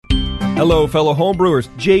Hello, fellow homebrewers.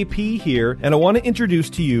 JP here, and I want to introduce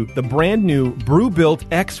to you the brand new Brew-Built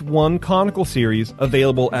X1 Conical Series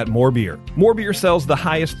available at More Beer. More Beer sells the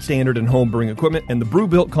highest standard in homebrewing equipment, and the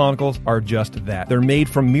Brew-Built Conicals are just that. They're made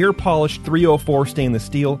from mirror-polished 304 stainless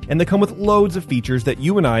steel, and they come with loads of features that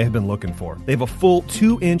you and I have been looking for. They have a full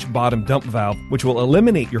 2-inch bottom dump valve, which will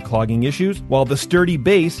eliminate your clogging issues, while the sturdy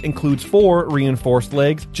base includes 4 reinforced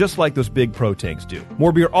legs, just like those big Pro tanks do.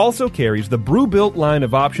 More Beer also carries the Brew-Built line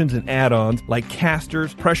of options and add-ons like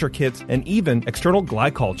casters, pressure kits, and even external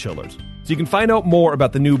glycol chillers. So you can find out more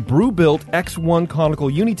about the new Brew-Built X1 Conical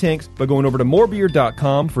Unitanks by going over to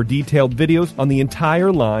morebeer.com for detailed videos on the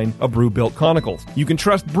entire line of Brew-Built Conicals. You can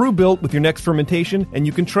trust Brew-Built with your next fermentation, and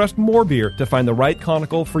you can trust More Beer to find the right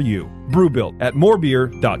conical for you. Brew-Built at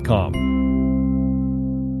morebeer.com.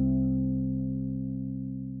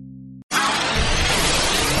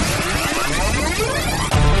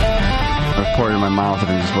 I poured it in my mouth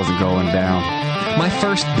and it just wasn't going down. My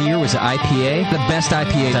first beer was an IPA, the best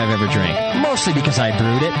IPA I've ever drank, mostly because I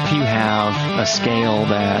brewed it. If you have a scale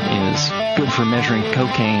that is good for measuring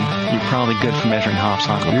cocaine, you're probably good for measuring hops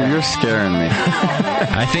on cocaine. You're scaring me.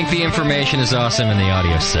 I think the information is awesome and the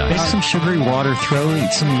audio sucks. Make some sugary water, throw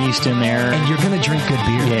some yeast in there. And you're going to drink good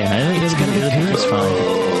beer. Yeah, it's going to be good. It's fine.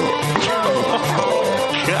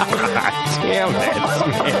 God damn it,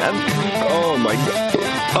 man. Oh, my God.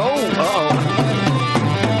 Oh.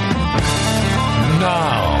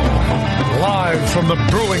 Now, live from the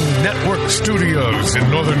Brewing Network studios in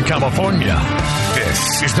Northern California,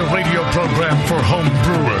 this is the radio program for home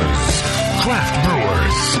brewers, craft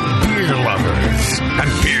brewers, beer lovers,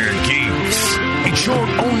 and beer geeks. It's your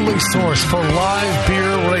only source for live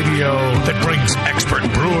beer radio that brings expert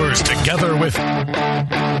brewers together with,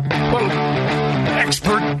 well,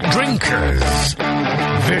 expert drinkers.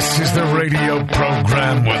 This is the radio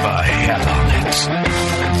program with a head on it.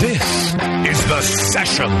 This is The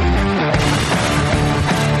Session.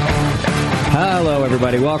 Hello,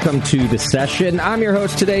 everybody. Welcome to The Session. I'm your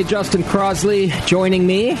host today, Justin Crosley. Joining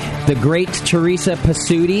me, the great Teresa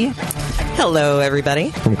Pasuti. Hello,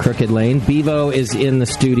 everybody. From Crooked Lane. Bevo is in the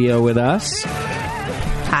studio with us.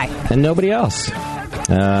 Hi. And nobody else.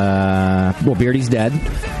 Well, Beardy's dead,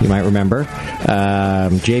 you might remember.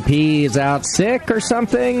 JP is out sick or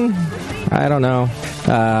something. I don't know.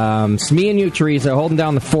 It's me and you, Teresa, holding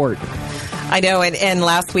down the fort. I know, and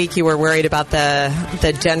last week you were worried about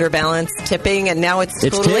the gender balance tipping, and now it's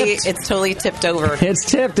totally tipped over. It's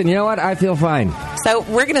tipped, and you know what? I feel fine. So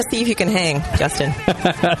we're going to see if you can hang, Justin.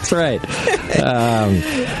 That's right.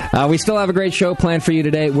 We still have a great show planned for you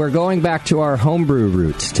today. We're going back to our homebrew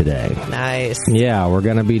roots today. Nice. Yeah, we're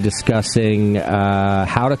going to be discussing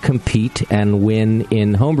how to compete and win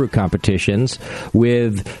in homebrew competitions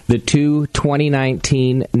with the two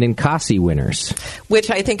 2019 Ninkasi winners.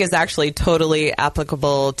 Which I think is actually totally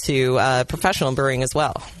applicable to professional brewing as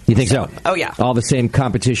well. You think so? Oh, yeah. All the same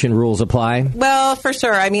competition rules apply? Well, for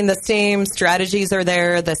sure. I mean, the same strategies are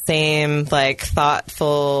there, the same,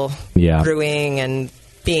 thoughtful brewing and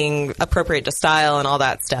being appropriate to style and all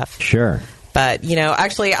that stuff. Sure. But,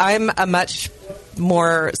 actually, I'm a much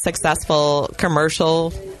more successful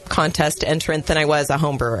commercial contest entrant than I was a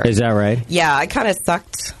home brewer. Is that right? Yeah, I kind of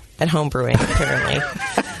sucked at home brewing, apparently.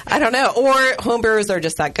 I don't know. Or home brewers are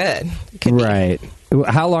just that good. Right.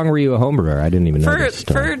 How long were you a home brewer? I didn't even know this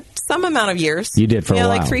story. For some amount of years. You did for a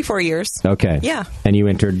while? Yeah, 3-4 years. Okay. Yeah. And you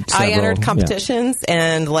entered several? I entered competitions,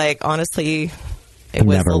 and, honestly, it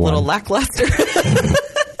was a little lackluster.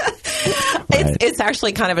 Right. It's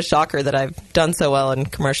actually kind of a shocker that I've done so well in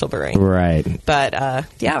commercial brewing. Right. But,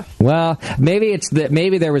 yeah. Well, maybe it's that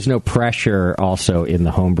maybe there was no pressure also in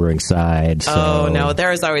the home brewing side. So. Oh, no.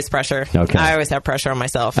 There is always pressure. Okay. I always have pressure on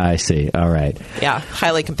myself. I see. All right. Yeah.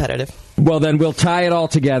 Highly competitive. Well, then we'll tie it all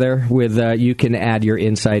together with you can add your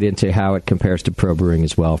insight into how it compares to pro brewing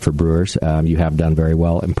as well for brewers. You have done very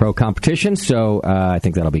well in pro competitions, so I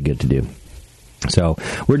think that'll be good to do. So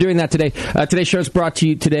we're doing that today. Today's show is brought to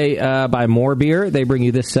you today by More Beer. They bring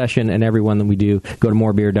you this session and every one that we do. Go to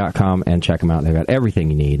morebeer.com and check them out. They've got everything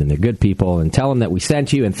you need, and they're good people. And tell them that we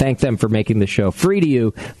sent you, and thank them for making the show free to you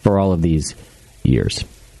for all of these years.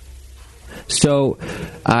 So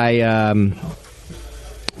I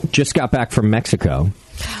just got back from Mexico.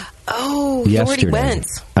 Oh, you already went.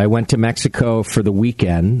 I went to Mexico for the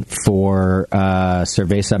weekend for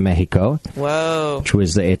Cerveza Mexico. Whoa.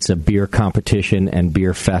 It's a beer competition and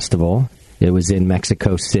beer festival. It was in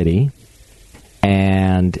Mexico City.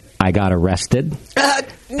 And I got arrested.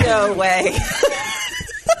 No way.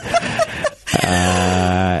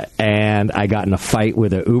 And I got in a fight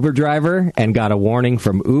with an Uber driver and got a warning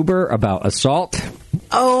from Uber about assault.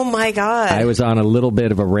 Oh, my God. I was on a little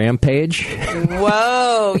bit of a rampage.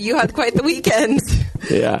 Whoa, you had quite the weekend.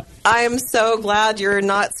 Yeah. I am so glad you're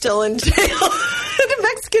not still in jail, in a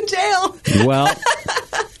Mexican jail. Well,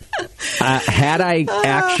 had I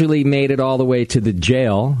actually made it all the way to the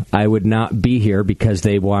jail, I would not be here because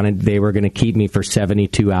they were going to keep me for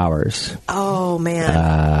 72 hours. Oh,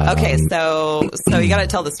 man. Okay, so you got to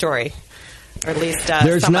tell the story. Or at least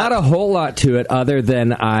there's not a whole lot to it other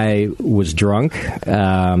than I was drunk,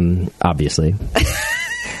 obviously.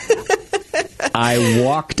 I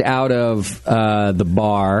walked out of the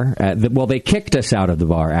bar. They kicked us out of the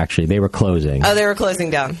bar, actually. They were closing. Oh, they were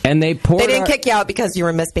closing down. And they didn't kick you out because you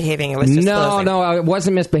were misbehaving. It was just closing. No, I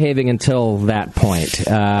wasn't misbehaving until that point.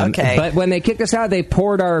 Okay. But when they kicked us out, they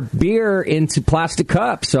poured our beer into plastic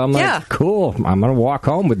cups. So I'm like, cool, I'm going to walk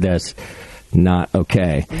home with this. Not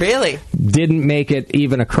okay. Really? Didn't make it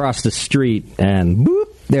even across the street, and boop,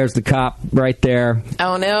 there's the cop right there.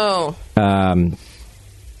 Oh, no.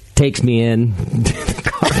 Takes me in,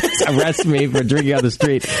 arrests me for drinking on the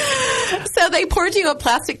street. So they poured you a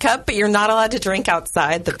plastic cup, but you're not allowed to drink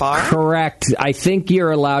outside the bar? Correct. I think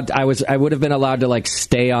you're allowed. I would have been allowed to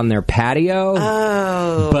stay on their patio.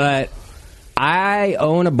 Oh. But I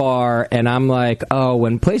own a bar, and I'm like, oh,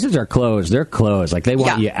 when places are closed, they're closed. They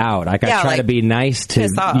want you out. I try to be nice to,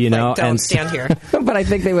 off, don't stand here. But I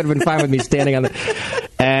think they would have been fine with me standing on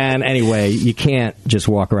the... And anyway, you can't just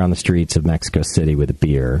walk around the streets of Mexico City with a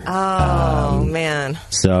beer. Oh, man.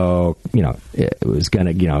 So, it was going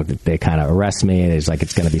to, they kind of arrest me, and it's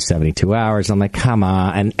it's going to be 72 hours. I'm like, come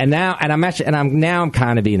on. And I'm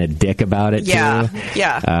kind of being a dick about it, too.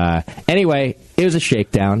 Yeah. Anyway, it was a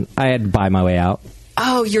shakedown. I had to buy my way out.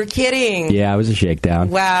 Oh, you're kidding. Yeah, it was a shakedown.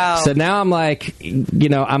 Wow. So now I'm like,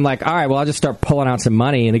 all right, well, I'll just start pulling out some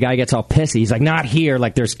money. And the guy gets all pissy. He's like, not here.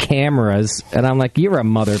 There's cameras. And I'm like, you're a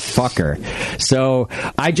motherfucker. So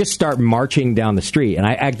I just start marching down the street. And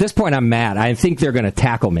at this point, I'm mad. I think they're going to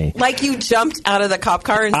tackle me. You jumped out of the cop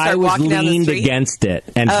car and started walking down the street? I was leaned against it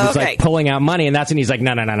and was pulling out money. And that's when he's like,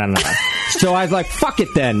 no. So I was like, fuck it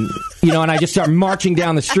then. And I just start marching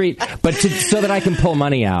down the street, so that I can pull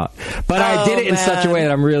money out. But I did it in such a way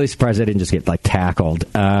that I'm really surprised I didn't just get tackled.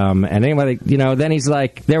 And anyway, then he's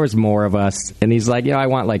like, there was more of us, and he's like, I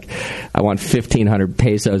want 1,500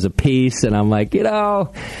 pesos a piece, and I'm like,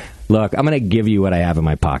 look, I'm going to give you what I have in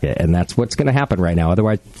my pocket, and that's what's going to happen right now.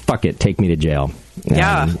 Otherwise, fuck it, take me to jail.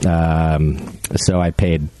 Yeah. So I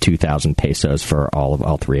paid 2,000 pesos for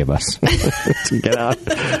all three of us to get out,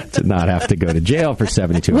 to not have to go to jail for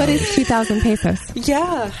 72 hours. What is 2,000 pesos?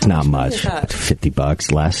 Yeah. It's not much.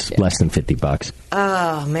 $50, less than $50.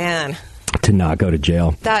 Oh, man. To not go to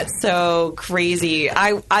jail. That's so crazy.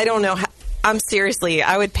 I don't know.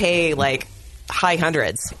 I would pay high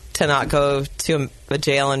hundreds to not go to a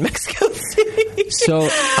jail in Mexico City.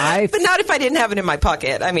 But not if I didn't have it in my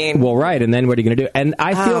pocket. I mean... Well, right, and then what are you going to do? And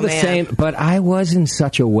I feel the same, but I was in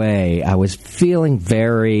such a way. I was feeling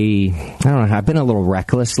very... I don't know, I've been a little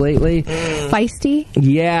reckless lately. Feisty?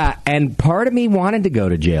 Yeah, and part of me wanted to go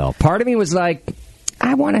to jail. Part of me was like...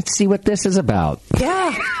 I want to see what this is about.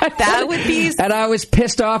 Yeah, that would be... And I was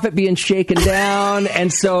pissed off at being shaken down,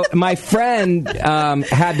 and so my friend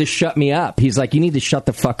had to shut me up. He's like, you need to shut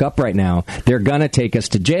the fuck up right now. They're going to take us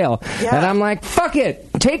to jail. Yeah. And I'm like, fuck it.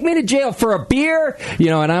 Take me to jail for a beer?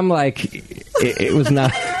 And I'm like, it was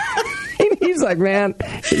not... He's like, man,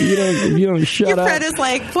 you don't shut up. Your friend is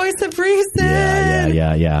like, voice of reason.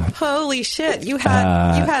 Yeah. Holy shit. You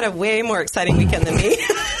had a way more exciting weekend than me.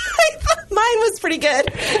 Mine was pretty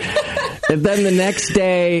good. And then the next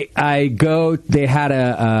day, they had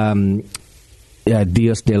a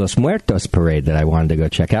Dios de los Muertos parade that I wanted to go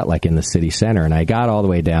check out, in the city center. And I got all the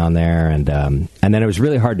way down there, and then it was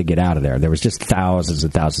really hard to get out of there. There was just thousands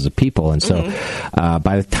and thousands of people. And so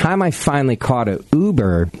by the time I finally caught an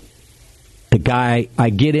Uber... I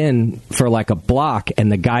get in for a block,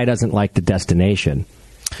 and the guy doesn't like the destination.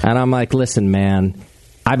 And I'm like, listen, man,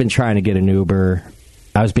 I've been trying to get an Uber.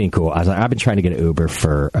 I was being cool. I was like, I've been trying to get an Uber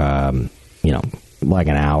for, an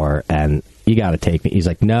hour, and you got to take me. He's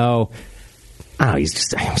like, no. I don't know,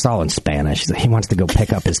 it's all in Spanish. He wants to go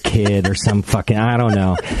pick up his kid or some fucking, I don't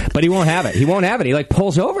know. But he won't have it. He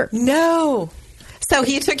pulls over. No. So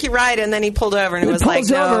he took you right, and then he pulled over, and it was like,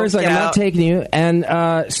 no, over. He's like, I'm not taking you. And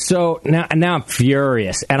so now I'm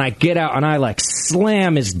furious, and I get out, and I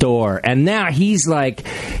slam his door, and now he's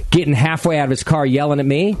getting halfway out of his car, yelling at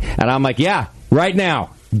me, and I'm like, yeah, right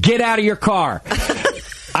now, get out of your car.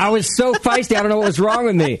 I was so feisty, I don't know what was wrong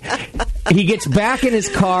with me. He gets back in his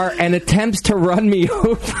car and attempts to run me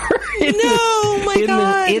over in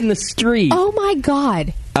the street. Oh my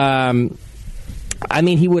God. I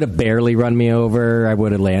mean, he would have barely run me over. I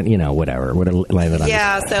would have whatever. Would have landed on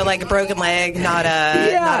Yeah, so like a broken leg, not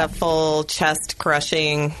a full chest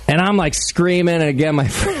crushing. And I'm like screaming, and again, my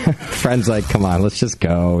friend's like, come on, let's just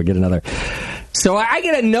go get another. So I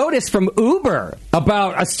get a notice from Uber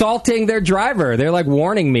about assaulting their driver. They're like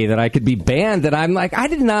warning me that I could be banned, and I'm like, I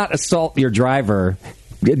did not assault your driver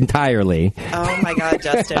entirely. Oh my God,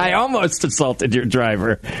 Justin. I almost assaulted your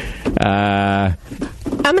driver. I'm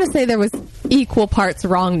going to say there was equal parts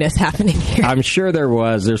wrongness happening here. I'm sure there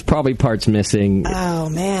was. There's probably parts missing. Oh,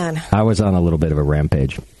 man. I was on a little bit of a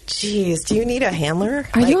rampage. Jeez, do you need a handler?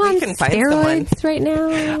 Are you on steroids right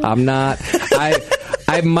now? I'm not.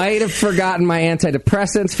 I might have forgotten my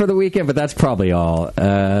antidepressants for the weekend, but that's probably all.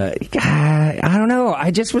 I don't know.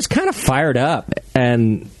 I just was kind of fired up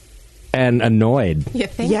and annoyed. You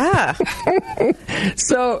think? Yeah.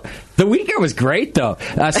 So the weekend was great, though.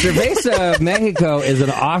 Cerveza Mexico is an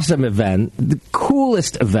awesome event, the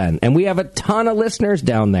coolest event, and we have a ton of listeners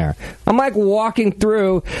down there. I'm like walking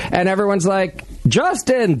through, and everyone's like,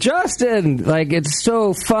 Justin. Like, it's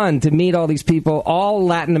so fun to meet all these people, all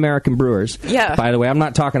Latin American brewers. Yeah. By the way, I'm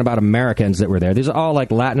not talking about Americans that were there. These are all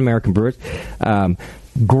like Latin American brewers.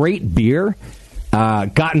 Great beer.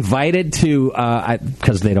 Got invited to,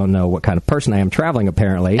 because they don't know what kind of person I am traveling,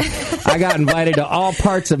 apparently. I got invited to all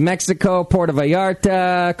parts of Mexico, Puerto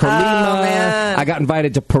Vallarta, Colima. Oh, man. I got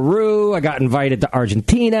invited to Peru. I got invited to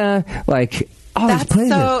Argentina. Like, all these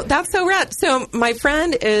places. That's so rad. So my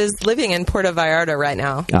friend is living in Puerto Vallarta right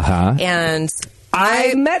now. Uh-huh. And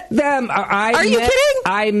I met them. Are you kidding?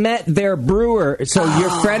 I met their brewer. So your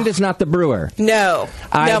friend is not the brewer. No,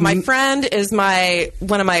 my friend is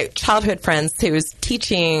one of my childhood friends who is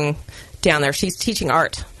teaching down there. She's teaching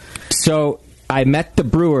art. So I met the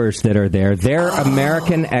brewers that are there. They're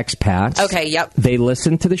American expats. Okay, yep. They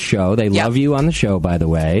listen to the show. They love you on the show, by the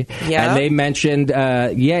way. Yeah. And they mentioned,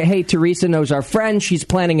 hey, Teresa knows our friend. She's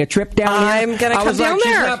planning a trip down here. I'm going to come down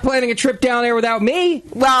there. She's not planning a trip down there without me.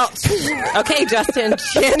 Well, okay, Justin,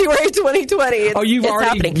 January 2020. You've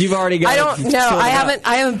already got. I don't know.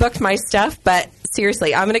 I haven't booked my stuff, but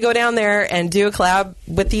seriously, I'm going to go down there and do a collab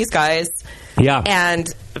with these guys. Yeah. And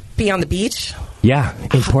be on the beach. Yeah,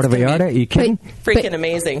 in Puerto Vallarta. Are you kidding? Freaking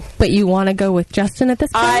amazing. But you want to go with Justin at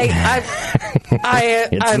this point?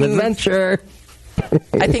 It's an adventure.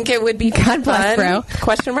 I think it would be God bless, fun. bro.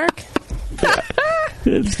 Question mark?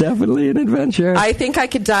 It's definitely an adventure. I think I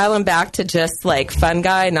could dial him back to just like fun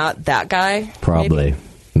guy, not that guy. Probably.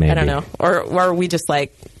 Maybe. I don't know. Or we just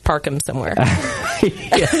like park him somewhere.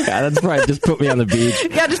 Yeah, that's right. Just put me on the beach.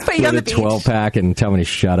 Yeah, just put you on the beach. With a 12-pack and tell me to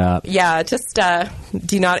shut up. Yeah, just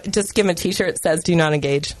just give him a T-shirt that says "Do not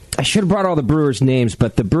engage." I should have brought all the brewers' names,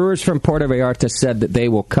 but the brewers from Puerto Vallarta said that they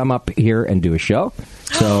will come up here and do a show.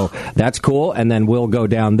 So that's cool, and then we'll go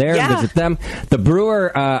down there and visit them. The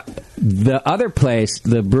brewer, the other place,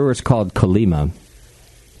 the brewer's called Colima,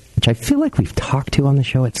 which I feel like we've talked to on the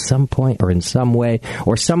show at some point or in some way,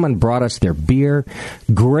 or someone brought us their beer.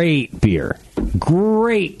 Great beer.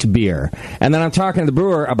 And then I'm talking to the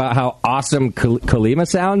brewer about how awesome Colima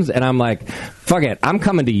sounds, and I'm like, fuck it, I'm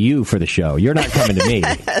coming to you for the show. You're not coming to me.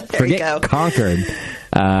 Forget Concord.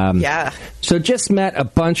 Yeah. So just met a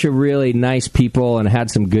bunch of really nice people and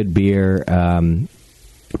had some good beer.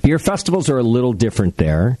 Beer festivals are a little different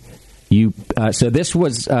there. So this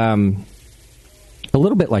was a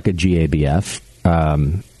little bit like a GABF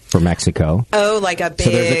for Mexico. Oh, like a big,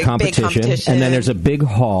 so there's a competition, and then there's a big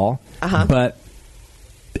hall. Uh-huh. But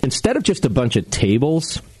instead of just a bunch of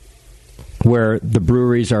tables where the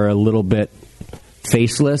breweries are a little bit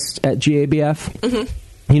faceless at GABF, mm-hmm.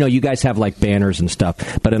 You guys have like banners and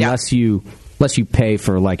stuff, but unless you pay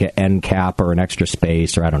for like an end cap or an extra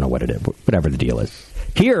space, or I don't know what it is, whatever the deal is.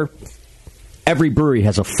 Here, every brewery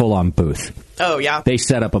has a full-on booth. Oh, yeah. They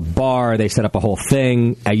set up a bar. They set up a whole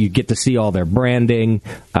thing. You get to see all their branding.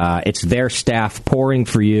 It's their staff pouring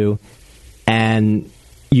for you, and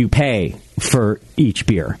you pay for each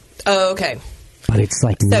beer. Oh, okay. But it's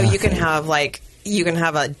like so you can have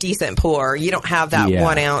a decent pour. You don't have that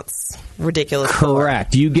 1 ounce ridiculous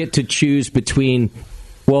Correct. Pour. You get to choose between.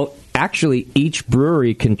 Well, actually, each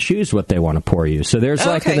brewery can choose what they want to pour you. So there's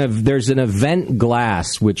there's an event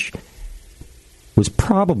glass which was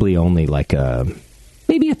probably only like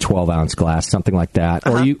maybe a 12-ounce glass, something like that.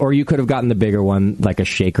 Uh-huh. Or you could have gotten the bigger one, like a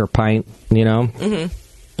shaker pint, Mm-hmm.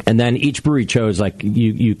 And then each brewery chose, like,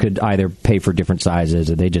 you could either pay for different sizes,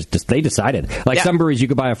 or they decided. Like, some breweries you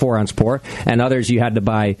could buy a 4-ounce pour, and others you had to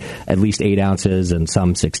buy at least 8 ounces, and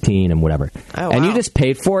some 16 and whatever. Oh, wow. And you just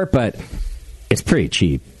paid for it, but it's pretty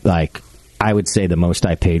cheap. Like, I would say the most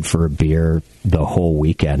I paid for a beer the whole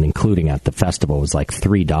weekend, including at the festival, was like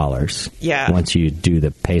 $3. Yeah. Once you do the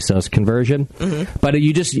pesos conversion. Mm-hmm. But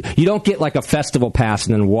you don't get like a festival pass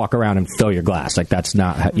and then walk around and fill your glass. Like that's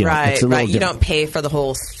not, right. It's a little You don't pay for the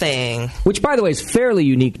whole thing. Which, by the way, is fairly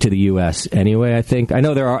unique to the U.S. anyway, I think. I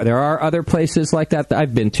know there are other places like that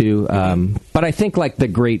I've been to. But I think like the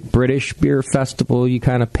Great British Beer Festival, you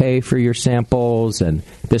kind of pay for your samples, and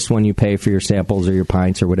this one you pay for your samples or your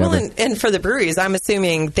pints or whatever. Well, and for the breweries, I'm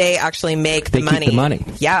assuming they actually make the money. Keep the money.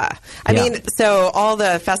 Yeah. I mean, so all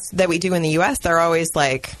the fests that we do in the U.S., they're always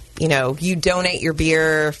like, you donate your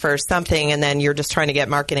beer for something and then you're just trying to get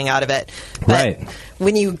marketing out of it. But right.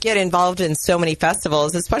 When you get involved in so many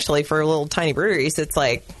festivals, especially for little tiny breweries, it's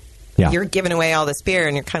like you're giving away all this beer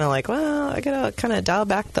and you're kind of like, well, I got to kind of dial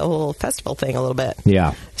back the whole festival thing a little bit.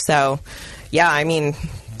 Yeah. So, yeah, I mean,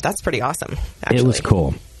 that's pretty awesome, actually. It was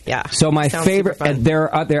cool. Yeah. So my favorite, and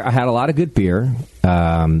there I had a lot of good beer.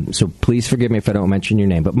 So please forgive me if I don't mention your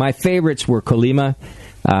name. But my favorites were Colima.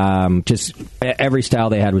 Just every style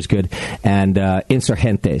they had was good, and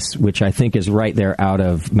Insurgentes, which I think is right there out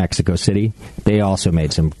of Mexico City. They also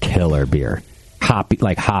made some killer beer,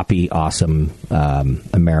 hoppy, awesome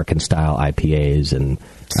American style IPAs and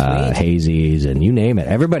hazies, and you name it.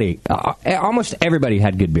 Almost everybody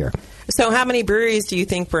had good beer. So how many breweries do you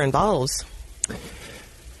think were involved?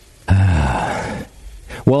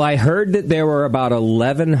 Well, I heard that there were about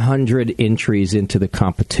 1,100 entries into the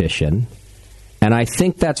competition, and I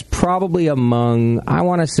think that's probably among, I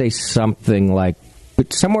want to say something like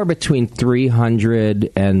somewhere between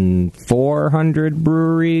 300 and 400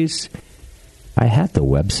 breweries. I had the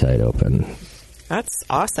website open. That's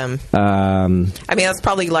awesome. I mean, that's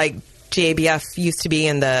probably like JBF used to be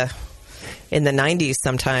in the 90s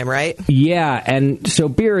sometime, right? Yeah, and so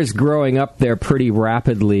beer is growing up there pretty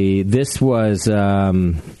rapidly. This was, it's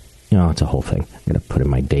a whole thing. I'm going to put in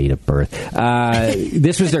my date of birth.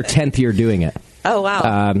 This was their 10th year doing it. Oh,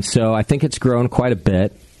 wow. So I think it's grown quite a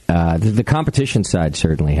bit. The competition side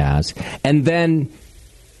certainly has. And then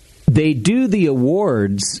they do the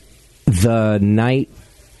awards the night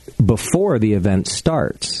before the event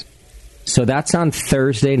starts. So that's on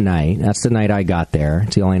Thursday night. That's the night I got there.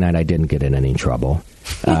 It's the only night I didn't get in any trouble.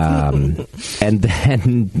 And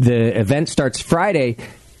then the event starts Friday.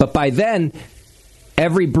 But by then,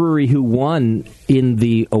 every brewery who won in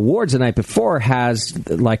the awards the night before has,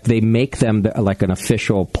 like, they make them like an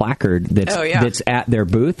official placard that's at their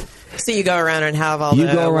booth. So you go around and have all the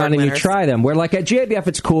You go around and winners. you try them. Where, like, at JBF,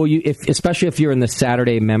 it's cool. Especially if you're in the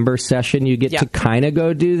Saturday member session, you get to kind of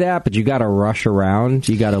go do that, but you got to rush around.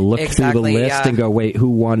 You got to look through the list and go, wait, who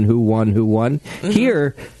won? Mm-hmm.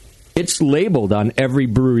 Here, it's labeled on every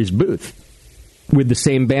brewery's booth with the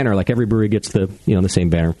same banner. Like, every brewery gets the same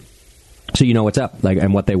banner. So you know what's up, like,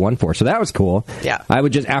 and what they won for. So that was cool. Yeah. I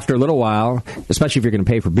would just, after a little while, especially if you're going to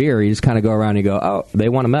pay for beer, you just kind of go around and go, oh, they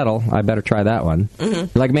won a medal. I better try that one.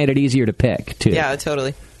 Mm-hmm. Like, made it easier to pick, too. Yeah,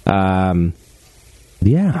 totally.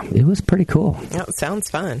 Yeah, it was pretty cool. Oh, it sounds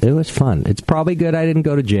fun. It was fun. It's probably good I didn't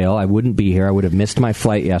go to jail. I wouldn't be here. I would have missed my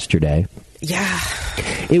flight yesterday. Yeah.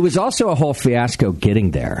 It was also a whole fiasco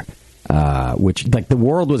getting there. Which, like, the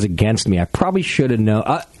world was against me. I probably should have known.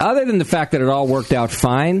 Other than the fact that it all worked out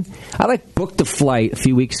fine, I, booked a flight a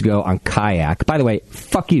few weeks ago on Kayak. By the way,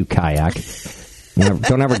 fuck you, Kayak.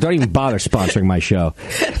 Don't even bother sponsoring my show.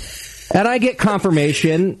 And I get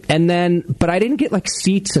confirmation, but I didn't get,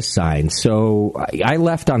 seats assigned. So I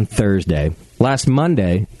left on Thursday. Last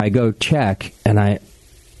Monday, I go check, and I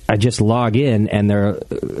just log in, and they're,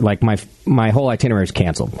 my whole itinerary is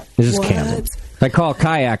canceled. It's just canceled. I call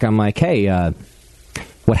Kayak. I'm like, hey,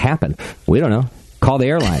 what happened? We don't know. Call the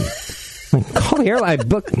airline. I'm like, call the airline.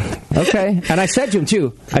 Book. Okay. And I said to him,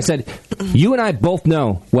 too, I said, you and I both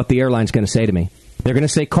know what the airline's going to say to me. They're going to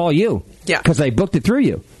say, call you. Yeah. Because I booked it through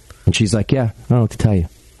you. And she's like, yeah, I don't know what to tell you.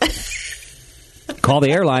 Call the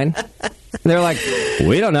airline. And they're like,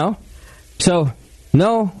 we don't know. So,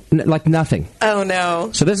 no, nothing. Oh, no.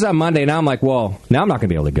 So this is on Monday. Now I'm like, well, now I'm not going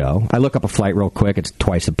to be able to go. I look up a flight real quick. It's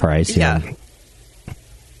twice the price. Yeah.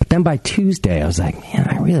 But then by Tuesday, I was like, man,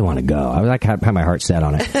 I really want to go. I was had my heart set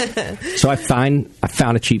on it. So I found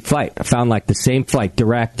a cheap flight. I found the same flight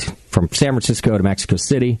direct from San Francisco to Mexico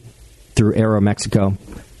City through Aeromexico.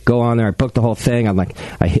 Go on there. I booked the whole thing.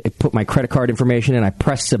 I put my credit card information in. I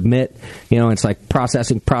press submit. It's like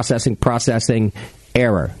processing,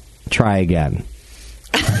 error. Try again.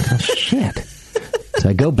 Oh, shit. So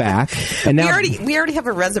I go back, and now we already have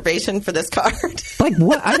a reservation for this card.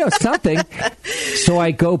 What? I know something. So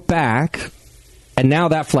I go back, And now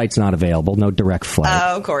that flight's not available, no direct flight.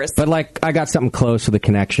 Oh, of course. But I got something close with a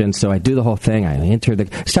connection, so I do the whole thing.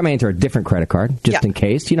 This time I enter a different credit card, just in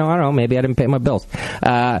case. I don't know, maybe I didn't pay my bills.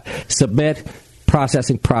 Submit,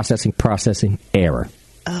 processing, error.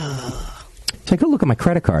 So I go look at my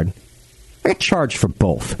credit card. I got charged for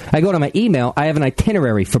both. I go to my email, I have an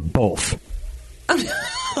itinerary for both.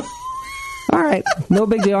 All right, no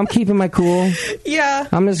big deal. I'm keeping my cool. Yeah.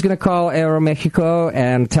 I'm just going to call Aeromexico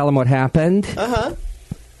and tell them what happened. Uh-huh.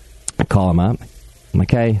 I call them up. I'm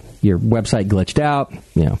like, hey, your website glitched out.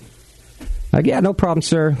 Like, yeah, no problem,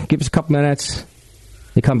 sir. Give us a couple minutes.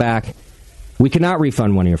 They come back. We cannot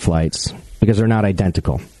refund one of your flights because they're not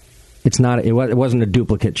identical. It wasn't a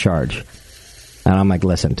duplicate charge. And I'm like,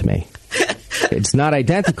 listen to me. It's not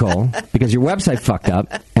identical because your website fucked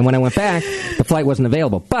up. And when I went back, the flight wasn't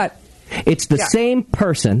available. But it's the same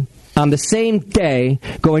person on the same day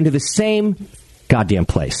going to the same goddamn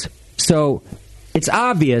place. So it's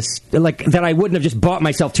obvious that I wouldn't have just bought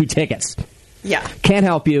myself 2 tickets. Yeah. Can't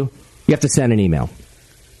help you. You have to send an email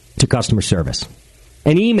to customer service.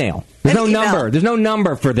 An email. There's no number. There's no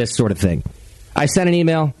number for this sort of thing. I sent an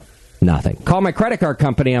email. Nothing. Call my credit card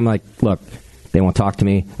company. I'm like, look, they won't talk to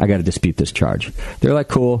me. I got to dispute this charge. They're like,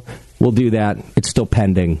 cool. We'll do that. It's still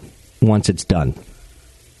pending. Once it's done.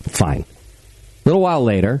 Fine. A little while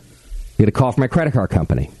later, I get a call from my credit card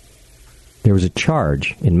company. There was a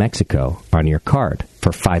charge in Mexico on your card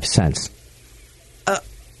for 5 cents.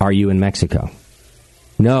 Are you in Mexico?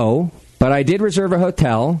 No, but I did reserve a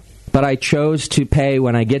hotel, but I chose to pay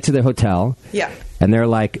when I get to the hotel. Yeah. And they're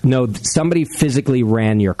like, no, somebody physically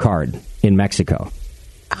ran your card in Mexico.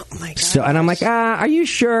 Oh, my God. So, and I'm like, are you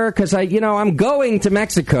sure? Because I'm going to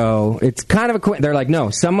Mexico. It's kind of a... They're like, no,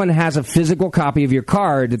 someone has a physical copy of your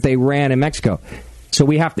card that they ran in Mexico. So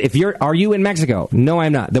we have to... Are you in Mexico? No,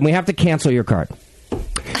 I'm not. Then we have to cancel your card.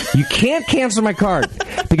 You can't cancel my card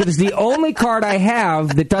because it's the only card I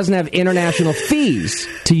have that doesn't have international fees.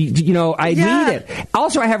 I need it.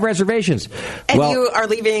 Also, I have reservations. And you are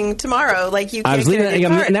leaving tomorrow. You can't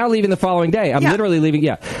I'm now leaving the following day. I'm literally leaving.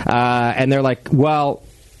 Yeah. And they're like, well...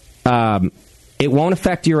 it won't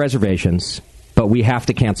affect your reservations, but we have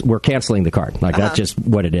to cancel. We're canceling the card. That's just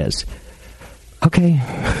what it is. Okay.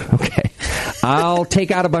 I'll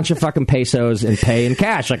take out a bunch of fucking pesos and pay in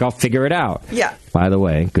cash. I'll figure it out. Yeah. By the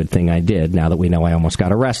way, good thing I did. Now that we know I almost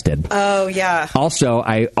got arrested. Oh yeah. Also,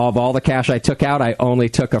 of all the cash I took out, I only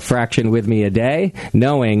took a fraction with me a day,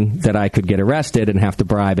 knowing that I could get arrested and have to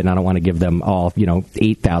bribe, and I don't want to give them all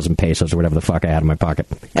 8,000 pesos or whatever the fuck I had in my pocket.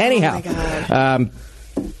 Anyhow. Oh my God.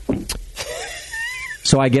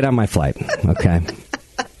 So I get on my flight, okay?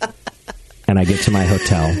 And I get to my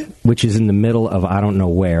hotel, which is in the middle of I don't know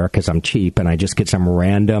where, because I'm cheap, and I just get some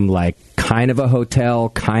random, kind of a hotel,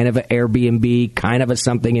 kind of an Airbnb, kind of a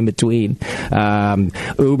something in between.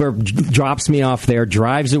 Uber drops me off there,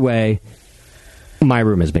 drives away. My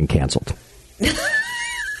room has been canceled.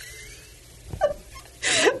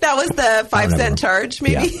 That was the 5-cent charge,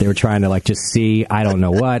 maybe? Yeah, they were trying to, just see, I don't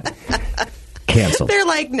know what. Canceled. They're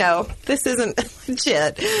like, no, this isn't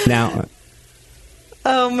legit. Now,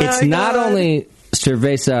 it's not only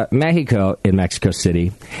Cerveza Mexico in Mexico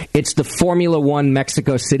City, it's the Formula One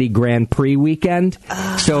Mexico City Grand Prix weekend.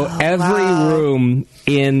 So every room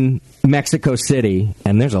in Mexico City,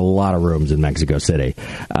 and there's a lot of rooms in Mexico City,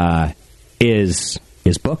 is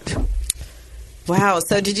booked. Wow.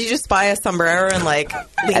 So did you just buy a sombrero and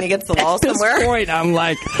lean against the wall somewhere? At this point, I'm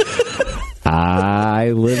like... I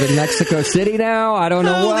live in Mexico City now. I don't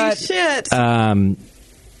know what. Holy shit.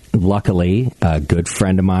 Luckily, a good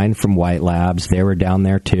friend of mine from White Labs, they were down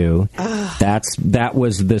there too. That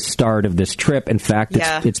was the start of this trip. In fact,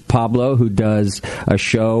 it's Pablo who does a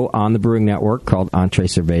show on the Brewing Network called Entre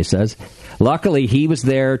Cervezas. Luckily, he was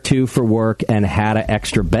there too for work and had an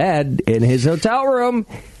extra bed in his hotel room.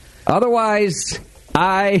 Otherwise,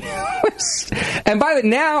 I was... And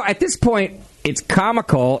now, at this point... It's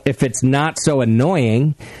comical if it's not so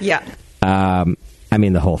annoying. Yeah.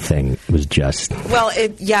 The whole thing was just... Well,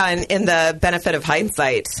 and in the benefit of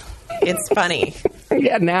hindsight, it's funny.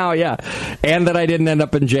 Yeah. And that I didn't end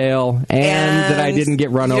up in jail, and that I didn't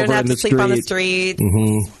get run over in the street. You didn't have to sleep on the street.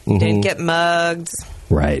 Mm-hmm. You didn't get mugged.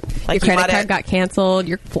 Right. Your credit card got canceled.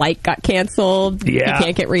 Your flight got canceled. Yeah. You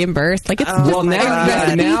can't get reimbursed. It's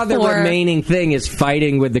now the remaining thing is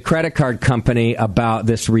fighting with the credit card company about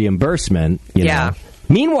this reimbursement. You know.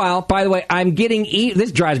 Meanwhile, by the way, I'm getting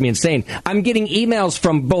this drives me insane. I'm getting emails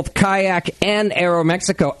from both Kayak and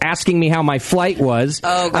Aeromexico asking me how my flight was.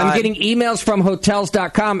 Oh, God. I'm getting emails from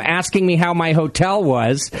Hotels.com asking me how my hotel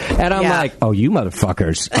was, and I'm like, oh, you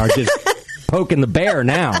motherfuckers are just poking the bear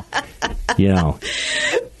now.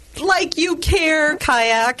 think you care,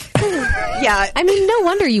 Kayak. Yeah. I mean, no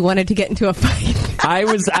wonder you wanted to get into a fight.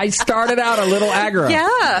 I started out a little aggro.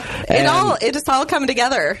 Yeah. It just all come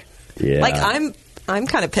together. Yeah. Like, I'm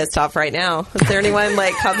kind of pissed off right now. Is there anyone,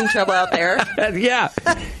 like, causing trouble out there? Yeah.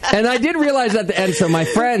 And I did realize at the end, so my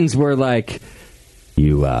friends were like,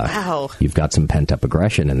 you've got some pent-up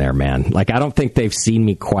aggression in there, man. Like, I don't think they've seen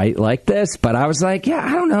me quite like this, but I was like, yeah,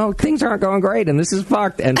 I don't know. Things aren't going great, and this is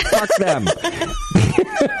fucked, and fuck them.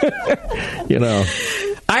 You know.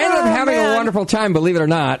 I ended up having a wonderful time, believe it or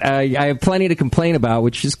not. I have plenty to complain about,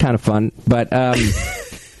 which is kind of fun, but...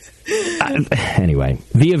 anyway,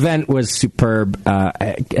 the event was superb.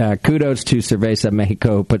 Kudos to Cerveza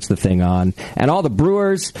Mexico, who puts the thing on. And all the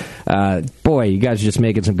brewers, boy, you guys are just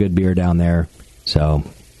making some good beer down there. So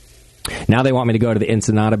now they want me to go to the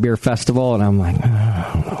Ensenada Beer Festival, and I'm like,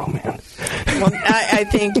 I don't know, man. Well, I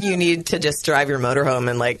think you need to just drive your motorhome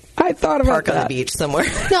and, like, I thought about park on the beach somewhere.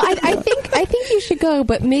 No, I think you should go,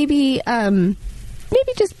 but maybe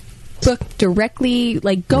just book directly,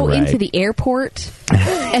 like go into the airport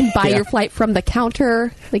and buy your flight from the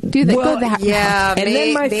counter. Like go that route. Yeah, and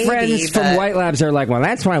then my friends from White Labs are like, well,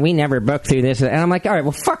 that's why we never book through this. And I'm like, all right,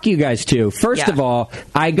 well, fuck you guys too. First of all,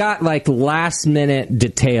 I got like last minute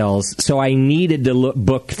details, so I needed to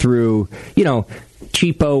book through,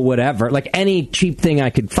 cheapo whatever, like any cheap thing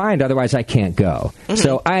I could find, otherwise I can't go. Mm-hmm.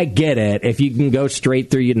 So I get it. If you can go straight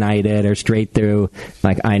through United or straight through,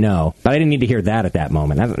 like, I know. But I didn't need to hear that at that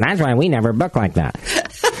moment. That's why we never book like that.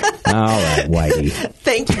 All right, Whitey.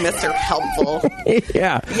 Thank you, Mr. Helpful.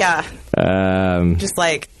 Yeah. Yeah. Just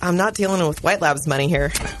like, I'm not dealing with White Labs money here.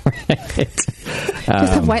 Just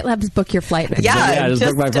have White Labs book your flight. Yeah, just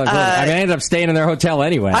book my flight. I ended up staying in their hotel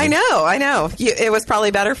anyway. I know. It was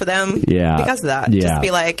probably better for them because of that. Yeah. Just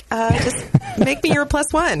be like, just make me your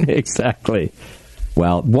 +1. Exactly.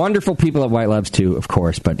 Well, wonderful people at White Labs too, of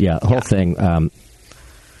course. But the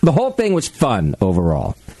whole thing was fun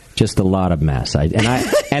overall. Just a lot of mess. I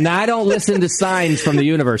don't listen to signs from the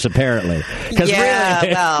universe, apparently. Because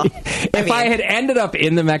if I had ended up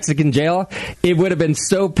in the Mexican jail, it would have been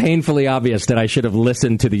so painfully obvious that I should have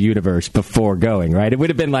listened to the universe before going, right? It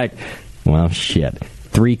would have been like, well, shit.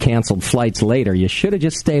 3 canceled flights later, you should have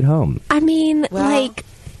just stayed home. I mean,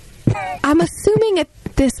 I'm assuming at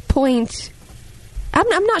this point...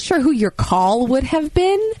 I'm not sure who your call would have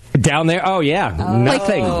been. Down there? Oh, yeah.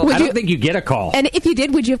 Nothing. I don't think you get a call. And if you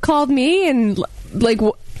did, would you have called me? And, like...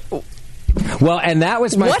 Well, and that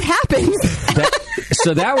was my... What happened?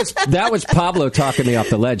 That was Pablo talking me off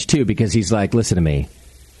the ledge, too, because he's like, listen to me.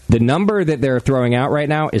 The number that they're throwing out right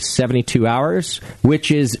now is 72 hours, which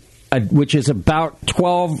is about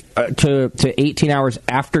 12 to 18 hours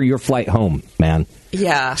after your flight home, man.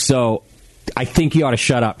 Yeah. So... I think you ought to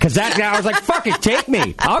shut up. Because that guy, I was like, fuck it, take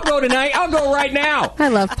me. I'll go tonight. I'll go right now. I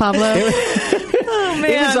love Pablo. Oh,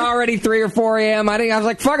 man. It was already 3 or 4 a.m. I was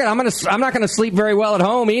like, fuck it, I'm not going to sleep very well at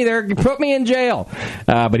home either. Put me in jail.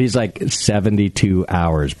 But he's like, 72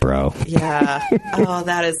 hours, bro. Yeah. Oh,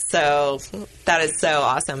 that is so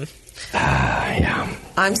awesome. Yeah.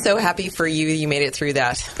 I'm so happy for you. You made it through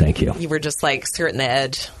that. Thank you. You were just like skirting the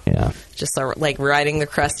edge. Yeah. Just like riding the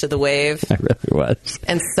crest of the wave. I really was.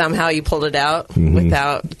 And somehow you pulled it out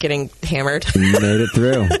without getting hammered. You made it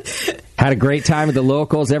through. Had a great time with the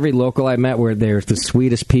locals. Every local I met were the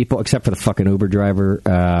sweetest people, except for the fucking Uber driver.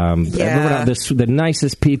 The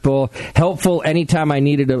nicest people. Helpful anytime I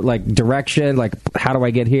needed direction. Like, how do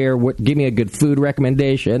I get here? Give me a good food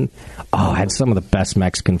recommendation. Oh, I had some of the best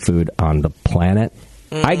Mexican food on the planet.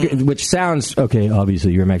 Which sounds, okay,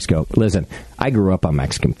 obviously you're in Mexico. Listen, I grew up on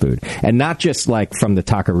Mexican food. And not just like from the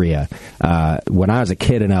taqueria. When I was a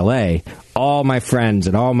kid in L.A., all my friends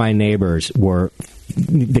and all my neighbors were,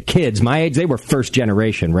 the kids, my age, they were first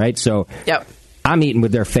generation, right? So I'm eating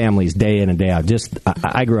with their families day in and day out.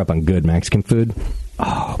 I grew up on good Mexican food.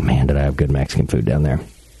 Oh, man, did I have good Mexican food down there.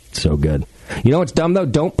 So good. You know what's dumb, though?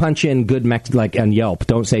 Don't punch in good on Yelp.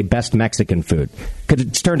 Don't say best Mexican food. Because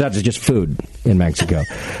it turns out it's just food in Mexico. You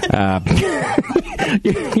have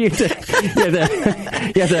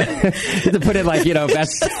to put in,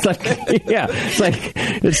 best... It's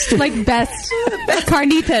like best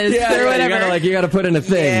carnitas or whatever. You got to put in a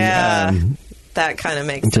thing. Yeah. That kind of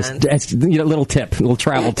makes sense. It's, little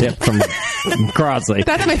travel tip from Crossley.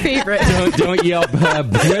 That's my favorite. Don't Yelp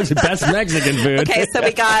best Mexican food. Okay, so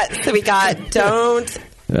we got don't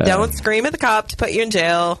scream at the cop to put you in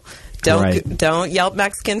jail. Don't Yelp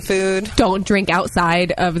Mexican food. Don't drink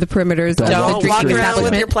outside of the perimeters. Don't walk around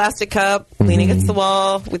with your plastic cup, leaning against the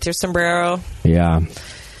wall with your sombrero. Yeah.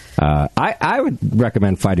 I would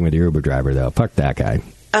recommend fighting with your Uber driver, though. Fuck that guy.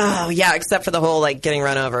 Oh, yeah, except for the whole, getting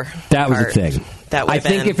run over. That was the thing. that would I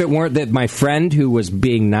think if it weren't that my friend who was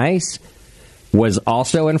being nice was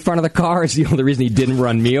also in front of the car is the only reason he didn't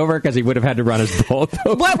run me over, because he would have had to run us both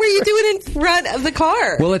over. What were you doing in front of the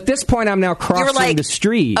car? Well, at this point, I'm now crossing the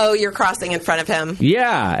street. Oh, you're crossing in front of him.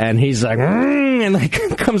 Yeah, and he's like, and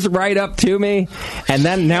like comes right up to me, and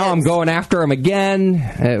then now I'm going after him again.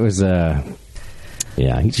 It was, yeah,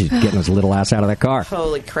 he's just getting his little ass out of that car.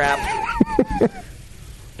 Holy crap.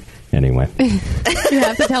 Anyway. You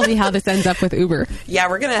have to tell me how this ends up with Uber. Yeah,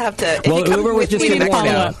 we're going to have to... Well, Uber was just a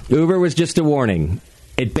warning. Uber was just a warning.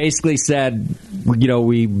 It basically said,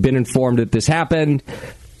 we've been informed that this happened.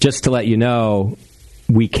 Just to let you know,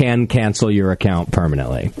 we can cancel your account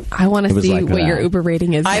permanently. I want to see what your Uber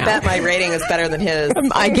rating is. I bet my rating is better than his.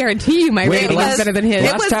 I guarantee you my rating is better than his.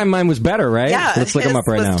 Last time mine was better, right? Yeah, let's look them up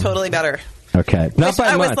right now. Totally better. Okay. Not by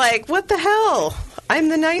much. I was like, what the hell? I'm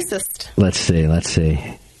the nicest. Let's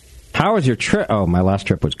see. How was your trip? Oh, my last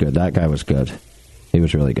trip was good. That guy was good. He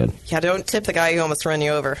was really good. Yeah, don't tip the guy who almost ran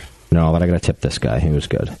you over. No, but I got to tip this guy. He was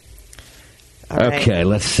good. Okay,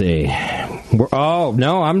 let's see.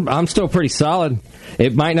 I'm still pretty solid.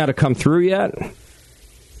 It might not have come through yet.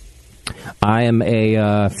 I am a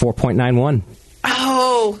 4.91.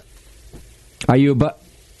 Oh. Are you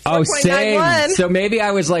same. So maybe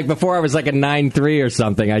I was before I was like a 9.3 or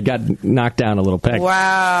something. I got knocked down a little peg.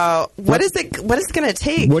 Wow. What is it going to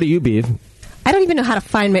take? What do you, Beav? I don't even know how to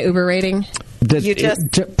find my Uber rating. You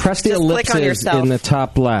just press the ellipses in the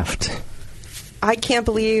top left. I can't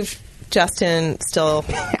believe Justin still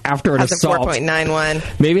after an assault.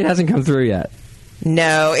 4.91. Maybe it hasn't come through yet.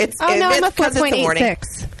 No, I'm a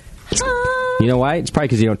 4.86. You know why? It's probably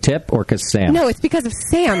because you don't tip, or because Sam. No, it's because of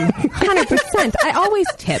Sam. 100%. I always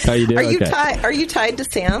tip. Oh, you do? Are you tied to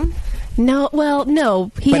Sam? No, well,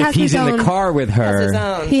 no. He but has if he's his own. In the car with her, his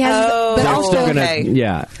own. He has. But also,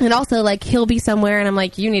 yeah. And also, he'll be somewhere, and I'm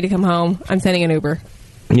like, you need to come home. I'm sending an Uber.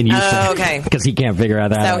 Okay. Because he can't figure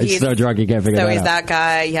that out. He's so drunk he can't figure that out. So he's that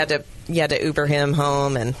guy. You had to Uber him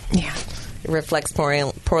home, and it reflects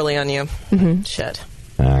poorly on you. Mm-hmm. Shit.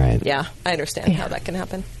 All right. Yeah, I understand how that can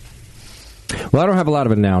happen. Well, I don't have a lot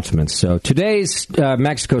of announcements. So today's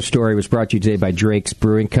Mexico story was brought to you today by Drake's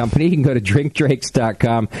Brewing Company. You can go to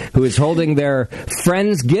drinkdrakes.com, who is holding their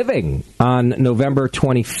Friendsgiving on November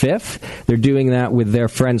 25th. They're doing that with their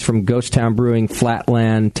friends from Ghost Town Brewing,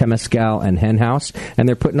 Flatland, Temescal, and Hen House. And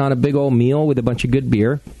they're putting on a big old meal with a bunch of good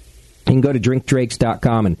beer. You can go to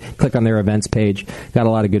drinkdrakes.com and click on their events page. Got a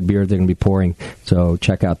lot of good beer they're going to be pouring. So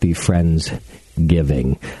check out the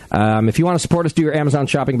Friendsgiving. If you want to support us, do your Amazon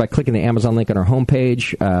shopping by clicking the Amazon link on our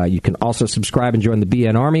homepage. You can also subscribe and join the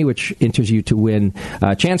BN Army, which enters you to win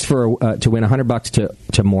a chance to win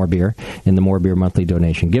 $100 to More Beer in the More Beer monthly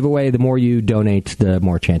donation giveaway. The more you donate, the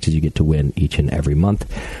more chances you get to win each and every month.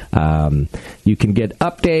 You can get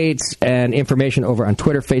updates and information over on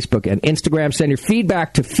Twitter, Facebook, and Instagram. Send your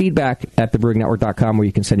feedback to feedback@thebrewingnetwork.com, where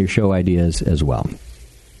you can send your show ideas as well.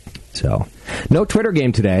 So, no Twitter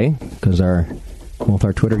game today, because both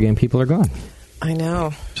our Twitter game people are gone. I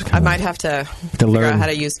know. I might have to figure out how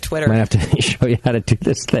to use Twitter. Might have to show you how to do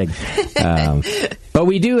this thing. But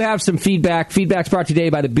we do have some feedback. Feedback's brought today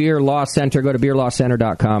by the Beer Law Center. Go to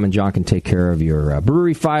beerlawcenter.com, and John can take care of your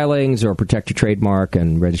brewery filings or protect your trademark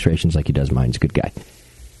and registrations like he does mine. He's a good guy.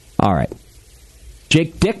 All right.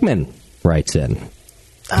 Jake Dickman writes in.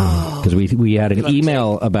 Because we had an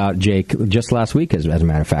email about Jake just last week, as a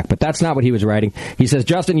matter of fact. But that's not what he was writing. He says,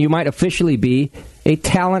 Justin, you might officially be a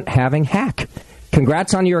talent-having hack.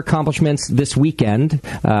 Congrats on your accomplishments this weekend.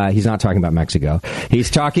 He's not talking about Mexico. He's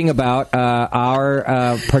talking about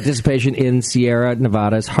our participation in Sierra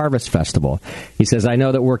Nevada's Harvest Festival. He says, I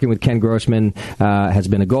know that working with Ken Grossman has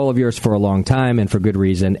been a goal of yours for a long time, and for good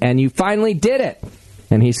reason, and you finally did it.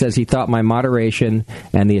 And he says he thought my moderation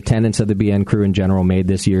and the attendance of the BN crew in general made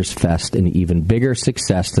this year's fest an even bigger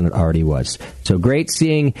success than it already was. So great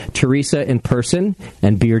seeing Teresa in person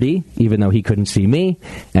and Beardy, even though he couldn't see me,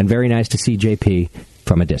 and very nice to see JP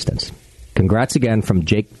from a distance. Congrats again from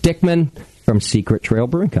Jake Dickman from Secret Trail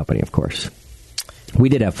Brewing Company, of course. We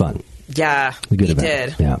did have fun. Yeah, we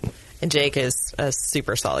did. Yeah. And Jake is a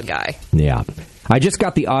super solid guy. Yeah. I just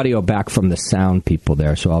got the audio back from the sound people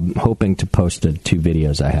there, so I'm hoping to post the 2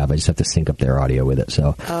 videos I have. I just have to sync up their audio with it,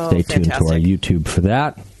 so stay tuned to our YouTube for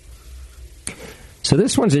that. So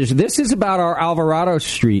this is about our Alvarado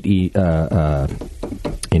Street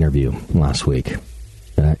interview last week.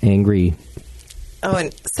 Angry. Oh,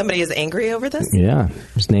 and somebody is angry over this? Yeah.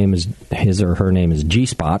 His or her name is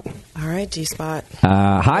G-Spot. All right, G-Spot.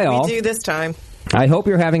 Hi, all. What do we do this time? I hope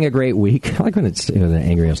you're having a great week. I like when the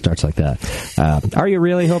Angry starts like that. Are you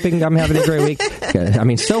really hoping I'm having a great week? I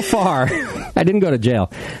mean, so far, I didn't go to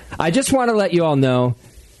jail. I just want to let you all know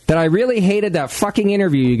that I really hated that fucking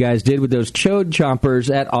interview you guys did with those chode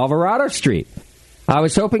chompers at Alvarado Street. I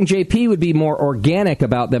was hoping JP would be more organic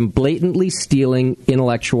about them blatantly stealing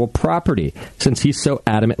intellectual property, since he's so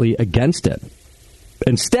adamantly against it.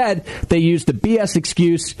 Instead, they used the BS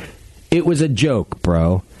excuse, it was a joke,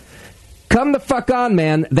 bro. Come the fuck on,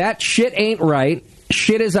 man. That shit ain't right.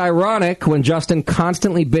 Shit is ironic when Justin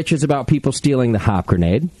constantly bitches about people stealing the hop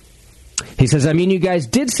grenade. He says, I mean, you guys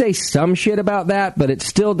did say some shit about that, but it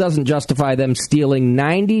still doesn't justify them stealing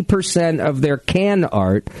 90% of their can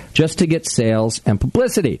art just to get sales and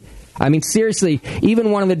publicity. I mean, seriously,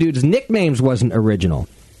 even one of the dude's nicknames wasn't original.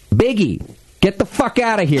 Biggie, get the fuck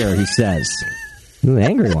out of here, he says. The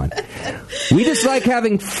angry one. We just like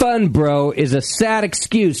having fun, bro, is a sad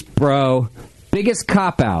excuse, bro. Biggest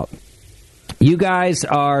cop-out. You guys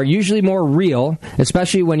are usually more real,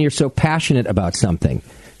 especially when you're so passionate about something.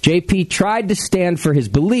 JP tried to stand for his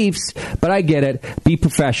beliefs, but I get it. Be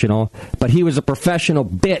professional. But he was a professional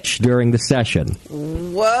bitch during the session.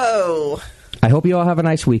 Whoa. I hope you all have a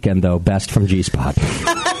nice weekend, though. Best from G-Spot.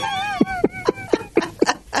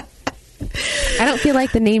 I don't feel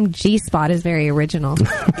like the name G-Spot is very original.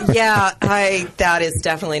 Yeah, that is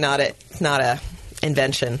definitely not a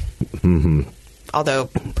invention. Mm-hmm. Although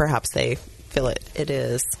perhaps they feel it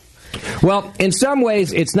is. Well, in some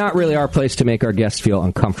ways, it's not really our place to make our guests feel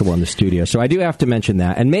uncomfortable in the studio. So I do have to mention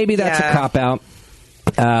that. And maybe that's a cop-out.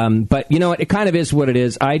 But you know what? It kind of is what it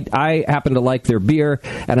is. I happen to like their beer,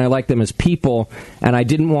 and I like them as people. And I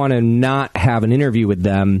didn't want to not have an interview with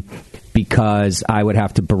them because I would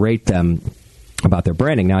have to berate them about their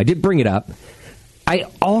branding. Now, I did bring it up. I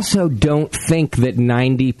also don't think that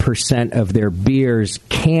 90% of their beers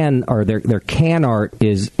their can art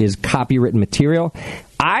is copywritten material.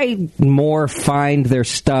 I more find their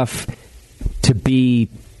stuff to be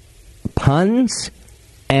puns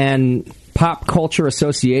and pop culture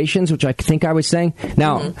associations, which I think I was saying.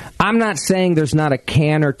 Now, I'm not saying there's not a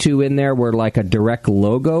can or two in there where like a direct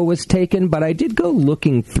logo was taken, but I did go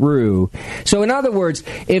looking through. So in other words,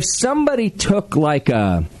 if somebody took like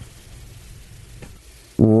a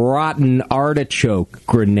rotten artichoke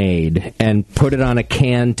grenade and put it on a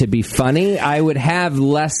can to be funny, I would have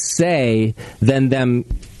less say than them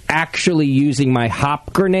actually using my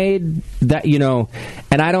hop grenade. That, you know,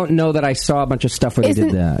 and I don't know that I saw a bunch of stuff where they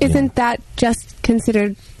did that. Isn't that just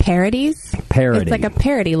considered parodies? Parody. It's like a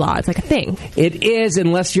parody law. It's like a thing. It is,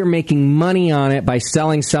 unless you're making money on it by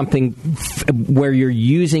selling something where you're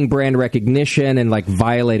using brand recognition and like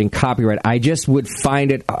violating copyright. I just would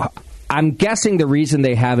find it... I'm guessing the reason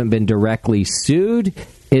they haven't been directly sued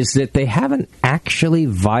is that they haven't actually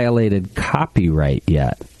violated copyright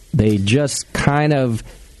yet. They just kind of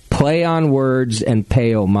play on words and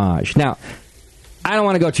pay homage. Now, I don't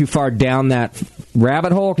want to go too far down that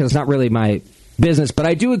rabbit hole because it's not really my business, but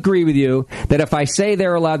I do agree with you that if I say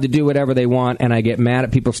they're allowed to do whatever they want and I get mad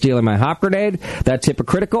at people stealing my hop grenade, that's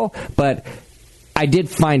hypocritical, but I did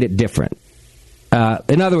find it different.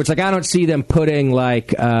 In other words, like I don't see them putting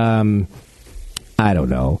like, I don't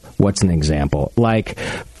know, what's an example? Like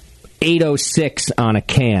 806 on a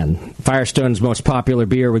can. Firestone's most popular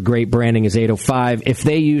beer with great branding is 805. If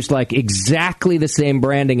they used like exactly the same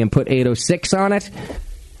branding and put 806 on it,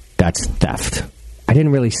 that's theft. I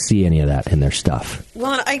didn't really see any of that in their stuff.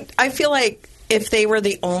 Well, I feel like if they were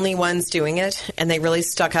the only ones doing it and they really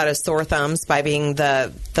stuck out as sore thumbs by being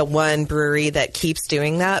the one brewery that keeps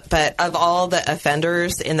doing that, but of all the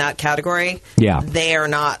offenders in that category, they are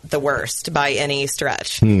not the worst by any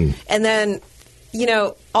stretch. And then, you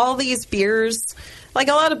know, all these beers, like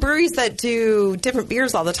a lot of breweries that do different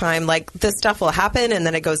beers all the time, like this stuff will happen and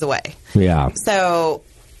then it goes away. Yeah. So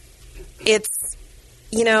it's,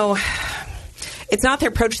 you know... It's not the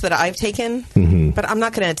approach that I've taken, but I'm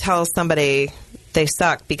not going to tell somebody they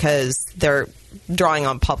suck because they're drawing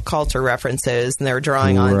on pop culture references and they're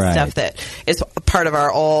drawing on stuff that is part of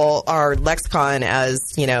our lexicon as,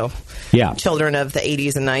 you know, children of the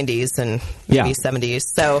 80s and 90s and maybe 70s.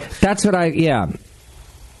 So that's what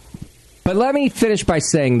But let me finish by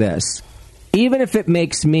saying this. Even if it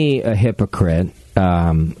makes me a hypocrite,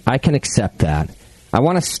 I can accept that. I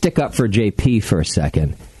want to stick up for JP for a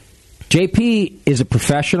second. JP is a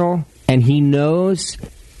professional, and he knows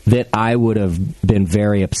that I would have been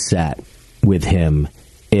very upset with him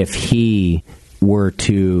if he were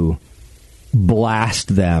to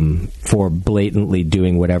blast them for blatantly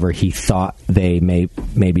doing whatever he thought they may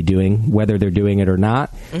be doing, whether they're doing it or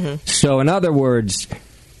not. So, in other words,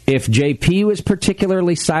 if JP was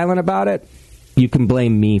particularly silent about it, you can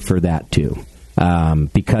blame me for that too.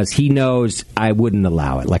 Because he knows I wouldn't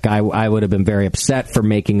allow it. Like, I would have been very upset for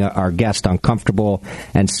making our guest uncomfortable.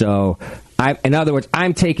 And so, in other words,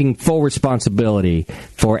 I'm taking full responsibility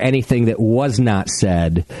for anything that was not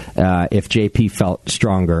said if JP felt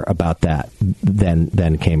stronger about that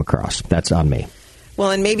than came across. That's on me. Well,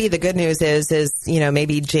 and maybe the good news is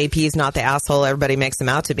maybe JP's not the asshole everybody makes him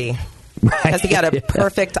out to be. Because he got a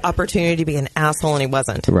perfect opportunity to be an asshole and he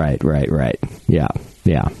wasn't. Right. Yeah.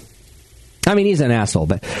 I mean, he's an asshole,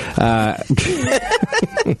 but...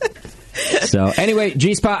 So, anyway,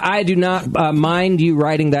 G-Spot, I do not mind you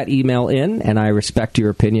writing that email in, and I respect your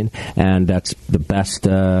opinion, and that's the best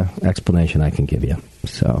explanation I can give you.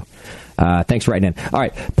 So, thanks for writing in. All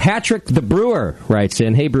right, Patrick the Brewer writes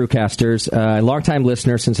in, "Hey, Brewcasters, a longtime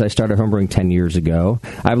listener since I started homebrewing 10 years ago.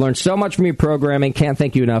 I've learned so much from your programming, can't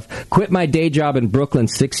thank you enough. Quit my day job in Brooklyn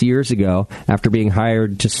 6 years ago after being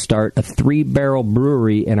hired to start a 3-barrel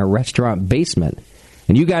brewery in a restaurant basement.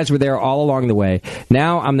 And you guys were there all along the way.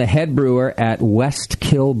 Now I'm the head brewer at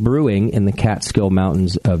Westkill Brewing in the Catskill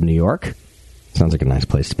Mountains of New York." Sounds like a nice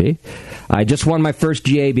place to be. "I just won my first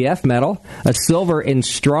GABF medal, a silver in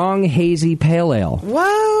strong hazy pale ale."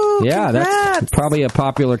 Whoa! Yeah, congrats. That's probably a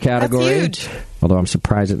popular category. That's huge. Although I'm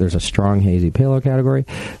surprised that there's a strong hazy pale ale category.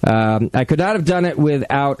 "I could not have done it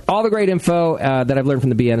without all the great info that I've learned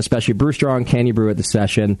from the BN, especially Brew Strong, Can You Brew at the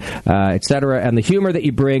Session, etc., and the humor that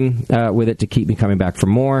you bring with it to keep me coming back for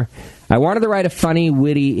more. I wanted to write a funny,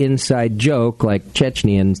 witty inside joke like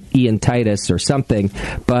Chechny and Ian Titus or something,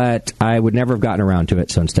 but I would never have gotten around to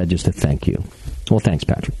it, so instead just a thank you." Well, thanks,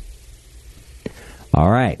 Patrick. All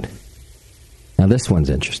right. Now this one's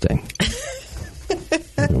interesting.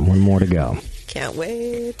 One more to go. Can't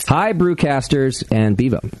wait. "Hi, Brewcasters and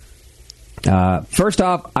Bevo. First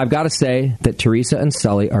off, I've got to say that Teresa and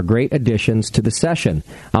Sully are great additions to the session.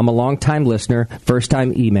 I'm a long-time listener,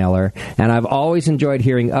 first-time emailer, and I've always enjoyed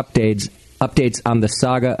hearing updates on the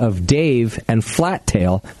saga of Dave and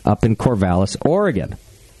Flattail up in Corvallis, Oregon.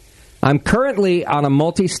 I'm currently on a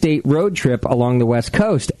multi-state road trip along the West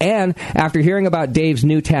Coast, and after hearing about Dave's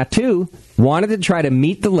new tattoo, wanted to try to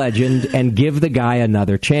meet the legend and give the guy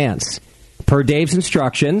another chance. Per Dave's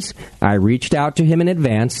instructions, I reached out to him in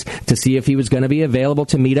advance to see if he was going to be available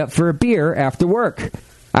to meet up for a beer after work.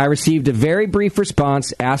 I received a very brief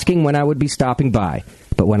response asking when I would be stopping by,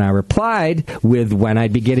 but when I replied with when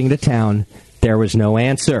I'd be getting to town, there was no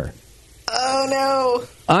answer. Oh, no.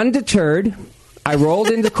 Undeterred, I rolled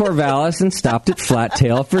into Corvallis and stopped at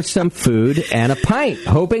Flattail for some food and a pint,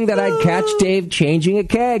 hoping that I'd catch Dave changing a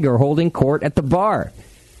keg or holding court at the bar.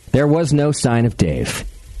 There was no sign of Dave.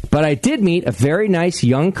 But I did meet a very nice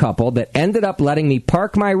young couple that ended up letting me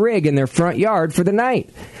park my rig in their front yard for the night.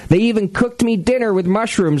 They even cooked me dinner with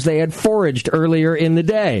mushrooms they had foraged earlier in the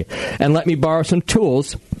day and let me borrow some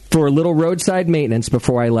tools for a little roadside maintenance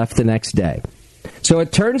before I left the next day. So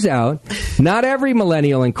it turns out, not every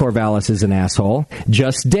millennial in Corvallis is an asshole,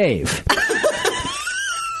 just Dave.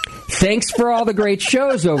 Thanks for all the great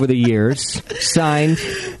shows over the years. Signed,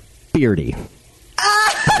 Beardy.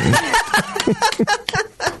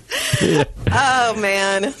 Oh,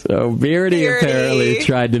 man. So Beardy apparently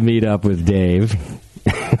tried to meet up with Dave.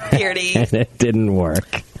 Beardy. And it didn't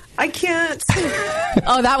work. I can't.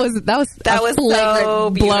 Oh, that was so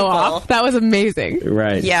beautiful. blow off. That was amazing.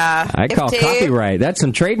 Right. Yeah. I call copyright. That's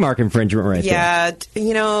some trademark infringement right there.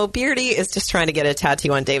 Yeah. Beardy is just trying to get a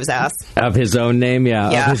tattoo on Dave's ass. Of his own name,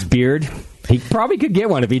 yeah. Of his beard. He probably could get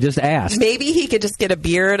one if he just asked. Maybe he could just get a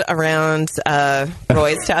beard around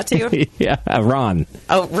Roy's tattoo. Yeah, Ron.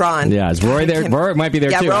 Oh, Ron. Yeah, is Roy there? Roy might be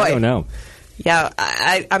there too. Roy. I don't know. Yeah,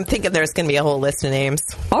 I'm thinking there's going to be a whole list of names.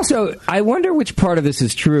 Also, I wonder which part of this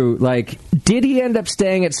is true. Like, did he end up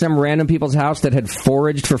staying at some random people's house that had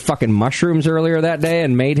foraged for fucking mushrooms earlier that day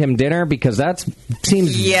and made him dinner? Because that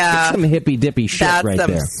seems some hippy-dippy shit right there.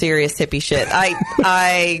 That's some serious hippie shit.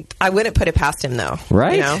 I wouldn't put it past him, though.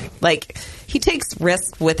 Right? You know? Like, he takes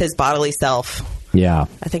risks with his bodily self. Yeah.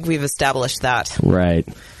 I think we've established that. Right.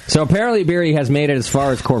 So apparently Beardy has made it as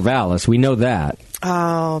far as Corvallis. We know that.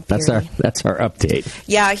 Oh, that's our update.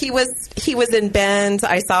 Yeah, he was in Bend.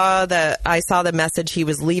 I saw the message. He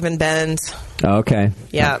was leaving Bend. Okay.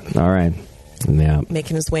 Yeah. All right. Yeah.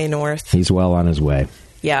 Making his way north. He's well on his way.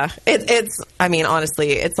 Yeah. It's. I mean,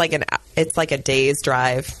 honestly, it's like a day's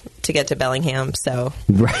drive to get to Bellingham. So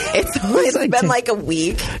it's been like a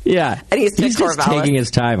week. Yeah. And he's just taking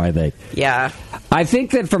his time, I think. Yeah. I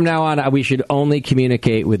think that from now on we should only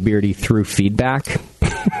communicate with Beardy through feedback.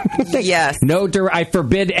 Yes. I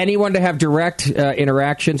forbid anyone to have direct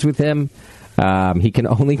interactions with him. He can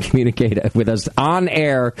only communicate with us on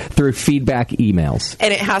air through feedback emails.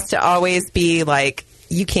 And it has to always be like,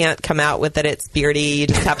 you can't come out with that it's beardy. You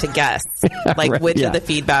just have to guess, like Right, which of the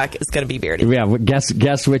feedback is going to be beardy. Yeah,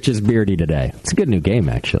 guess which is beardy today. It's a good new game,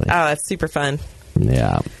 actually. Oh, that's super fun.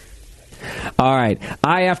 Yeah. All right.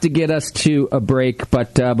 I have to get us to a break,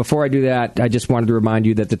 but before I do that, I just wanted to remind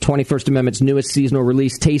you that the 21st Amendment's newest seasonal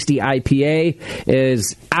release, Tasty IPA,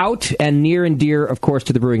 is out and near and dear, of course,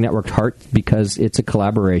 to the Brewing Network's heart because it's a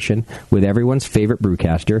collaboration with everyone's favorite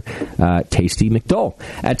brewcaster, Tasty McDole.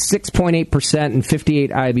 At 6.8% and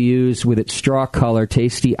 58 IBUs with its straw color,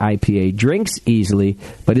 Tasty IPA drinks easily,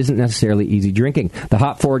 but isn't necessarily easy drinking. The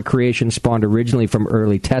hop-forward creation spawned originally from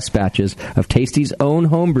early test batches of Tasty's own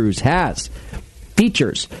homebrews has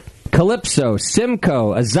features Calypso,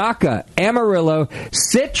 Simcoe, Azaka, Amarillo,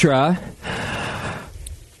 Citra,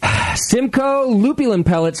 Simcoe, Lupulin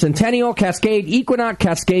Pellet, Centennial, Cascade, Equinox,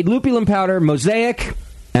 Cascade, Lupulin Powder, Mosaic,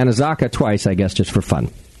 and Azaka twice, I guess, just for fun.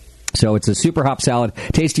 So it's a super hop salad.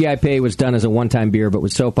 Tasty IPA was done as a one-time beer, but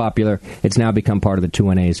was so popular, it's now become part of the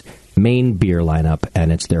 2NA's main beer lineup,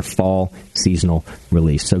 and it's their fall seasonal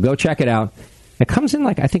release. So go check it out. It comes in,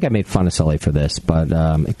 like, I think I made fun of Sully for this, but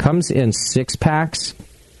it comes in 6-packs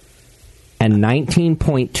and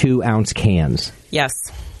 19.2-ounce cans. Yes.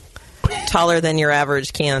 Taller than your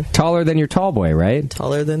average can. Taller than your tall boy, right?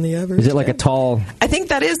 Taller than the average Is it like a tall... I think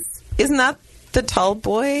that is... Isn't that the tall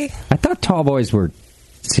boy? I thought tall boys were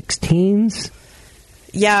 16s.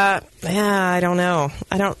 Yeah, I don't know.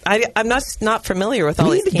 I'm not familiar with all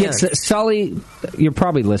these cans. Sully, you're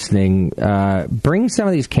probably listening. Bring some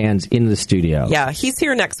of these cans into the studio. Yeah, he's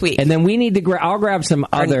here next week. And then we need to... I'll grab some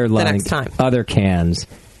other cans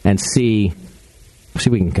and see if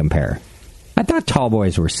we can compare. I thought tall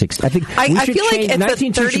boys were 16. I think we should feel change. Like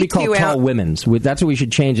 19.2 should be called tall women's. That's what we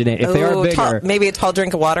should change it in. If they are bigger, maybe a tall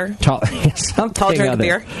drink of water. Tall drink of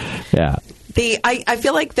beer. Yeah. I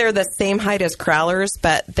feel like they're the same height as Crowlers,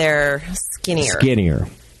 but they're skinnier. Skinnier,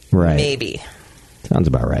 right? Maybe. Sounds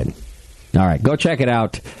about right. All right, go check it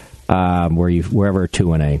out wherever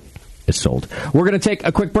 2NA is sold. We're going to take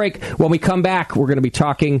a quick break. When we come back, we're going to be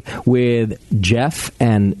talking with Jeff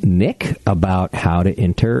and Nick about how to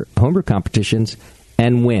enter homebrew competitions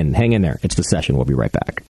and win. Hang in there. It's The Session. We'll be right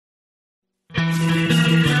back.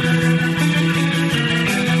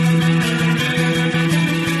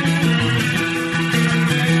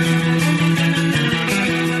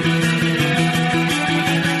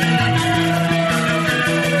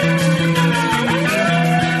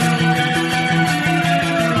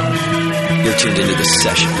 You're tuned into The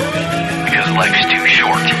Session. Because life's too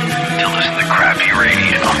short to listen to crappy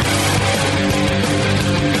radio.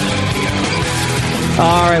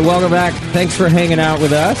 All right, welcome back. Thanks for hanging out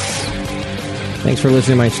with us. Thanks for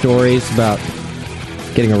listening to my stories about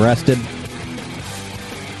getting arrested.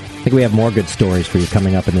 I think we have more good stories for you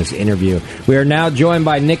coming up in this interview. We are now joined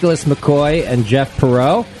by Nicholas McCoy and Jeff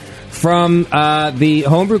Perot from the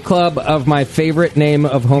Homebrew Club of my favorite name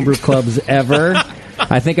of homebrew clubs ever.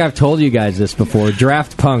 I think I've told you guys this before.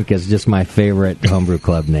 Draft Punk is just my favorite homebrew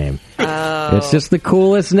club name. Oh. It's just the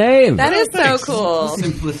coolest name. That is so cool.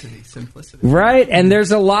 Simplicity. Right? And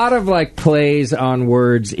there's a lot of like plays on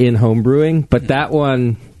words in homebrewing, but that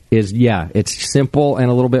one is, it's simple and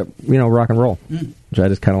a little bit, rock and roll, which I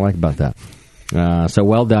just kind of like about that. So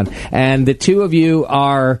well done. And the two of you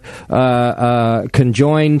are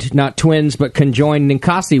conjoined, not twins, but conjoined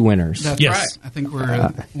Ninkasi winners. That's right. I think we're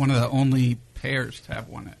one of the only pairs to have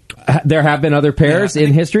won it. There have been other pairs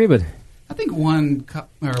in history, but I think one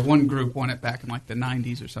group won it back in like the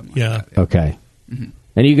 90s or something like that. Okay. Mm-hmm.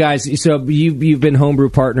 And you guys, so you've been homebrew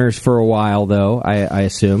partners for a while, though, I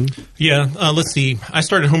assume? Yeah. Let's see. I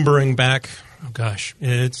started homebrewing back,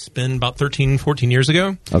 it's been about 13, 14 years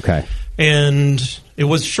ago. Okay. And it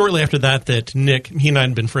was shortly after that Nick, he and I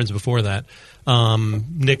had been friends before that.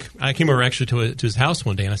 Nick, I came over actually to his house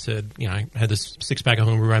one day, and I said, I had this 6-pack of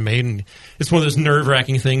homebrew I made, and it's one of those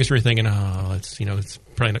nerve-wracking things where you're thinking, it's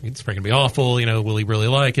probably going to be awful, will he really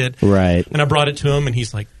like it? Right. And I brought it to him, and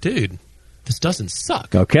he's like, dude, this doesn't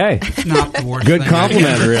suck. Okay. It's not the worst Good thing.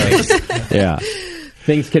 compliment, really. Yeah.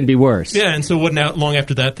 Things can be worse. Yeah, and so not long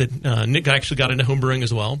after that Nick actually got into homebrewing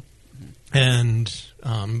as well, and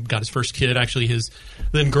got his first kid. Actually, his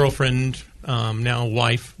then girlfriend, now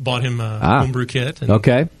wife, bought him a homebrew kit. And,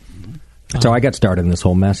 okay. So I got started in this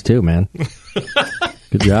whole mess, too, man.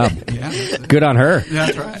 Good job. Yeah, good on her.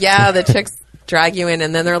 That's right. Yeah, the chicks drag you in,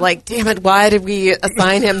 and then they're like, damn it, why did we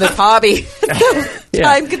assign him this hobby?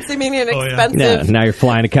 Time-consuming and expensive. Yeah, now you're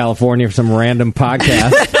flying to California for some random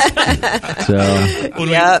podcast.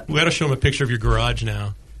 We got to show him a picture of your garage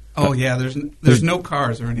now. Oh yeah, there's no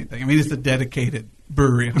cars or anything. I mean, it's a dedicated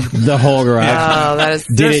brewery. 100%. The whole garage. Oh, that is.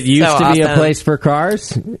 Did it used to be a place for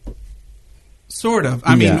cars? Sort of.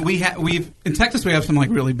 I mean, we've in Texas we have some like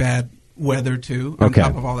really bad weather too. On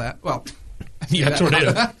top of all that, well, yeah,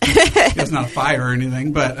 tornado. It's not a fire or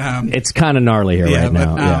anything, but it's kind of gnarly here right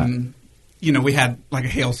now. You know, we had like a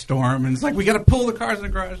hailstorm, and it's like we got to pull the cars in the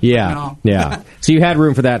garage. Yeah, yeah. So you had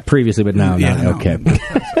room for that previously, but now, okay.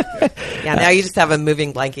 Yeah, now you just have a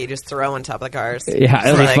moving blanket you just throw on top of the cars. Yeah,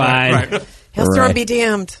 it'll be fine. Right. Hailstorm be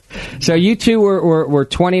damned. So you two were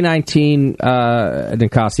 2019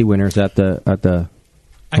 Ninkasi winners at the.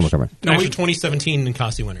 Actually, 2017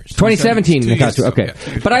 Ninkasi winners. 2017 Ninkasi. Okay,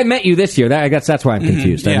 but I met you this year. I guess that's why I'm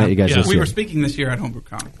confused. I met you guys this year. We were speaking this year at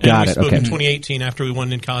HomebrewCon. Got it. We spoke Okay. in 2018 after we won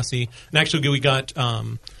Ninkasi, and actually we got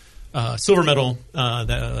silver medal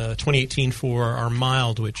 2018 for our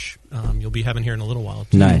mild, which you'll be having here in a little while.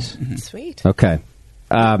 Nice. Mm-hmm. Sweet. Okay.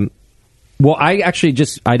 Well,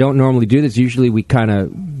 I don't normally do this. Usually we kind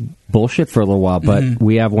of bullshit for a little while, but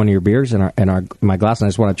we have one of your beers in my glass, and I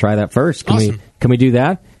just want to try that first. Can we do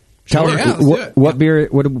that? Sure. What beer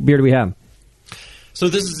do we have? So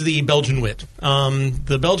this is the Belgian Wit.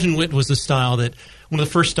 The Belgian Wit was a style that one of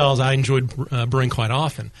the first styles I enjoyed brewing quite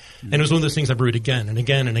often, and it was one of those things I brewed again and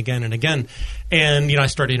again and again and again. And I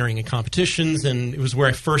started entering in competitions, and it was where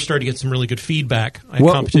I first started to get some really good feedback at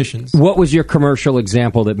competitions. What was your commercial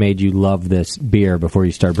example that made you love this beer before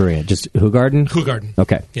you started brewing it? Just Hoegaarden? Hoegaarden.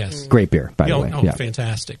 Okay. Yes. Great beer, by the way. Oh,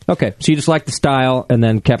 fantastic. Okay, so you just liked the style and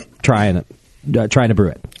then kept trying it. Trying to brew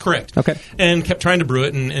it. Correct. Okay. And kept trying to brew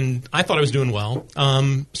it, and I thought I was doing well.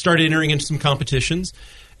 Started entering into some competitions,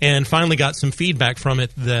 and finally got some feedback from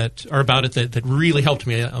it that really helped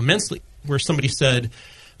me immensely, where somebody said,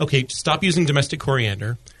 okay, stop using domestic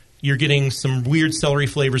coriander. You're getting some weird celery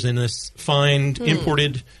flavors in this. Find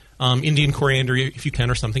imported Indian coriander if you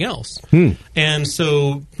can, or something else. And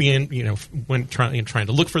so when trying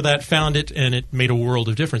to look for that, found it, and it made a world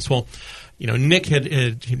of difference. Well, Nick had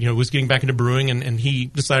was getting back into brewing, and he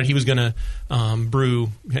decided he was going to brew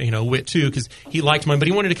wit too, because he liked mine, but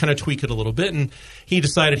he wanted to kind of tweak it a little bit, and he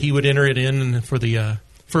decided he would enter it in for the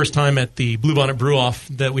first time at the Bluebonnet Brew Off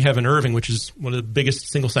that we have in Irving, which is one of the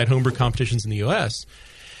biggest single site homebrew competitions in the U.S.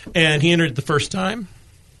 And he entered the first time,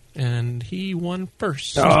 and he won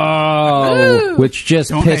first. Oh, which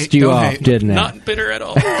just pissed you off, didn't it? Not bitter at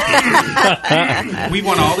all. We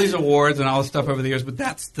won all these awards and all this stuff over the years, but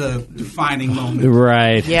that's the defining moment.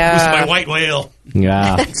 Right. Yeah. It was my white whale.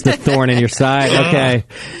 Yeah, it's the thorn in your side. Okay.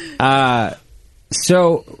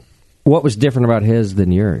 So what was different about his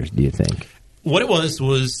than yours, do you think? What it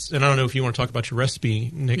was, and I don't know if you want to talk about your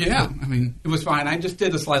recipe, Nick. Yeah, I mean, it was fine. I just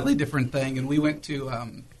did a slightly different thing, and we went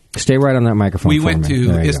to... Stay right on that microphone. We went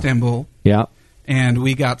to Istanbul. Yeah. And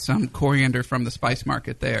we got some coriander from the spice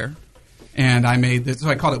market there. And I made this, so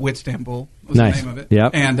I called it Witstanbul, was the name of it.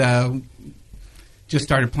 Yep. And just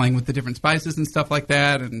started playing with the different spices and stuff like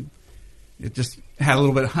that. And it just had a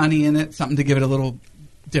little bit of honey in it, something to give it a little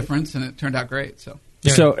difference, and it turned out great. So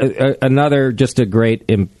another, just a great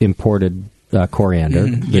imported coriander.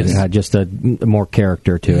 It had just a more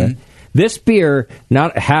character to it. This beer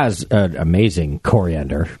has an amazing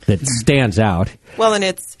coriander that stands out. Well, and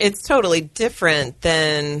it's totally different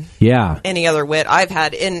than any other wit I've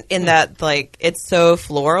had in that, like, it's so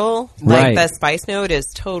floral. Like, the spice note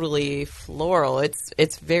is totally floral.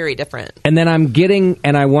 It's very different. And then I'm getting,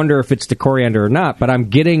 and I wonder if it's the coriander or not, but I'm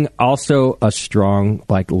getting also a strong,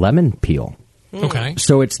 like, lemon peel. Okay.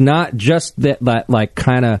 So it's not just that like,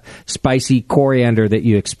 kind of spicy coriander that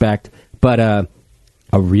you expect, but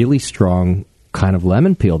a really strong kind of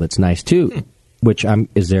lemon peel that's nice too. Which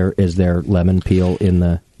is there lemon peel in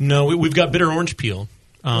the? No, we've got bitter orange peel.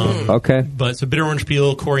 Okay, but it's a bitter orange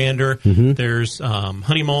peel, coriander. There's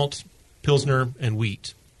honey malt, pilsner, and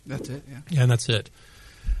wheat. That's it. Yeah, and that's it.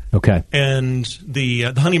 Okay. And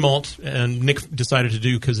the honey malt, and Nick decided to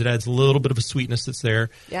do because it adds a little bit of a sweetness that's there.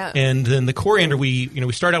 Yeah. And then the coriander,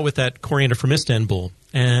 we start out with that coriander from Istanbul,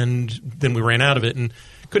 and then we ran out of it and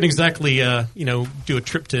couldn't exactly do a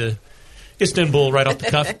trip to Istanbul right off the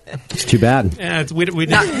cuff. It's too bad. Yeah,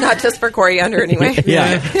 not just for coriander anyway.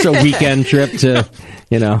 Yeah, it's a weekend trip to,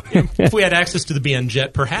 If we had access to the BN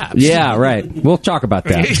jet, perhaps. Yeah, right. We'll talk about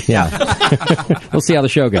that. Yeah. We'll see how the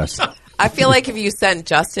show goes. I feel like if you sent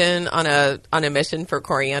Justin on a mission for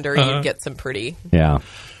coriander, you'd get some pretty. Yeah.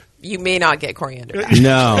 You may not get coriander back.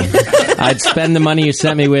 No. I'd spend the money you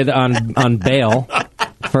sent me with on bail,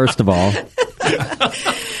 first of all.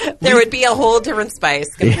 There would be a whole different spice.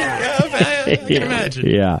 I can imagine.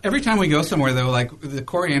 Yeah. Every time we go somewhere, though, like the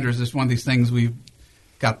coriander is just one of these things we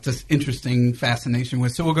got this interesting fascination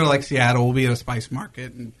with. So we'll go to like Seattle. We'll be at a spice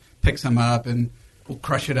market and pick some up, and we'll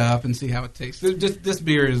crush it up and see how it tastes. This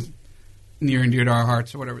beer is near and dear to our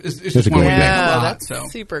hearts, or whatever. It's just one we make a lot. That's so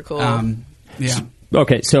super cool. Yeah.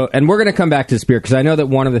 Okay, so, and we're going to come back to this beer, because I know that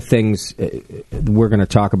one of the things we're going to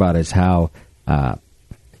talk about is how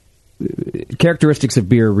characteristics of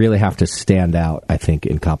beer really have to stand out, I think,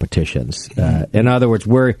 in competitions. In other words,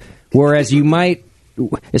 whereas you might,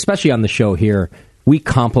 especially on the show here, we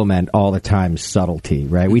compliment all the time subtlety,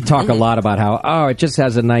 right? We talk a lot about how, it just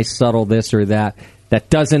has a nice subtle this or that. That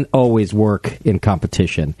doesn't always work in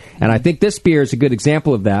competition. And I think this beer is a good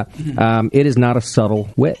example of that. It is not a subtle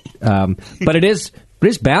wit, but it is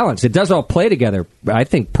balanced. It does all play together, I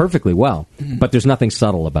think, perfectly well, but there's nothing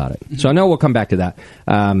subtle about it. So I know we'll come back to that.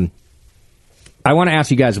 I want to ask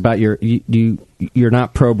you guys about you're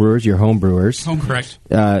not pro brewers, you're home brewers. Correct.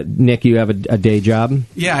 Nick, you have a day job?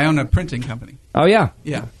 Yeah, I own a printing company. Oh, yeah?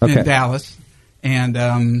 Yeah, okay. In Dallas.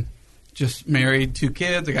 And just married, 2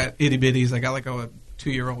 kids. I got itty-bitties. I got like a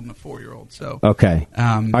 2-year-old and a 4-year-old. So okay.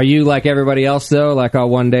 Are you like everybody else, though? Like,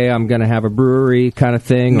 one day I'm going to have a brewery kind of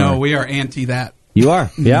thing? No, or? we are anti that. You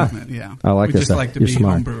are? Yeah. Yeah. I like we this. We just like to You're be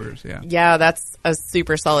smart. home brewers, yeah. Yeah, that's a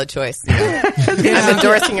super solid choice. I'm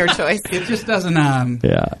endorsing your choice. It just doesn't...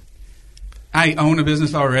 I own a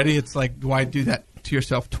business already. It's like, why do that to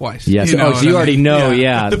yourself twice? Yes. You know so you already know,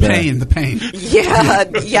 yeah. The pain.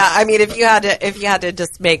 Yeah. I mean, if you had to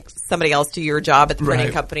just make somebody else do your job at the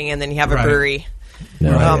printing company, and then you have a brewery.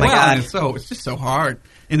 No. Oh my God! It's just so hard.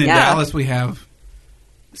 And in Dallas, we have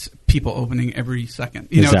people opening every second.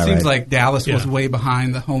 It seems like Dallas was way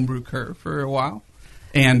behind the homebrew curve for a while.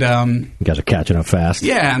 And you guys are catching up fast.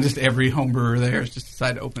 Yeah, and just every home brewer there has just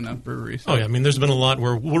decided to open up breweries. Oh yeah, I mean, there's been a lot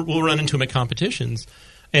where we'll run into them at competitions,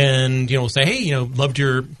 and we'll say, hey, loved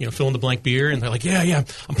your fill in the blank beer, and they're like, yeah,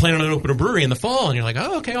 I'm planning on opening a brewery in the fall, and you're like,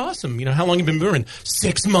 oh, okay, awesome. How long have you been brewing?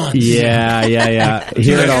 6 months. Yeah.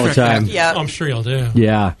 Hear it all the time. Yeah, I'm sure y'all do.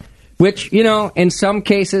 Yeah, which in some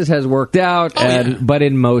cases has worked out, but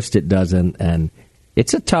in most it doesn't, and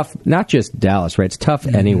it's a tough. Not just Dallas, right? It's tough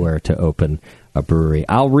anywhere to open a brewery.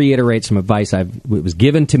 I'll reiterate some advice it was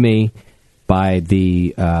given to me by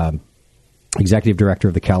the executive director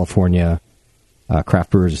of the California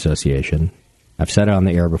Craft Brewers Association. I've said it on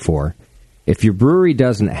the air before. If your brewery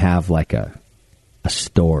doesn't have like a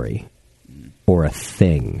story or a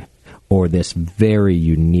thing or this very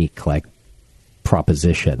unique like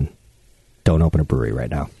proposition, don't open a brewery right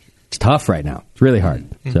now. It's tough right now. It's really hard.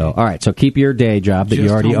 So, all right. So keep your day job that you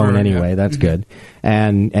already own anyway. That's good.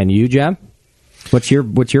 And you, Jeb? What's your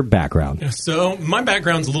background? So my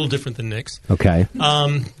background's a little different than Nick's. Okay.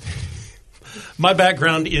 My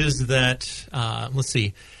background is that let's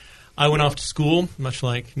see, I went off to school much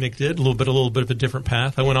like Nick did, a little bit of a different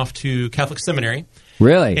path. I went off to Catholic seminary.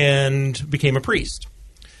 Really? And became a priest.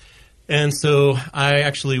 And so I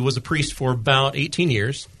actually was a priest for about 18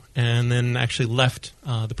 years, and then actually left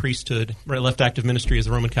the priesthood, left active ministry as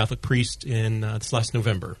a Roman Catholic priest in this last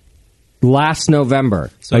November. Last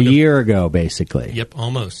November, so a year ago, basically. Yep,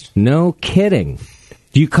 almost. No kidding.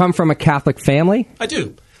 Do you come from a Catholic family? I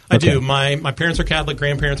do. I do. My parents are Catholic,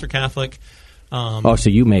 grandparents are Catholic. So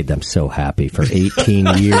you made them so happy for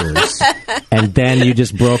 18 years, and then you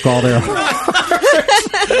just broke all their hearts.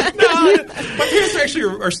 No, my parents actually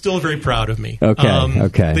are still very proud of me.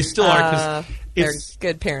 Okay. They still are. 'Cause they're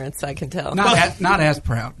good parents, I can tell. Not as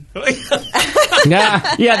proud. They're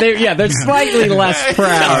slightly less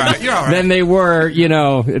proud than they were,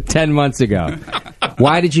 10 months ago.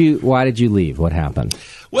 Why did you leave? What happened?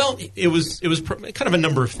 Well, it was kind of a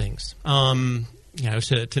number of things. Not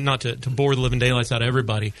to bore the living daylights out of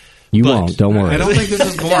everybody. You won't. Don't worry. I don't think this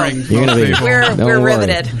is boring. We're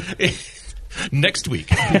riveted. Next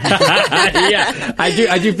week. Yeah,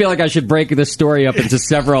 I do feel like I should break this story up into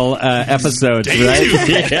several episodes,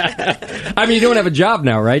 right? Yeah. I mean, you don't have a job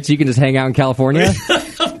now, right? So you can just hang out in California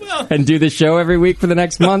and do the show every week for the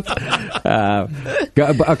next month.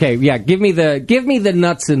 Okay, yeah. Give me the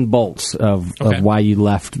nuts and bolts of why you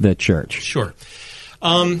left the church. Sure.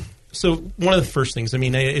 So one of the first things, I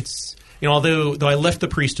mean, it's. Although I left the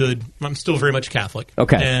priesthood, I'm still very much Catholic.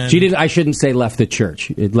 Okay. And so I shouldn't say left the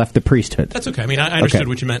church. It left the priesthood. That's okay. I mean, I understood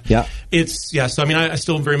what you meant. Yeah. So, I mean, I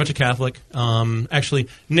still very much a Catholic. Actually,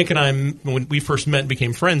 Nick and I, when we first met and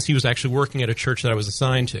became friends, he was actually working at a church that I was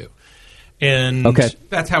assigned to. And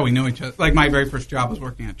that's how we know each other. Like, my very first job was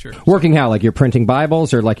working at church. Working how? Like you're printing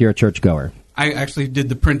Bibles or like you're a churchgoer? I actually did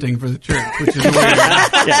the printing for the church, which is weird.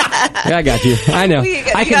 Yeah, I got you. I know.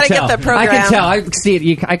 I can tell. Get the program. I can tell. I see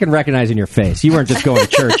it. I can recognize in your face. You weren't just going to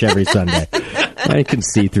church every Sunday. I can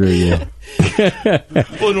see through you.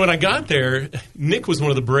 Well, and when I got there, Nick was one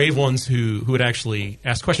of the brave ones who would actually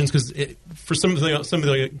ask questions, because for some of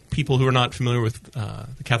the people who are not familiar with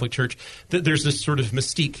the Catholic Church, there's this sort of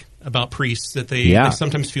mystique about priests that they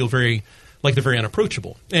sometimes feel very like they're very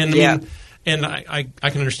unapproachable. And and I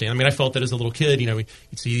can understand. I mean, I felt that as a little kid. You'd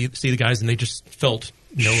see the guys and they just felt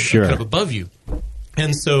kind of above you.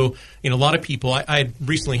 And so a lot of people. I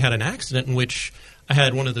recently had an accident in which I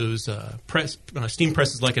had one of those steam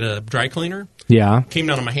presses like at a dry cleaner. Yeah. Came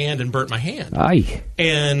down on my hand and burnt my hand. Aye.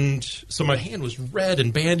 And so my hand was red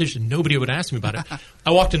and bandaged, and nobody would ask me about it.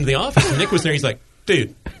 I walked into the office, and Nick was there. He's like,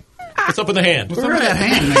 dude, what's up with the hand? What's up with that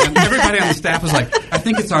hand, man? Everybody on the staff was like, I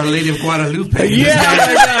think it's Our Lady of Guadalupe.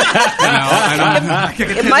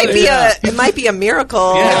 It might be a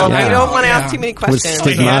miracle. Yeah. I don't want to ask too many questions.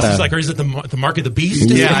 He asked, he's like, or is it the mark of the beast?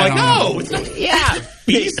 Yeah, I'm like, no, it's not. Yeah.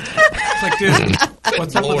 Beast. It's like, dude,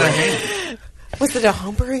 what's up with that hand? Was it a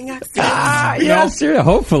homebrewing accident? Yes,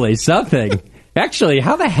 hopefully something. Actually,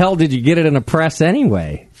 how the hell did you get it in a press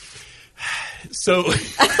anyway? So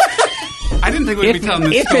I didn't think we'd be telling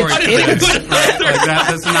this story.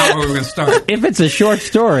 That's not where we're going to start. If it's a short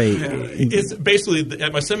story, it's basically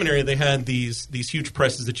at my seminary they had these huge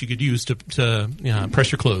presses that you could use to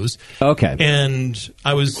press your clothes. Okay, and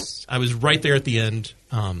I was right there at the end,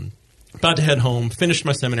 about to head home, finished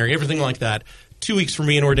my seminary, everything like that. 2 weeks for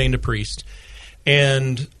me and ordained a priest,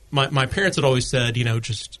 and my parents had always said,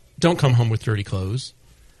 just don't come home with dirty clothes.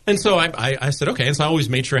 And so I said, okay. And so I always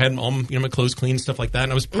made sure I had all my clothes clean and stuff like that.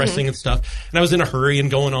 And I was pressing and stuff. And I was in a hurry and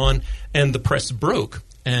going on. And the press broke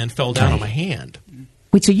and fell down on my hand.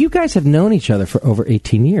 Wait, so you guys have known each other for over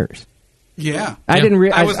 18 years? Yeah. I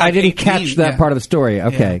didn't catch that part of the the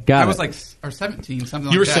Okay, got it. I was like 17, something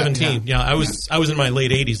like that. You were 17. Yeah, I was in my late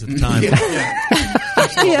 80s at the time.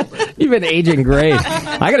 You've been aging great.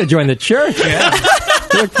 I got to join the church. Yeah.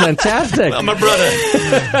 You look fantastic. Well, my brother.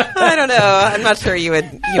 I don't know. I'm not sure you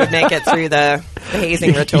would make it through the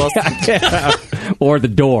hazing rituals. Or the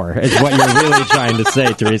door is what you're really trying to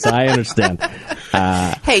say, Teresa. I understand.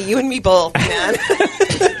 Hey, you and me both, man.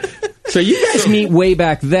 So you guys meet way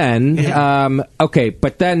back then. Okay,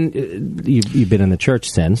 but then you've been in the church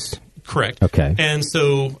since. Correct. Okay. And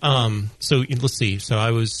so let's see. So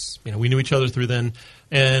I was, we knew each other through then,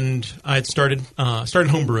 and I had started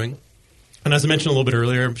homebrewing. And as I mentioned a little bit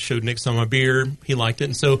earlier, I showed Nick some of my beer. He liked it.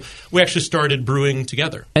 And so we actually started brewing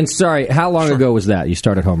together. And sorry, how long ago was that you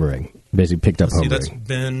started homebrewing? Basically picked up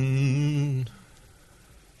homebrewing.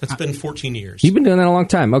 That's been 14 years. You've been doing that a long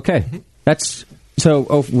time. Okay.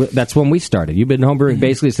 Mm-hmm. That's when we started. You've been homebrewing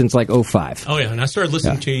basically since like 05. Oh, yeah. And I started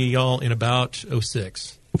listening to y'all in about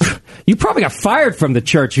 06. You probably got fired from the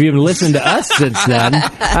church if you haven't listened to us since then.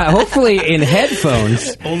 Hopefully in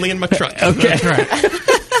headphones. Only in my truck. Okay. That's right.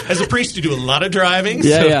 As a priest, you do a lot of driving.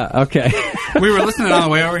 Okay. We were listening on the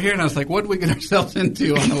way over here, and I was like, what did we get ourselves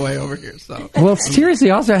into on the way over here? So, well,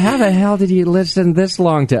 seriously, also, how the hell did you listen this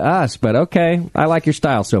long to us? But okay, I like your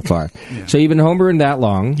style so far. Yeah. So you've been homebrewing that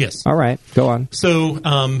long? Yes. All right, go on. So,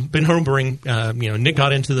 been homebrewing. Nick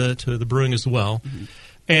got into the brewing as well,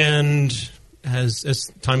 and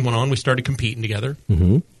as time went on, we started competing together.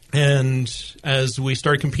 Mm-hmm. And as we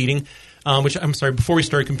started competing, before we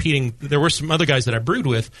started competing, there were some other guys that I brewed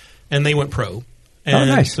with, and they went pro. And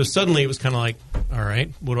nice. So suddenly it was kind of like, all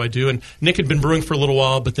right, what do I do? And Nick had been brewing for a little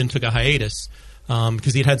while, but then took a hiatus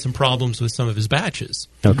because he'd had some problems with some of his batches.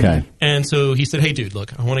 Okay. And so he said, hey, dude,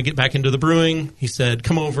 look, I want to get back into the brewing. He said,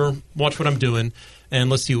 come over, watch what I'm doing, and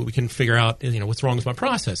let's see what we can figure out, what's wrong with my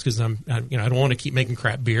process, because I don't want to keep making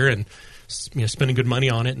crap beer and spending good money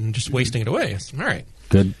on it and just wasting it away. I said, all right.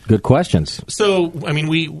 Good questions. So, I mean,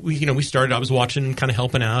 we started. I was watching, kind of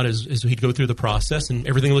helping out as he'd go through the process, and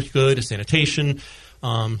everything looked good. His sanitation,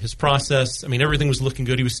 his process. I mean, everything was looking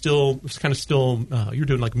good. He was still. You were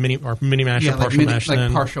doing like mini mash or partial mash,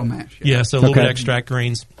 like partial mash. Yeah, so a little bit of extract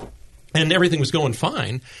grains, and everything was going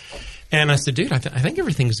fine. And I said, dude, I think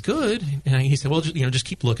everything's good. And he said, well, just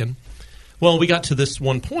keep looking. Well, we got to this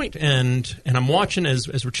one point, and I'm watching as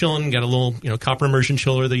we're chilling. Got a little copper immersion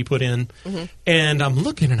chiller that you put in, and I'm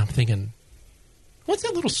looking and I'm thinking, what's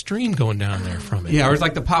that little stream going down there from it? Yeah, it was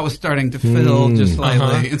like the pot was starting to fill just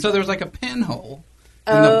slightly, and so there was like a pinhole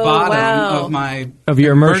in the bottom of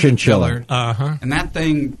your immersion chiller, and that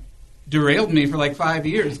thing derailed me for like 5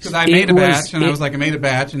 years because I made a batch and I was like, I made a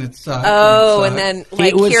batch and it sucked. Oh, and then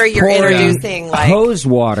like here you're introducing like hose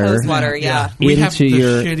water. Yeah. We have the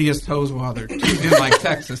shittiest hose water in like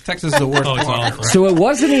Texas. Texas is the worst water. So it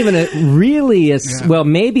wasn't even well,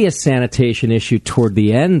 maybe a sanitation issue toward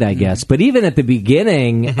the end, I guess. But even at the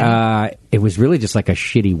beginning, it was really just like a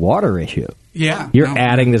shitty water issue. Yeah. You're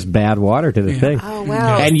adding this bad water to the thing. Oh,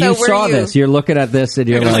 wow. And So you were saw you- this. You're looking at this and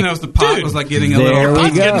you're like, knows the pot was like getting a there little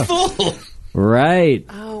we go. full. Right.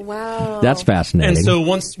 Oh, wow. That's fascinating. And so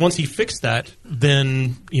once he fixed that,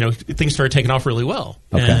 then things started taking off really well,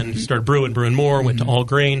 Okay. and he started brewing more. Went to all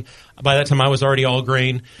grain. By that time, I was already all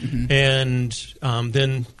grain, and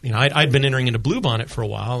then I'd been entering into Bluebonnet for a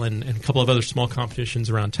while, and a couple of other small competitions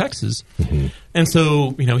around Texas. And so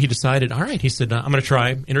he decided, all right, he said, I'm going to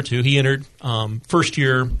try enter two. He entered first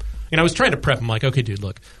year, and I was trying to prep him like, okay, dude,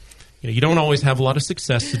 look, you don't always have a lot of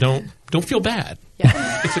success, so don't feel bad.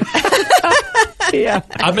 Yeah.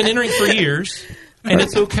 I've been entering for years, and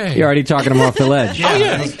it's okay. You're already talking him off the ledge.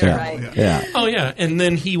 Yeah. Yeah. Oh, yeah. And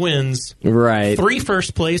then he wins 3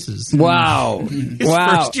 first places. Wow. His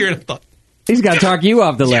Wow. first year, and I thought, He's got to talk you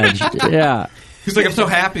off the ledge. Yeah. He's like, I'm so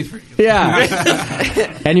happy for you.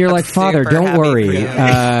 Yeah. And you're like, Father, super don't happy worry.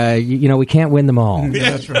 for you. We can't win them all.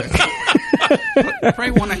 Yeah, that's right.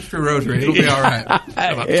 Pray one extra rosary. It'll be all right.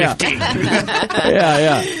 about Yeah. 15.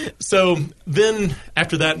 Yeah. So then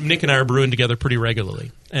after that, Nick and I are brewing together pretty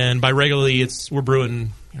regularly. And by regularly, we're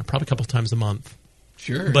brewing probably a couple times a month.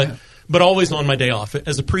 Sure. But always on my day off.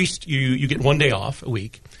 As a priest, you get one day off a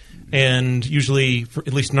week. And usually,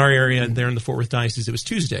 at least in our area, there in the Fort Worth Diocese, it was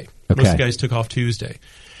Tuesday. Okay. Most of the guys took off Tuesday.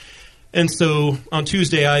 And so on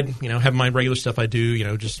Tuesday, I'd have my regular stuff I do,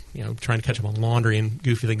 just trying to catch up on laundry and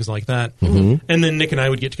goofy things like that. And then Nick and I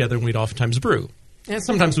would get together and we'd oftentimes brew. And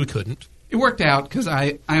sometimes we couldn't. It worked out because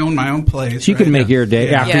I own my own place. So you can make your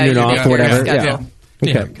day afternoon off or whatever. Yeah.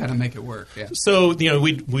 Yeah. Kind of make it work. Yeah. So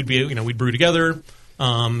we'd brew together.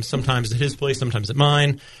 Sometimes at his place, sometimes at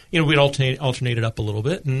mine. We'd alternate it up a little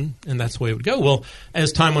bit, and that's the way it would go. Well,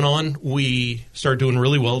 as time went on, we started doing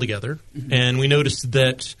really well together, and we noticed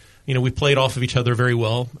that we played off of each other very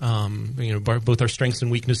well. Both our strengths and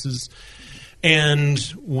weaknesses, and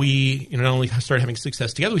we not only started having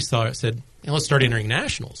success together, we said, let's start entering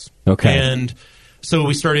nationals. Okay. And so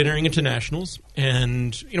we started entering into nationals,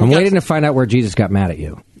 and I'm waiting to find out where Jesus got mad at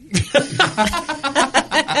you.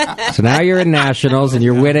 So now you're in nationals and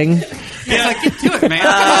you're winning. Yeah, get to it,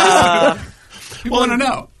 man. People want to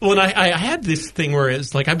know. Well, I had this thing where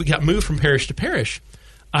it's like I got moved from parish to parish.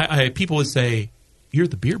 People would say, "You're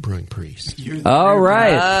the beer brewing priest." Oh,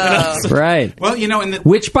 right. Right. Well,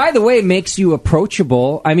 which, by the way, makes you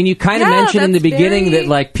approachable. I mean, you kind of mentioned in the beginning that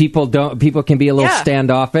like people can be a little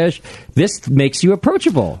standoffish. This makes you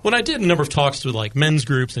approachable. Well, I did a number of talks with like men's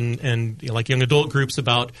groups and like young adult groups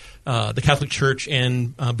about the Catholic Church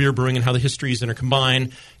and beer brewing and how the histories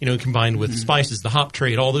intercombine. Combined with spices, the hop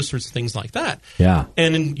trade, all those sorts of things like that. Yeah.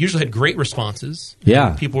 And usually had great responses.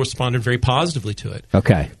 Yeah. People responded very positively to it.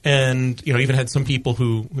 Okay. And even had some people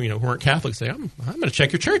who weren't Catholic say, "I'm going to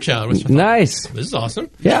check your church out." Nice. This is awesome.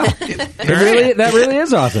 Yeah. That really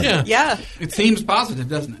is awesome. Yeah. It seems positive,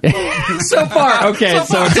 doesn't it? So far, okay.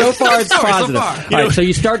 So far it's positive. So far. All right, so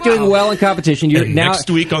you start doing well in competition. You're now next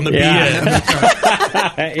week on the BN.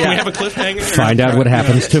 Can we have a cliffhanger? Find out what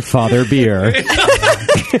happens to Father Beer.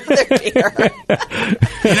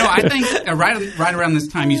 I think right around this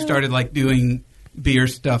time you started like doing beer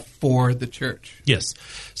stuff for the church. Yes.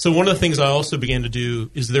 So one of the things I also began to do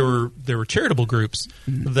is there were charitable groups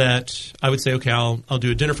that I would say, okay, I'll do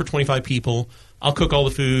a dinner for 25 people. I'll cook all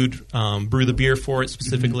the food, brew the beer for it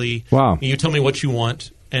specifically. Wow. You tell me what you want,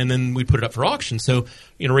 and then we put it up for auction. So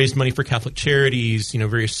raise money for Catholic charities,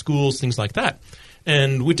 various schools, things like that.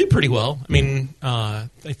 And we did pretty well. I mean, I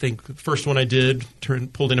think the first one I did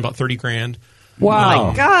pulled in about $30,000. Wow. Oh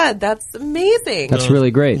my God, that's amazing. That's really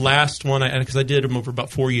great. Last one, because I did them over about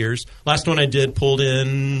 4 years. Last one I did pulled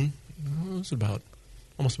in, almost about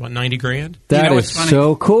 $90,000. That is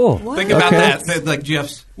so cool. Think about that. Like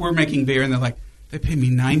Jeff's, we're making beer, and they're like, they paid me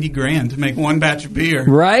 $90,000 to make one batch of beer.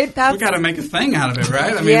 Right? We got to make a thing out of it,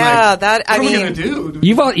 right? I mean, what are we going to do?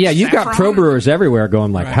 You've got pro brewers everywhere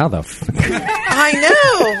going like, how the I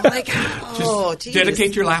know. Like, just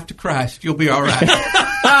dedicate your life to Christ. You'll be all right.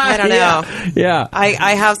 I don't know. Yeah.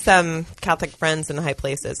 I have some Catholic friends in high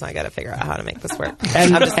places, and I got to figure out how to make this work.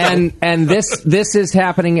 And this is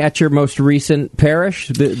happening at your most recent parish,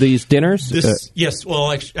 these dinners? Yes.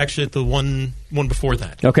 Well, actually, at the one before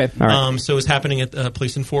that. Okay. All right. So it was happening at a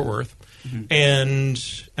place in Fort Worth. And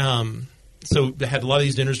so they had a lot of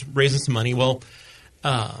these dinners raising some money. Well,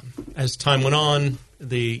 as time went on,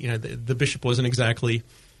 the bishop wasn't exactly...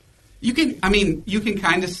 You can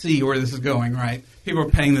kind of see where this is going, right? People are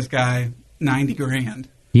paying this guy $90,000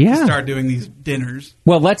 to start doing these dinners.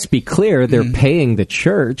 Well, let's be clear. They're paying the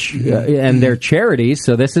church and their charities,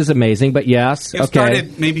 so this is amazing. But yes, It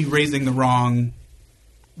started maybe raising the wrong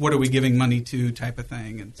what are we giving money to type of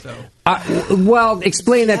thing. And so, well,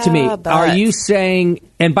 explain that to me. Are you saying?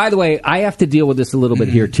 And by the way, I have to deal with this a little bit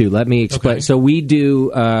here too. Let me explain. Okay. So we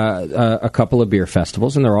do a couple of beer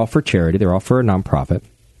festivals, and they're all for charity. They're all for a nonprofit.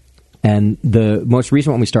 And the most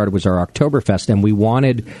recent one we started was our Oktoberfest, and we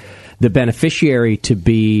wanted the beneficiary to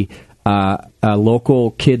be a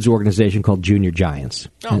local kids organization called Junior Giants,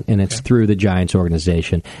 and it's through the Giants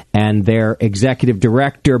organization. And their executive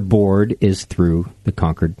director board is through the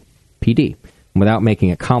Concord PD. Without making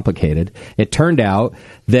it complicated, it turned out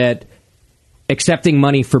that accepting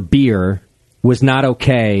money for beer was not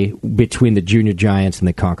okay between the Junior Giants and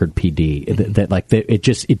the Concord PD.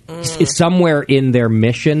 It's somewhere in their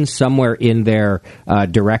mission, somewhere in their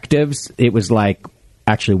directives. It was like,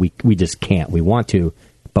 actually, we just can't. We want to,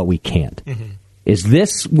 but we can't. Mm-hmm. Is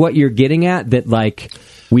this what you're getting at? That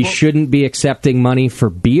we shouldn't be accepting money for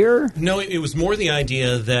beer? No, it was more the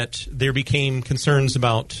idea that there became concerns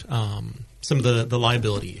about some of the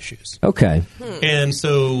liability issues. Okay. And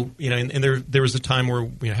so, and there was a time where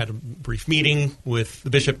we had a brief meeting with the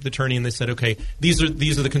bishop, the attorney, and they said, okay, these are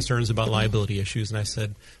the concerns about liability issues. And they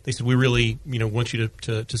said, we really, want you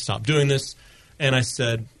to stop doing this. And I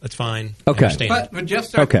said, that's fine. Okay. I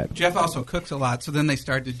understand. But Jeff also cooks a lot, so then they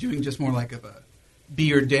started doing just more like a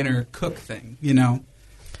beer dinner cook thing,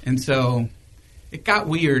 And so it got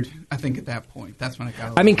weird, I think, at that point. That's when it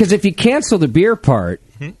got because if you cancel the beer part,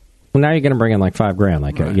 well, now you're going to bring in like $5,000,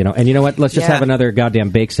 right. And you know what? Let's just have another goddamn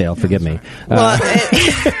bake sale. Forgive me. Well,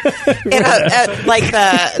 like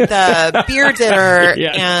the beer dinner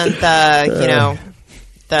and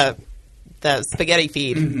the spaghetti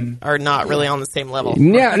feed are not really on the same level.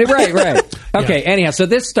 Yeah, right. Okay, anyhow, so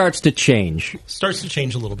this starts to change. Starts to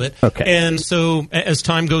change a little bit. Okay. And so as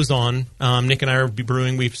time goes on, Nick and I will be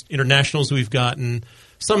brewing. Internationals, we've gotten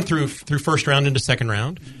some through first round into second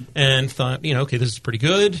round, and thought, okay, this is pretty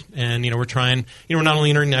good. And, we're trying, we're not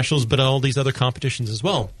only entering nationals, but all these other competitions as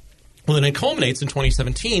well. Well, then it culminates in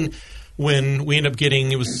 2017 when we end up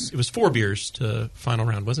getting, it was 4 beers to final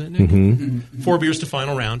round, wasn't it, Nick? Mm-hmm. 4 beers to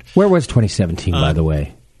final round. Where was 2017, by the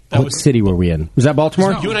way? What city were we in? Was that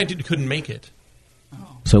Baltimore? You and I couldn't make it.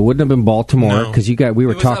 So it wouldn't have been Baltimore, because we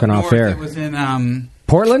were talking off air. It was in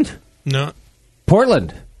Portland? No.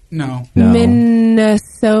 Portland? No.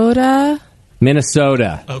 Minnesota?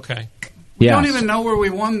 Okay. We don't even know where we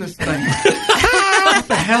won this thing. What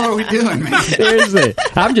the hell are we doing, man? Seriously.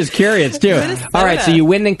 I'm just curious, too. All right, so you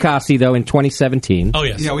win Ninkasi, though, in 2017. Oh,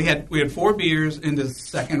 yes. Yeah, we had 4 beers in the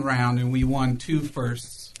second round, and we won 2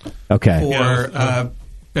 firsts. Okay.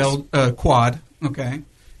 For quad, okay.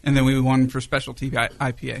 And then we won for specialty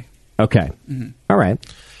IPA. Okay. Mm-hmm. All right.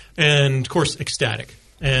 And, of course, ecstatic.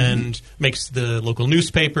 And makes the local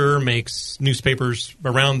newspaper, makes newspapers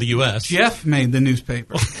around the U.S. Jeff made the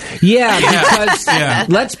newspaper. Because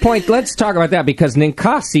let's talk about that, because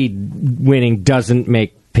Ninkasi winning doesn't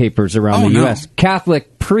make papers around the U.S.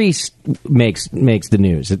 Catholic priest makes the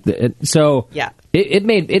news.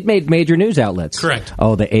 It made major news outlets. Correct.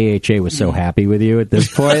 Oh, the AHA was so happy with you at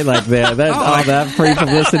this point, all that free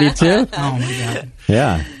publicity too. Oh my God.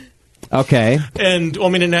 Yeah. Okay. And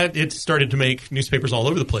and that it started to make newspapers all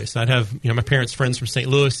over the place. I'd have my parents' friends from St.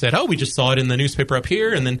 Louis said, "Oh, we just saw it in the newspaper up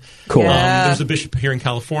here," and then there's a bishop here in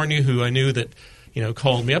California who I knew that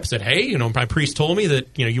called me up and said, "Hey, my priest told me that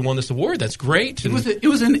you won this award. That's great." And it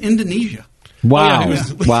was in Indonesia. Wow!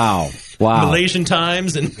 Wow! Malaysian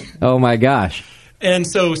Times and oh my gosh! And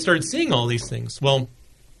so started seeing all these things. Well,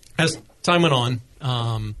 as time went on,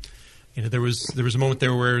 there was a moment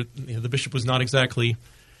there where the bishop was not exactly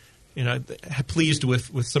pleased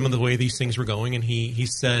with some of the way these things were going, and he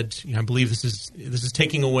said, I believe this is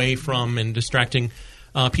taking away from and distracting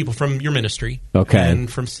people from your ministry, and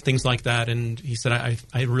from things like that. And he said,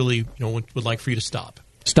 I really would like for you to stop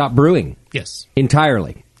brewing. Yes,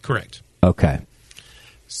 entirely. Correct. Okay.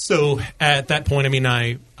 So at that point,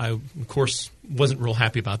 I of course wasn't real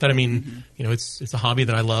happy about that. It's a hobby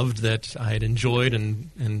that I loved, that I had enjoyed,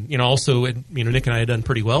 and also Nick and I had done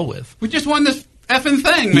pretty well with. We just won this effing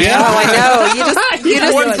thing, man. Yeah, I know. You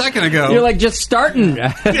just 1 second ago. You're like just starting.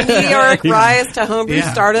 New York rise to homebrew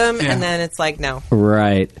stardom, and then it's like no.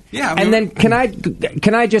 Right. Yeah. And then can I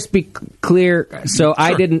just be clear? So sure.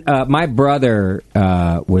 I didn't. My brother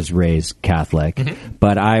was raised Catholic,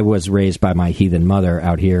 but I was raised by my heathen mother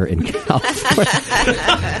out here in California.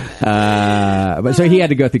 But so he had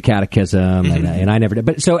to go through catechism, and I never did.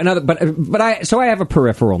 But I have a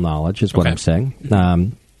peripheral knowledge, is what I'm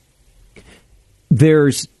saying.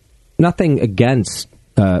 There's nothing against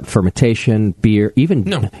fermentation, beer, even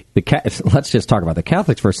let's just talk about the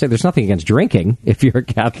Catholics for a second. There's nothing against drinking if you're a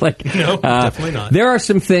Catholic. No, definitely not. There are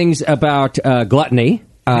some things about gluttony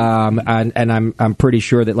and I'm pretty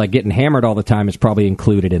sure that like getting hammered all the time is probably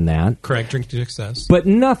included in that. Correct, drink to excess. But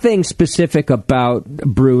nothing specific about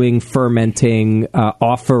brewing, fermenting,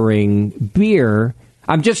 offering beer.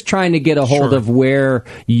 I'm just trying to get a hold of where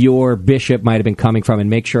your bishop might have been coming from and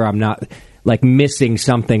make sure I'm not like missing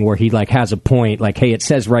something where he like has a point. Like, hey, it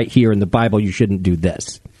says right here in the Bible you shouldn't do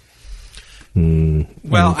this.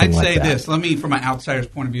 Well, I'd say this. Let me, from an outsider's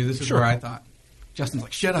point of view, this is where I thought. Justin's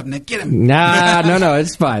like, shut up, Nick, get him. Nah, no,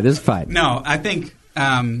 it's fine. This is fine. No, I think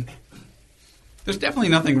there's definitely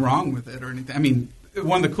nothing wrong with it or anything. I mean,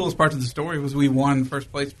 one of the coolest parts of the story was we won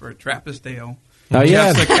first place for a Trappist ale. Oh,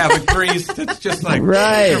 yeah. Just a Catholic priest. It's just like,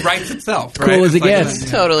 it writes itself, right? Cool as it like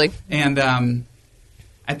gets. Totally. And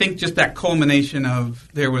I think just that culmination of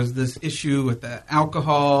there was this issue with the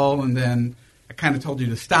alcohol, and then I kind of told you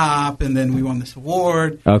to stop, and then we won this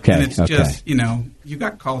award. Okay. And it's just, you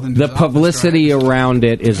got called into the publicity around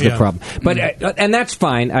it is the problem. But and that's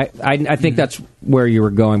fine. I think that's where you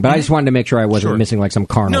were going. But I just wanted to make sure I wasn't missing like some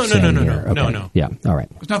carnal sin here. Okay. No. Yeah, all right.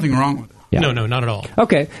 There's nothing wrong with it. Yeah. No, not at all.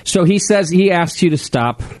 Okay, so he says he asks you to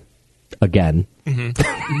stop again. I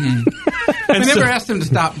never asked him to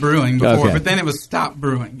stop brewing before, but then it was stop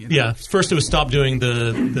brewing. Yeah, first it was stop doing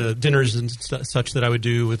the dinners and such that I would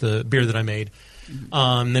do with the beer that I made.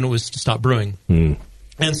 Then it was to stop brewing.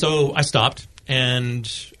 And so I stopped and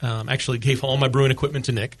actually gave all my brewing equipment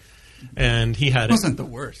to Nick. And he had it. Wasn't the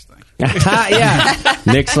worst thing. Yeah.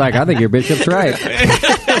 Nick's like, I think your bishop's right.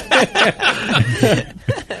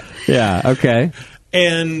 Yeah, okay.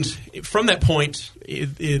 And from that point,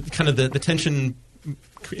 it kind of the tension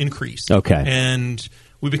increased. Okay. And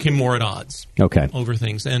we became more at odds. Okay. Over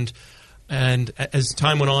things. And as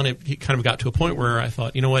time went on, it kind of got to a point where I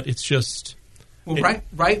thought, you know what, it's just... Well,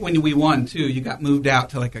 right when we won, too, you got moved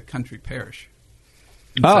out to like a country parish.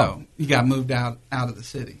 And so you got moved out of the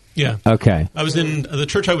city. Yeah. Okay. I was in the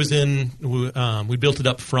church I was in. We built it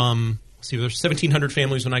up from. There were 1,700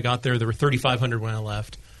 families when I got there. There were 3,500 when I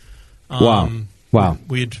left. Wow.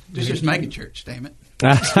 This is mega church, damn it.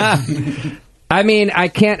 I mean, I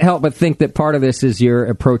can't help but think that part of this is your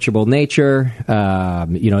approachable nature,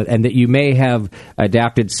 and that you may have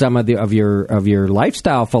adapted some of your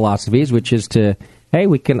lifestyle philosophies, which is to. Hey,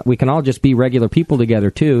 we can all just be regular people together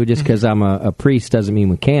too. Just because I'm a priest doesn't mean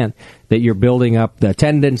we can't. That you're building up the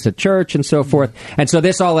attendance at church and so forth, and so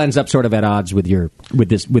this all ends up sort of at odds with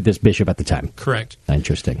this bishop at the time. Correct.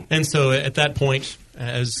 Interesting. And so at that point,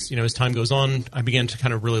 as time goes on, I began to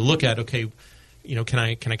kind of really look at can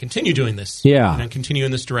I continue doing this? Yeah. Can I continue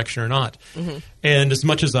in this direction or not? Mm-hmm. And as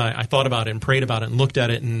much as I thought about it and prayed about it and looked at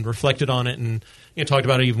it and reflected on it and talked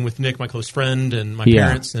about it even with Nick, my close friend, and my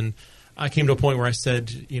parents and. I came to a point where I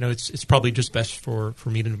said, it's probably just best for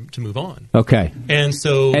me to move on. Okay. And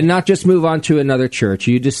so... And not just move on to another church.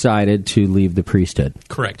 You decided to leave the priesthood.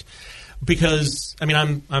 Correct. Because, I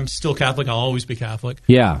mean, I'm still Catholic. I'll always be Catholic.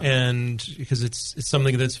 Yeah. And because it's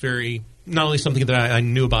something that's very... Not only something that I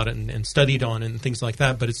knew about it and studied on and things like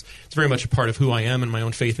that, but it's very much a part of who I am and my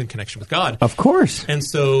own faith and connection with God. Of course. And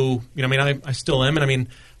so, I still am. And I mean,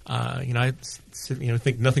 I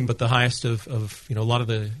think nothing but the highest of a lot of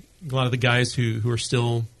the guys who are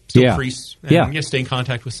still priests, and stay in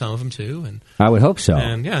contact with some of them too. And I would hope so.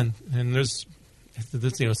 And and there's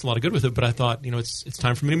it's a lot of good with it. But I thought it's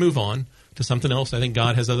time for me to move on to something else. I think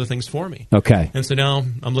God has other things for me. Okay. And so now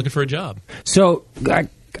I'm looking for a job. So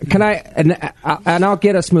can I and I'll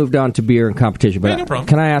get us moved on to beer and competition. But no problem.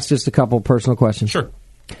 Can I ask just a couple personal questions? Sure.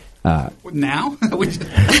 Now?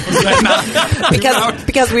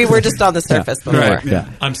 because we were just on the surface before. Right. Yeah.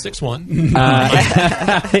 I'm 6'1".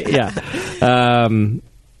 Yeah.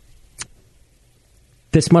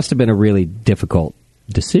 This must have been a really difficult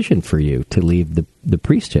decision for you to leave the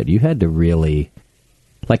priesthood. You had to really,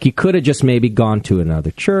 you could have just maybe gone to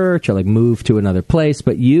another church or moved to another place,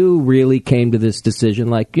 but you really came to this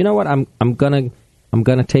decision. You know what? I'm gonna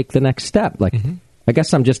take the next step. I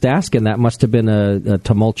guess I'm just asking, that must have been a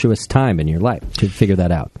tumultuous time in your life to figure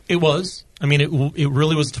that out. It was. I mean, it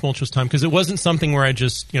really was a tumultuous time because it wasn't something where I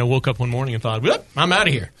just woke up one morning and thought, I'm out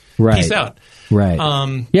of here. Right. Peace out. Right.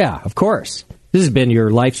 Yeah, of course. This has been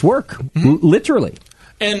your life's work, literally.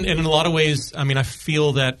 And in a lot of ways, I mean, I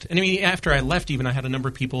feel that, and I mean, after I left even, I had a number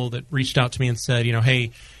of people that reached out to me and said,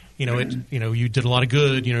 hey, you did a lot of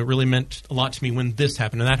good. It really meant a lot to me when this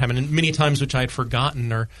happened and that happened. And many times, which I had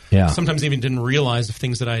forgotten or sometimes even didn't realize of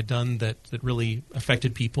things that I had done that really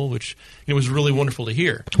affected people, which was really wonderful to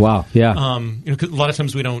hear. Wow, yeah. 'Cause a lot of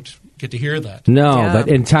times we don't get to hear that. No, but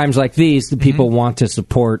in times like these, the people want to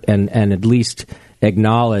support and at least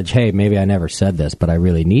acknowledge, hey, maybe I never said this, but I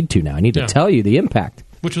really need to now. I need to tell you the impact.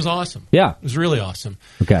 which was awesome. Yeah. It was really awesome.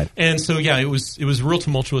 Okay. And so, yeah, it was a real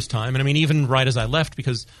tumultuous time. And I mean, even right as I left,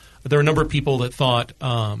 because there were a number of people that thought,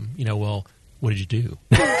 well, what did you do?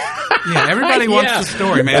 Yeah, everybody wants the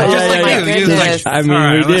story, man. Just like you. I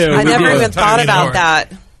mean, we do. I never even thought about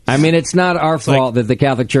that. I mean, it's not our fault that the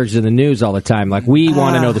Catholic Church is in the news all the time. Like, we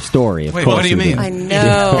want to know the story. Of Wait, course what do you mean? I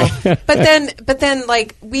know. But then,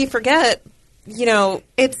 like, we forget,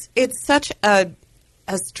 it's such a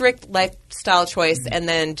strict lifestyle choice, and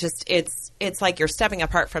then just it's like you're stepping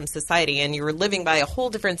apart from society, and you're living by a whole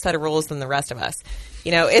different set of rules than the rest of us.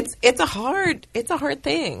 It's a hard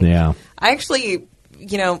thing. Yeah. I actually,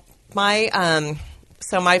 my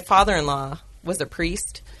father-in-law was a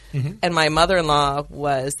priest, and my mother-in-law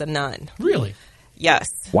was a nun. Really? Yes.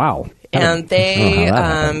 Wow. And they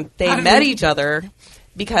met each other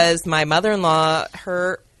because my mother-in-law,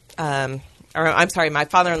 my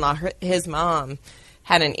father-in-law, his mom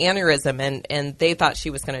had an aneurysm, and they thought she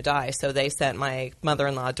was going to die, so they sent my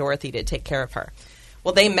mother-in-law, Dorothy, to take care of her.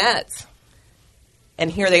 Well, they met,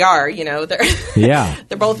 and here they are,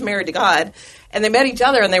 they're both married to God, and they met each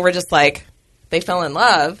other, and they were just like, they fell in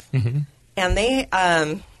love, and they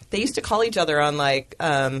used to call each other on, like,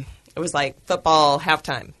 it was like football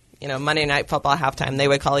halftime, Monday night football halftime, they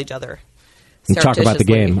would call each other. And talk about the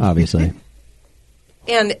game, obviously.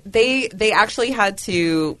 And they actually had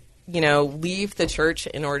to, leave the church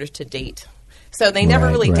in order to date. So they never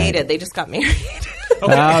really dated. They just got married.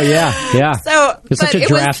 Oh, yeah. So it's such a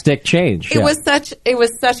drastic change. It was such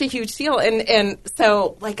a huge deal. And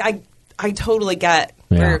so, like, I totally get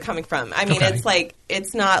where you're coming from. I mean, it's like,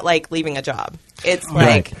 it's not like leaving a job. It's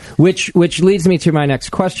like... Which leads me to my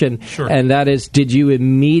next question. Sure. And that is, did you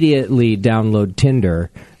immediately download Tinder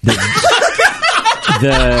the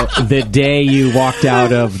day you walked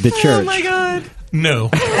out of the church? Oh, my God. No.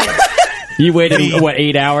 You waited,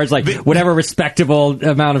 8 hours? Like, whatever respectable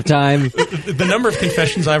amount of time? The number of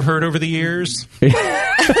confessions I've heard over the years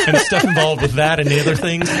and stuff involved with that and the other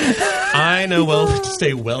things, I know well to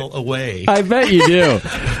stay well away. I bet you do.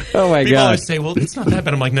 Oh, my God. People always say, well, it's not that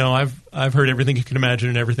bad. I'm like, no, I've heard everything you can imagine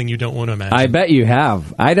and everything you don't want to imagine. I bet you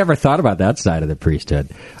have. I never thought about that side of the priesthood.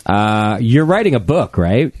 You're writing a book,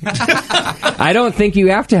 right? I don't think you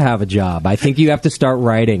have to have a job. I think you have to start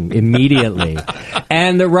writing immediately.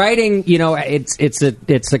 And the writing, this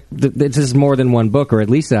is more than one book, or at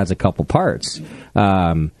least it has a couple parts.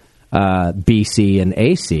 BC and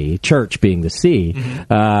AC, church being the C.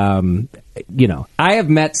 I have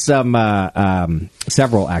met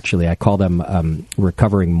several, actually. I call them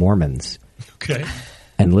recovering Mormons. Okay.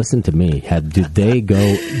 And listen to me. Did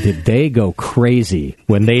they go crazy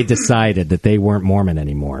when they decided that they weren't Mormon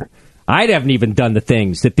anymore? I haven't even done the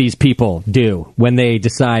things that these people do when they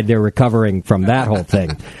decide they're recovering from that whole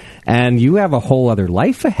thing. And you have a whole other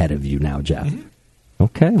life ahead of you now, Jeff.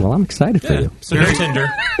 Okay, well, I'm excited for you. So no Tinder.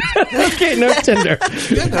 Okay, no Tinder.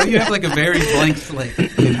 Good, though. You have like a very blank slate.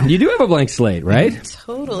 You do have a blank slate, right?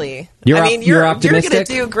 Totally. You're optimistic? You're going to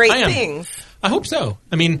do great things. I hope so.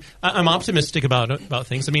 I mean, I'm optimistic about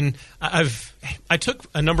things. I mean, I took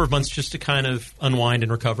a number of months just to kind of unwind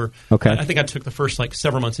and recover. Okay. I think I took the first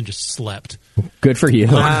several months and just slept. Good for you.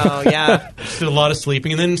 Wow, yeah. Did a lot of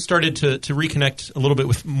sleeping, and then started to reconnect a little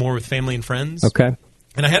bit more with family and friends. Okay.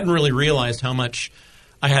 And I hadn't really realized how much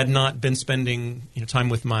I had not been spending time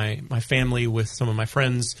with my family, with some of my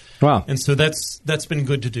friends. Wow. And so that's been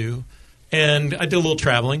good to do. And I did a little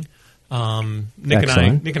traveling.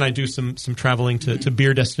 Nick and I do some traveling to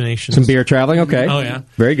beer destinations. Some beer traveling, okay. Oh yeah,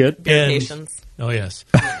 very good. Vacations. Oh yes,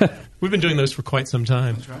 we've been doing those for quite some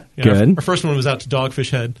time. That's right. Yeah, good. Our first one was out to Dogfish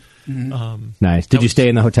Head. Nice. Did you stay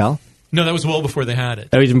in the hotel? No, that was well before they had it.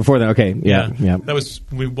 Oh, even before that. Okay, yeah. That was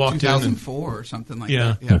we walked 2004 or something like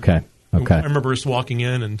that. Yeah. Okay. I remember us walking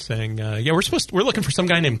in and saying, we're looking for some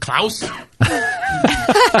guy named Klaus. This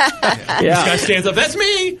guy stands up, that's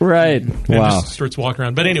me! Right. And just starts walking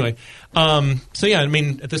around. But anyway, I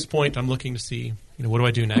mean, at this point, I'm looking to see, what do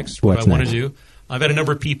I do next? What do I want to do? I've had a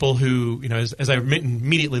number of people who, as I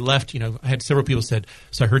immediately left, I had several people said,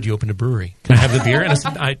 so I heard you opened a brewery. Can I have the beer? And I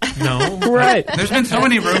said, no. Right. There's been so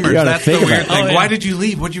many rumors. That's the weird thing. Why did you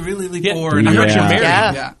leave? What did you really leave for? And I heard you're married.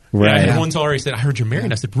 Yeah. Right. Yeah, everyone's already said, I heard you're married.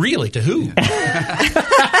 And I said, really? To who?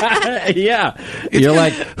 Yeah. You're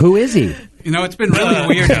like, who is he? It's been really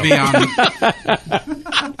weird to be honest.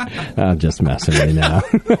 I'm just messing with you now.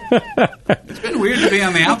 It's been weird to be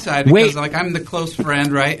on the outside because, I'm the close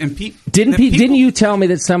friend, right? And didn't you tell me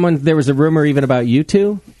that there was a rumor even about you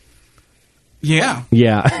two? Yeah.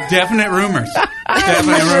 Yeah. Definite rumors.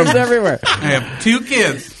 Rumors everywhere. I have 2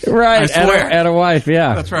 kids. Right. I swear. And a wife,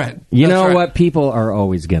 yeah. That's right. You That's know right. what? People are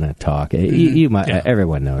always going to talk. You might,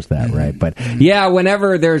 everyone knows that, right? But yeah,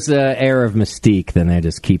 whenever there's an air of mystique, then they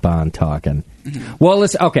just keep on talking. Well,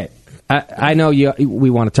 listen, okay. I know we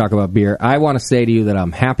want to talk about beer. I want to say to you that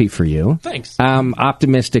I'm happy for you. Thanks. I'm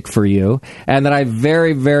optimistic for you, and that I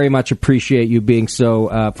very, very much appreciate you being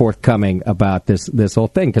so forthcoming about this whole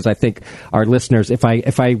thing. Because I think our listeners, if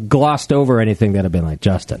I glossed over anything, they'd have been like,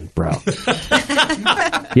 Justin, bro.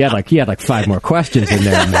 He had like 5 more questions in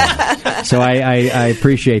there. Man. So I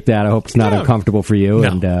appreciate that. I hope it's not uncomfortable for you. No.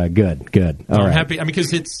 And good. All right. I'm happy. I mean,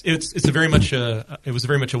 because it's a very much it was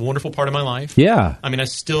very much a wonderful part of my life. Yeah. I mean, I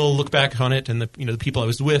still look back on it, and the people I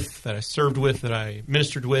was with, that I served with, that I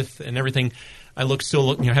ministered with, and everything. I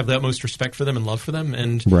have the utmost respect for them and love for them,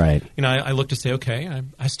 and right. I look to say, okay,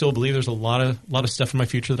 I still believe there's a lot of stuff in my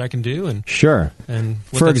future that I can do, and sure. And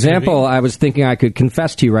for example, I was thinking I could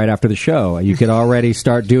confess to you right after the show. You could already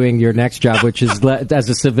start doing your next job, which is as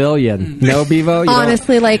a civilian. No, Bevo.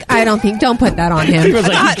 Honestly, don't put that on him. He was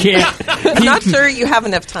like, you can't. I'm not sure you have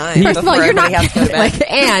enough time. First of all, you're not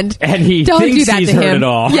and he don't thinks do that he's to heard him. it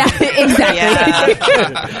all. Yeah, exactly.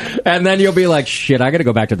 Yeah. And then you'll be like, shit, I got to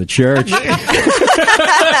go back to the church.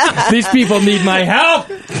 These people need my help.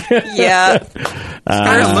 Yeah.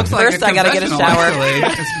 First, I got to get a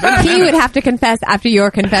shower. He would have to confess after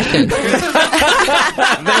your confession.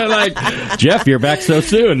 They're like, Jeff, you're back so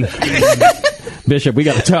soon. Bishop, we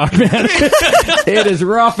got to talk, man. It is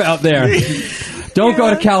rough out there. Don't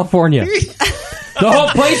go to California. The whole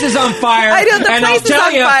place is on fire. I know, the and place I'll tell is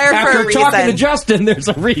on you, fire for a after talking reason. to Justin, there's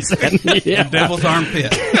a reason. Yeah. The devil's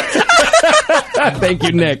armpit. Thank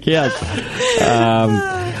you, Nick. Yes.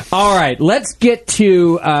 All right, let's get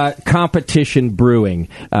to competition brewing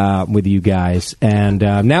with you guys. And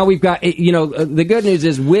now we've got, the good news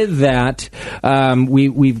is with that,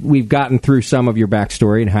 we've gotten through some of your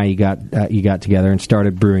backstory and how you got together and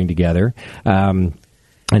started brewing together.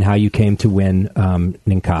 And how you came to win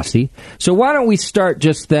Ninkasi. So why don't we start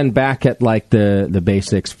just then back at like the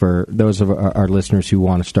basics for those of our listeners who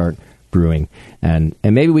want to start brewing, and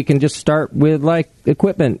maybe we can just start with like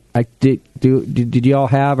equipment. Did you all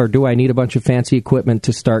have, or do I need a bunch of fancy equipment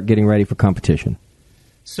to start getting ready for competition?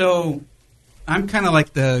 So I'm kind of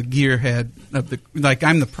like the gearhead of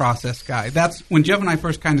I'm the process guy. That's when Jeff and I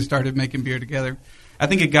first kind of started making beer together. I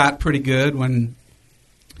think it got pretty good when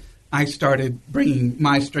I started bringing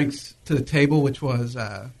my strengths to the table, which was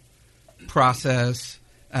process,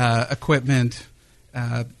 equipment,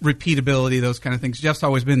 repeatability, those kind of things. Jeff's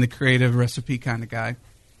always been the creative recipe kind of guy.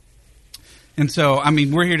 And so, I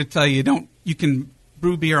mean, we're here to tell you, you can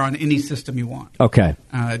brew beer on any system you want. Okay.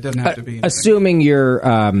 It doesn't have to be. Assuming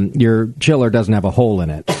your chiller doesn't have a hole in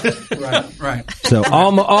it. Right. So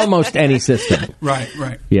almost any system.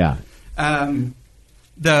 Right. Yeah.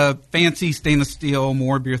 The fancy stainless steel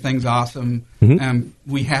more beer thing's awesome. Mm-hmm.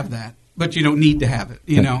 We have that, but you don't need to have it.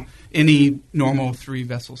 You know, any normal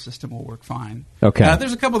 3-vessel system will work fine. Okay.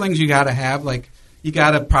 There's a couple things you got to have. Like you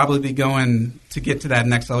got to probably be going to get to that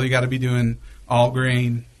next level. You got to be doing all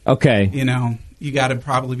grain. Okay. You got to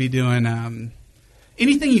probably be doing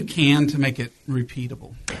anything you can to make it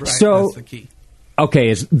repeatable. Right. So that's the key.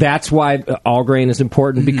 Okay, that's why all grain is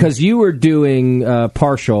important, because you were doing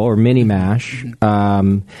partial or mini mash,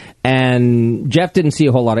 and Jeff didn't see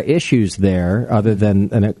a whole lot of issues there other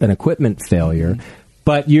than an equipment failure.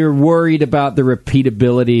 But you're worried about the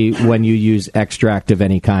repeatability when you use extract of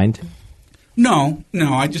any kind? No.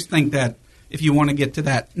 I just think that if you want to get to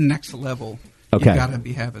that next level, you've got to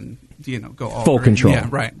be having go all full grain. control. Yeah,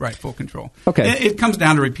 right, full control. Okay, it comes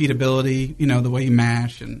down to repeatability. The way you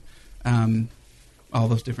mash and all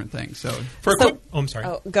those different things. So I'm sorry.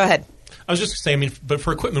 Oh, go ahead. I was just saying, but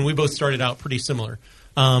for equipment, we both started out pretty similar.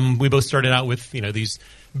 We both started out with these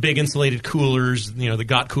big insulated coolers, the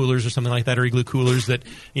GOT coolers or something like that, or igloo coolers that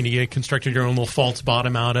you constructed your own little false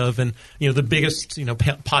bottom out of, and the biggest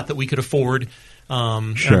pot that we could afford.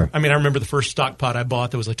 Sure. I remember the first stock pot I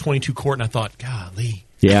bought that was like 22 quart, and I thought, golly.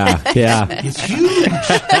 Yeah. It's huge.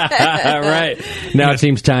 Right. Now it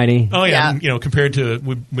seems tiny. Oh, yeah. Compared to,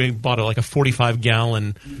 we bought a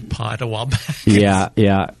 45-gallon pot a while back.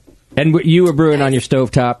 Yeah. And you were brewing on your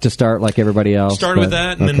stovetop to start like everybody else? Started with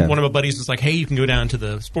that, and then one of my buddies was like, hey, you can go down to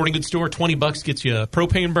the sporting goods store, $20 gets you a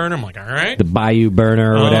propane burner. I'm like, all right. The Bayou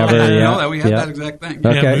burner or whatever. I know that. We had that exact thing.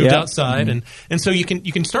 Okay, moved outside, and so you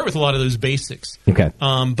can start with a lot of those basics. Okay.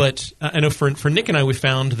 But I know for Nick and I, we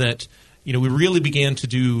found that we really began to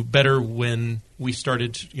do better when we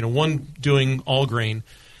started, doing all grain,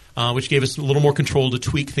 which gave us a little more control to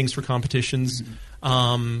tweak things for competitions.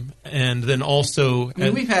 And then also...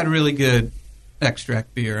 we've had really good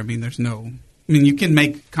extract beer. I mean, you can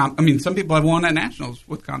make... some people have won at Nationals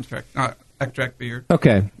with extract beer.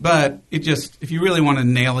 Okay. But if you really want to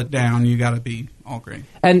nail it down, you got to be all grain.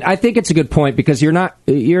 And I think it's a good point because you're not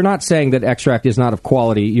saying that extract is not of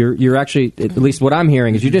quality. You're actually, at least what I'm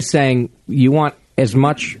hearing, is you're just saying you want as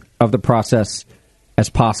much of the process as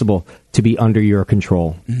possible to be under your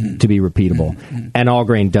control, to be repeatable. And all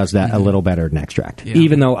grain does that a little better than extract,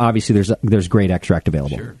 even though obviously there's great extract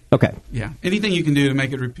available. Sure. Okay. Yeah. Anything you can do to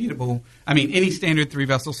make it repeatable. I mean, any standard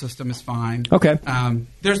 3-vessel system is fine. Okay.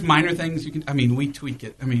 There's minor things you can. We tweak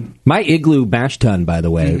it. My Igloo mash tun, by the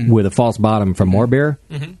way, with a false bottom from More Beer,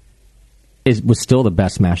 was still the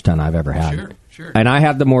best mash tun I've ever had. Sure. And I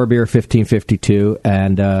had the More Beer 1552,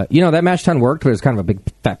 and that mash tun worked, but it was kind of a big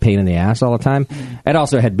fat pain in the ass all the time. It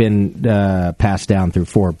also had been passed down through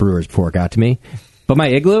 4 brewers before it got to me. But my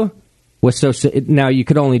Igloo was now you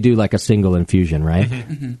could only do like a single infusion, right?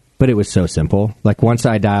 But it was so simple. Like once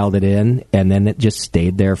I dialed it in, and then it just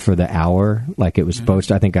stayed there for the hour, like it was supposed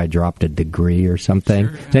to. I think I dropped a degree or something.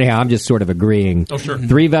 Sure, yeah. So anyhow, I'm just sort of agreeing. Oh, sure.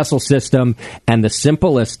 3-vessel system, and the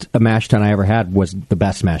simplest mash tun I ever had was the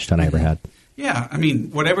best mash tun I ever had. Yeah,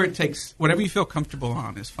 whatever it takes, whatever you feel comfortable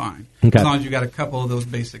on is fine. Okay. As long as you got a couple of those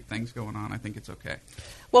basic things going on, I think it's okay.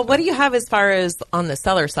 Well, what do you have as far as on the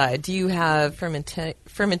cellar side? Do you have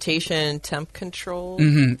fermentation temp control?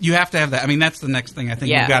 You have to have that. That's the next thing I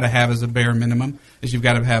think you've got to have as a bare minimum is you've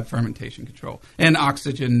got to have fermentation control and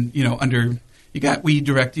oxygen. We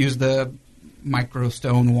direct use the micro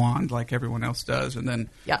stone wand like everyone else does, and then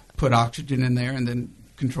put oxygen in there and then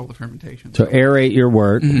control the fermentation. So aerate your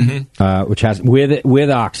wort, which has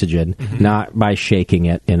with oxygen, not by shaking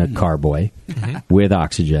it in a carboy, with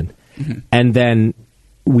oxygen, and then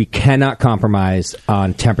we cannot compromise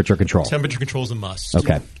on temperature control. Temperature control is a must.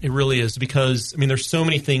 Okay, it really is because there's so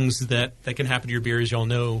many things that can happen to your beer, as y'all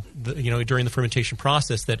know, during the fermentation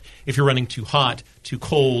process. That if you're running too hot, too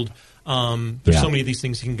cold, there's so many of these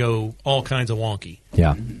things that can go all kinds of wonky.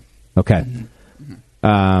 Yeah. Okay.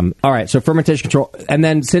 All right, so fermentation control. And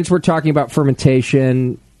then since we're talking about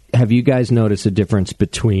fermentation, have you guys noticed a difference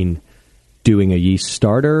between doing a yeast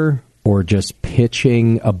starter or just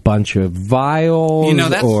pitching a bunch of vials?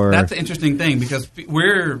 That's an interesting thing because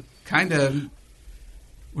we're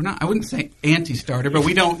not, I wouldn't say anti-starter, but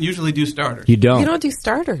we don't usually do starters. You don't? You don't do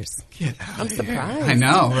starters. I'm surprised. I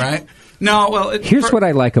know, right? No, well... Here's what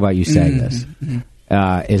I like about you saying this.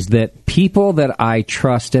 Is that people that I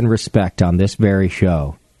trust and respect on this very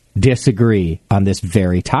show disagree on this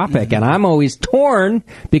very topic. And I'm always torn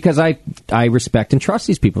because I respect and trust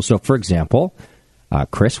these people. So, for example,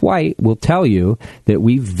 Chris White will tell you that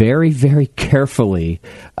we very, very carefully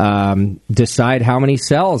decide how many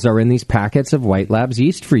cells are in these packets of White Labs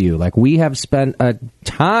yeast for you. Like, we have spent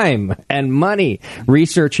time and money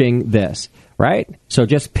researching this, right? So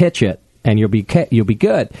just pitch it, and you'll be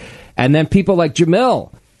good. And then people like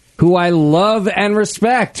Jamil, who I love and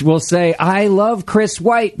respect, will say, I love Chris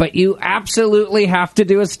White, but you absolutely have to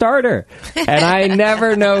do a starter. And I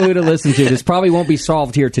never know who to listen to. This probably won't be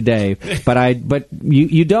solved here today, but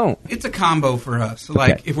you don't. It's a combo for us.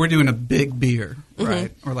 Like, if we're doing a big beer,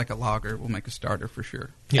 right, or like a lager, we'll make a starter for sure.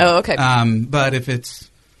 Yeah. Oh, okay. But if it's,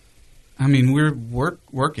 we're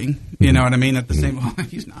working, you know what I mean, at the same time.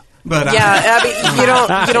 He's not. But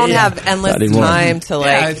you don't have endless time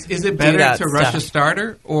to is it better to rush a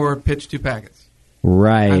starter or pitch 2 packets?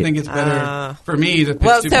 Right. I think it's better for me to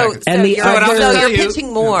pitch 2 packets. And you're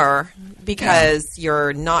pitching more because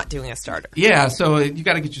you're not doing a starter. Yeah, so you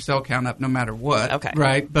got to get your cell count up no matter what. Okay.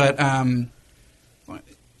 Right, but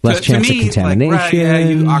less chance of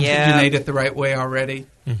contamination. You oxygenate it the right way already.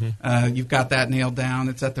 You've got that nailed down.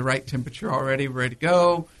 It's at the right temperature already, ready to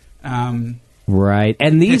go. Right,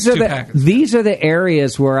 and these are the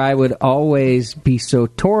areas where I would always be so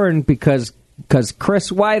torn because Chris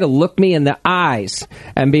White will look me in the eyes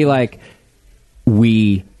and be like,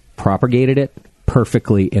 "We propagated it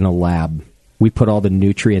perfectly in a lab. We put all the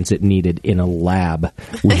nutrients it needed in a lab.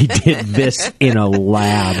 We did this in a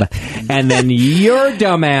lab. And then your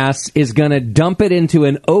dumbass is going to dump it into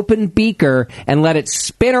an open beaker and let it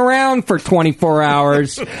spin around for 24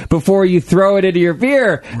 hours before you throw it into your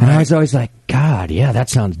beer." Right. And I was always like, God, yeah,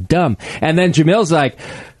 that sounds dumb. And then Jamil's like,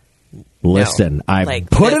 listen, I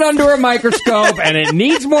put it under a microscope and it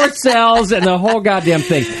needs more cells and the whole goddamn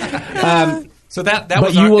thing. So that but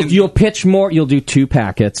was you'll pitch more. You'll do 2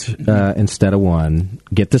 packets instead of 1.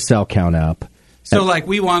 Get the cell count up. So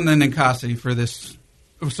we won the Ninkasi for this.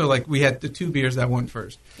 So we had the 2 beers that won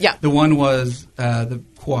first. Yeah. The one was the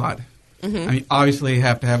quad. Mhm. I mean, obviously you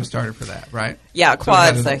have to have a starter for that, right? Yeah, So we had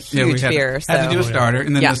Quad's to- a huge we beer. Had to do a so- starter,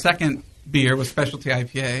 and then Yeah. the second beer was specialty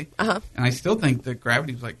IPA, Uh-huh. and I still think the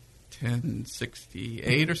gravity was like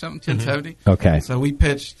 1068 or something, 1070. Okay. So we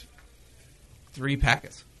pitched 3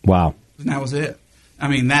 packets, Wow. and that was it. I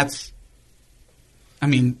mean,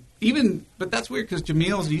 but that's weird because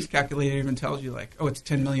Jamil's yeast calculator even tells you, like, oh, it's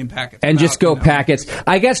 10 million packets. And just go packets.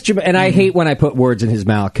 I guess, and I hate when I put words in his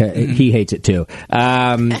mouth. He hates it too.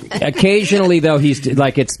 Occasionally, though, he's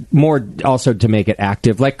like, it's more also to make it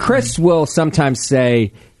active. Like Chris will sometimes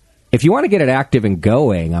say, if you want to get it active and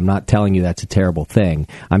going, I'm not telling you that's a terrible thing.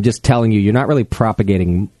 I'm just telling you you're not really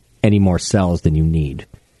propagating any more cells than you need.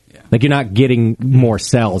 Like, you're not getting more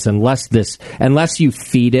cells unless you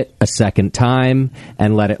feed it a second time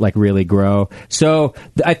and let it, like, really grow. So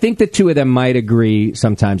I think the two of them might agree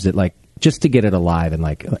sometimes that, like, just to get it alive and,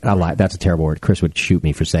 like, alive, that's a terrible word. Chris would shoot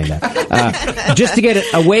me for saying that. Just to get it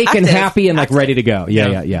awake and happy and, like, ready to go.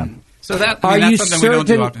 Yeah. So that's you something we don't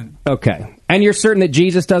do often. Okay. And you're certain that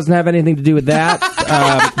Jesus doesn't have anything to do with that?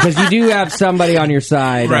 Because you do have somebody on your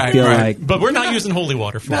side, I feel like. But we're not using holy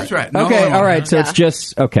water for it. That's right. Okay, all right. So it's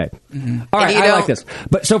just okay. All right, I like this.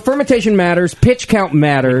 But so fermentation matters, pitch count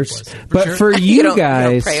matters, but for you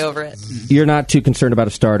guys, pray over it. you're not too concerned about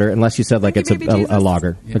a starter unless you said like it's a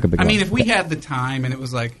lager. Yeah. Like a big I mean, lager. if we had the time and it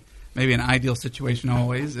was like maybe an ideal situation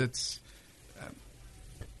always, it's.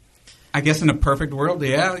 I guess in a perfect world,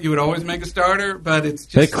 you would always make a starter, but it's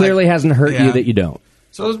just. But it clearly hasn't hurt you yeah. that you don't.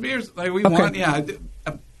 So those beers, like we want,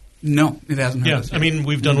 no, it hasn't hurt Yeah, us. I mean,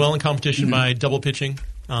 we've done well in competition by double pitching.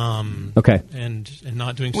 Okay. And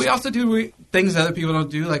not doing. We also do things other people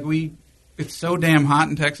don't do. Like it's so damn hot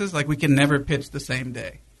in Texas. Like we can never pitch the same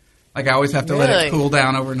day. Like I always have to let Really? it cool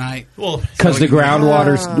down overnight. Well, Because the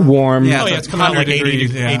groundwater's warm. Yeah, it's coming out like 80,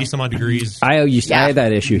 degrees, 80 some odd degrees. I had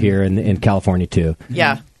that issue here in California too.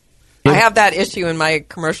 Yeah. I have that issue in my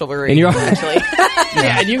commercial brewery, And you're- actually.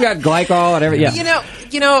 Yeah, and you got glycol and everything. Yeah.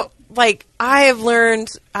 You know, like I've learned,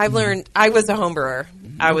 I was a home brewer.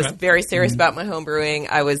 I was very serious about my home brewing.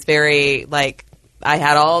 I was very, I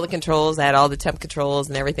had all the controls. I had all the temp controls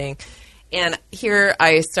and everything. And here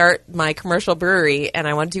I start my commercial brewery, and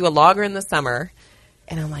I want to do a lager in the summer.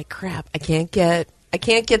 And I'm like, crap, I can't get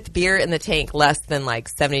the beer in the tank less than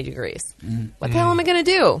 70 degrees. What the hell am I going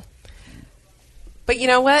to do? But you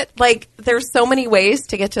know what? There's so many ways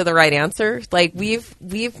to get to the right answer.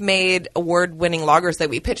 We've made award-winning lagers that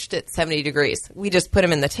we pitched at 70 degrees. We just put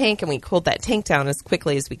them in the tank and we cooled that tank down as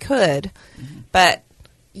quickly as we could. But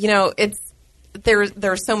there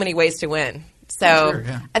are so many ways to win. So Sure,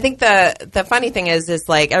 yeah. I think the funny thing is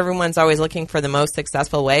everyone's always looking for the most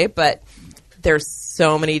successful way, but there's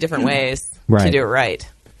so many different ways to do it right.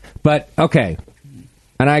 But okay,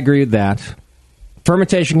 and I agree with that.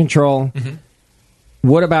 Fermentation control.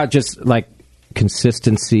 What about just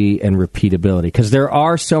consistency and repeatability? Because there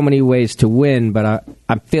are so many ways to win, but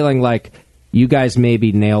I'm feeling like you guys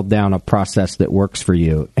maybe nailed down a process that works for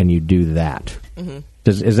you, and you do that.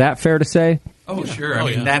 Is that fair to say? Oh, sure. I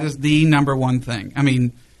mean, that is the number one thing. I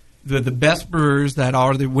mean, the best brewers that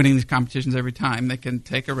are winning these competitions every time, they can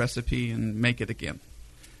take a recipe and make it again.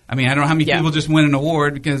 I mean, I don't know how many people just win an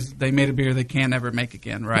award because they made a beer they can't ever make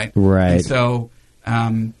again, right? Right. And so...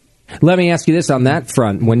 let me ask you this on that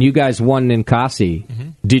front. When you guys won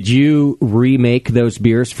Ninkasi, did you remake those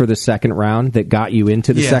beers for the second round that got you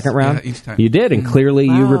into the second round? Yeah, each time. You did, and clearly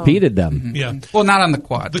you repeated them. Yeah. Well, not on the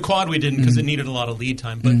quad. The quad we didn't because it needed a lot of lead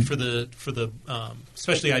time. But for the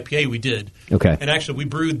especially IPA we did. Okay. And actually we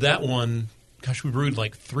brewed that one. Gosh, we brewed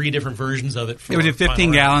 3 different versions of it. For We did 15 final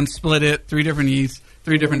round. gallons, split it, 3 different yeasts,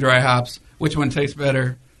 3 different dry hops. Which one tastes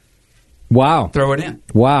better? Wow. Throw it in.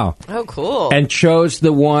 Wow. Oh, cool. And chose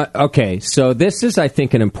the one. Okay, so this is, I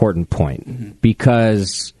think, an important point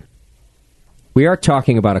because we are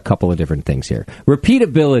talking about a couple of different things here.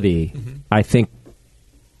 Repeatability, I think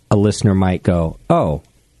a listener might go, oh,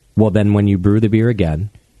 well, then when you brew the beer again,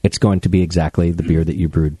 it's going to be exactly the beer that you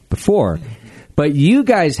brewed before. But you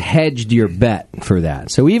guys hedged your bet for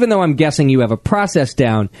that. So even though I'm guessing you have a process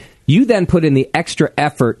down, you then put in the extra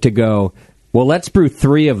effort to go, well, let's brew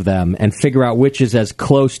 3 of them and figure out which is as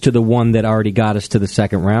close to the one that already got us to the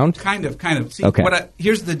second round? Kind of. See, okay.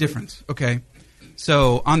 Here's the difference, okay?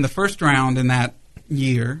 So on the first round in that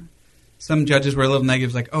year, some judges were a little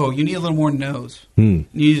negative, like, oh, you need a little more nose. You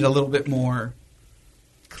need a little bit more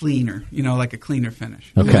cleaner, like a cleaner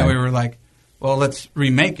finish. Okay. And we were like, well, let's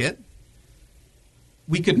remake it.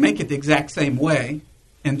 We could make it the exact same way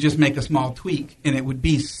and just make a small tweak, and it would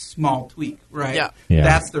be small tweak, right? Yeah.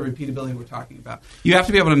 That's the repeatability we're talking about. You have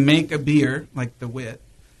to be able to make a beer like the Wit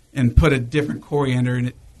and put a different coriander and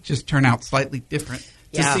it just turn out slightly different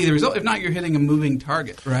to see the result. If not, you're hitting a moving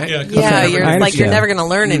target, right? You're never going to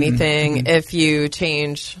learn anything if you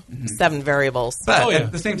change 7 variables. But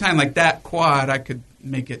at the same time, like that quad, I could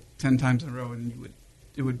make it 10 times in a row, and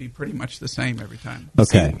it would be pretty much the same every time.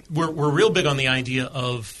 Okay, we're real big on the idea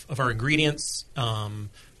of our ingredients.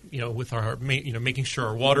 With our making sure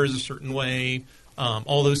our water is a certain way,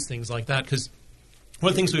 all those things like that. Because one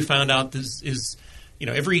of the things we found out is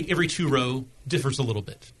every 2 row differs a little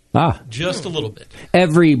bit. Just a little bit.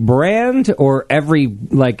 Every brand, or every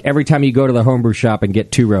time you go to the homebrew shop and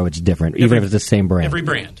get 2 row, it's different, even if it's the same brand. Every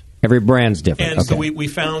brand. Every brand's different. And so we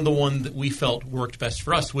found the one that we felt worked best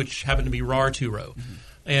for us, which happened to be raw 2 row.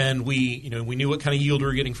 And we knew what kind of yield we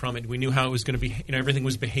were getting from it. We knew how it was going to be. Everything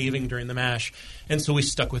was behaving during the mash, and so we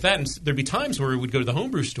stuck with that. And there'd be times where we would go to the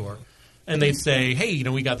homebrew store, and they'd say, "Hey,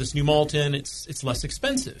 we got this new malt in. It's less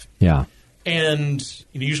expensive." Yeah. And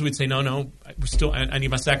usually we'd say, "No, I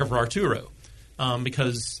need my stack of raw 2 row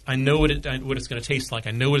because I know what it's going to taste like.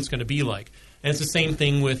 I know what it's going to be like." And it's the same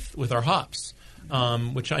thing with our hops,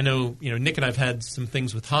 which I know Nick and I've had some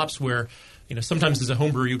things with hops where. Sometimes as a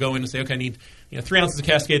homebrewer, you go in and say, okay, I need 3 ounces of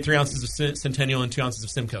Cascade, 3 ounces of Centennial, and 2 ounces of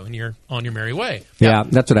Simcoe, and you're on your merry way. Yeah,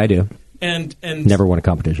 that's what I do. And never won a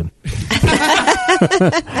competition.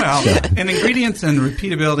 Well, and ingredients and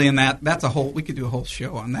repeatability and that's we could do a whole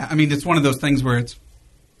show on that. I mean, it's one of those things where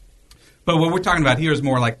but what we're talking about here is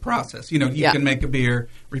more like process. You can make a beer,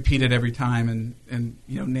 repeat it every time, and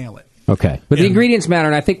nail it. Okay. But the ingredients matter,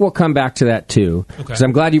 and I think we'll come back to that too, because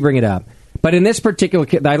I'm glad you bring it up. But in this particular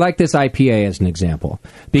case, I like this IPA as an example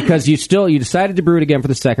because you decided to brew it again for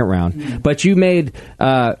the second round, but you made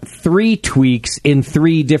 3 tweaks in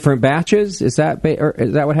 3 different batches. Is that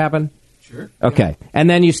what happened? Sure. Okay, and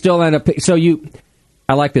then you still end up.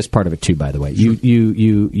 I like this part of it too. By the way,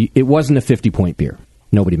 it wasn't a 50-point beer.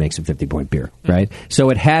 Nobody makes a 50-point beer, right? So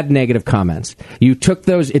it had negative comments. You took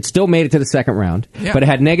those. It still made it to the second round, but it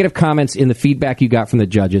had negative comments in the feedback you got from the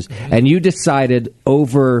judges, and you decided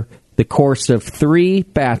over the course of 3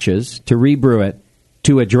 batches to rebrew it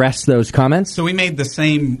to address those comments. So we made the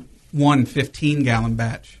same 1 15-gallon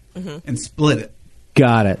batch and split it.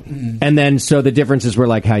 Got it. And then so the differences were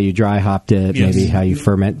like how you dry hopped it, maybe how you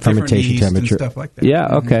fermentation temperature, and stuff like that.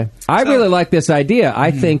 Yeah, okay. I really like this idea.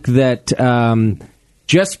 I think that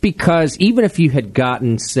just because even if you had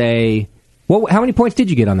gotten, say, how many points did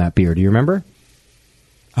you get on that beer? Do you remember?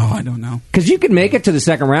 Oh, I don't know. Because you could make it to the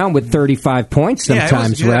second round with 35 points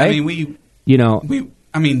sometimes, right?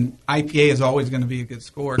 I mean, IPA is always going to be a good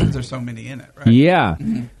score because there's so many in it, right? Yeah.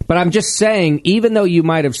 But I'm just saying, even though you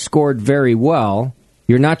might have scored very well,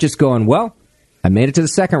 you're not just going, well, I made it to the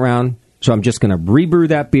second round, so I'm just going to rebrew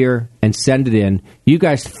that beer and send it in. You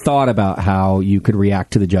guys thought about how you could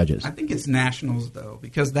react to the judges. I think it's nationals, though,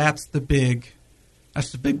 because that's the big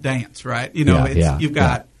dance, right? You've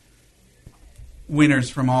got winners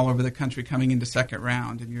from all over the country coming into second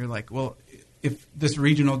round, and you're like, well, if this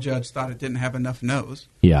regional judge thought it didn't have enough no's,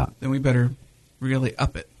 then we better really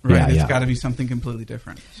up it, right? It's got to be something completely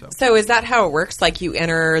different. So is that how it works? Like you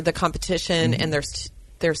enter the competition and there's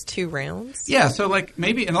 2 rounds? Yeah, so like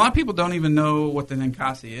maybe, and a lot of people don't even know what the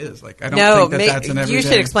Ninkasi is. Like I don't think that's an everyday. You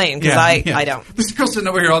should explain because I don't. This girl sitting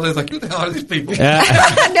over here all day is like, who the hell are these people?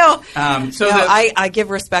 No, I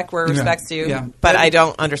give respect where respect's due, but I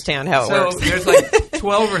don't understand how it works. So there's like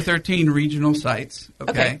 12 or 13 regional sites,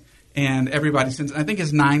 okay. And everybody sends, I think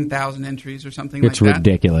it's 9,000 entries or something like that. It's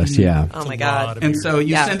ridiculous, yeah. Oh, my God. And so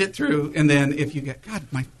you send it through, and then if you get, God,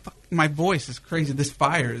 my voice is crazy. This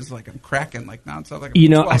fire is like I'm cracking like nonstop.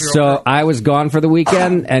 Like so I was gone for the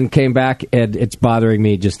weekend and came back, and it's bothering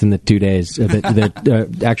me just in the 2 days.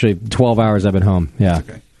 Actually, 12 hours I've been home. Yeah.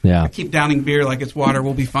 Okay. Yeah. I keep downing beer like it's water.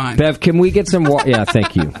 We'll be fine. Bev, can we get some water? Yeah,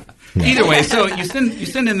 thank you. Yeah. Either way, so you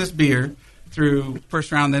send in this beer through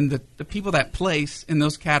first round, then the people that place in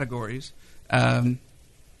those categories end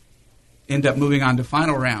up moving on to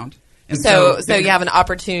final round. And so you have an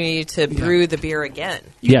opportunity to brew the beer again.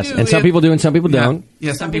 And some people do and some people don't.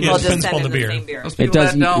 Yeah, some people just send in the same beer. Those people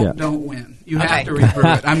that don't win. You have to rebrew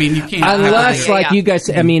it. I mean, you can't. Unless, you guys,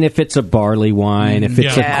 I mean, if it's a barley wine, if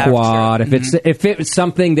it's a quad, if it was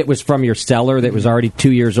something that was from your cellar that was already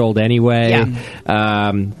 2 years old anyway.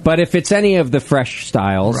 But if it's any of the fresh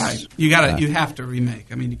styles. Right. You have to remake.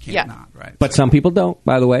 I mean, you can't not, right? But some people don't,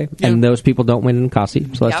 by the way. And those people don't win in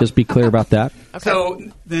Kasi. So let's just be clear about that. Okay. So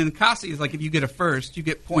then Kasi is like if you get a first, you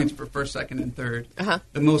get points for first, second, and third.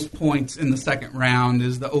 The most points in the second round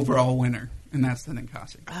is the overall winner, and that's the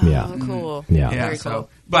Ninkasi. Oh, cool. Very cool.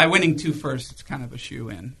 By winning 2 firsts, it's kind of a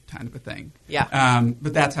shoe-in kind of a thing. Yeah.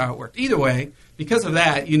 But that's how it worked. Either way, because of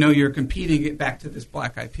that, you're competing back to this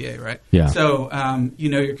black IPA, right? Yeah. So,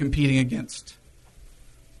 you're competing against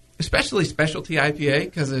especially specialty IPA,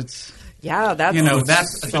 because it's that's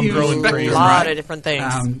that's a huge growing spectrum, a lot right? of different things.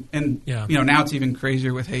 Now it's even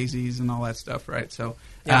crazier with hazies and all that stuff, right? So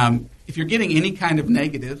if you're getting any kind of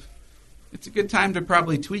negative, it's a good time to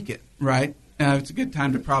probably tweak it, right? It's a good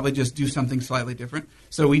time to probably just do something slightly different.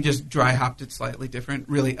 So we just dry hopped it slightly different,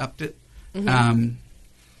 really upped it. Mm-hmm.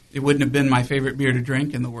 It wouldn't have been my favorite beer to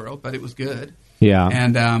drink in the world, but it was good. Yeah.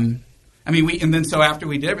 And so after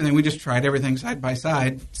we did everything, we just tried everything side by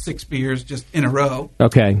side, 6 beers just in a row.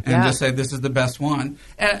 Okay. And just say this is the best one.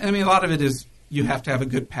 And a lot of it is you have to have a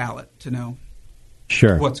good palate to know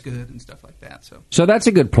what's good and stuff like that. So that's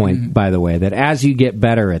a good point, by the way, that as you get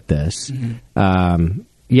better at this,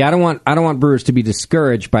 I don't want brewers to be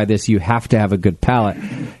discouraged by this. You have to have a good palate.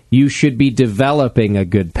 You should be developing a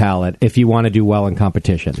good palate if you want to do well in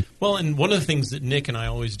competition. Well, and one of the things that Nick and I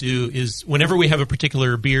always do is whenever we have a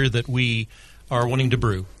particular beer that we are wanting to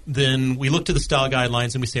brew, then we look to the style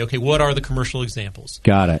guidelines and we say, okay, what are the commercial examples?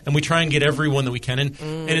 Got it. And we try and get every one that we can.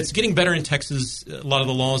 And it's getting better in Texas. A lot of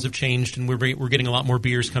the laws have changed, and we're getting a lot more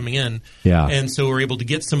beers coming in. Yeah. And so we're able to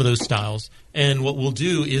get some of those styles. And what we'll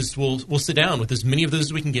do is we'll sit down with as many of those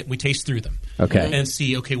as we can get. We taste through them. Okay. And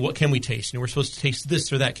see, okay, what can we taste? We're supposed to taste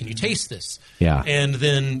this or that. Can you taste this? Yeah. And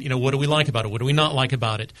then, what do we like about it? What do we not like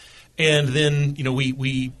about it? And then,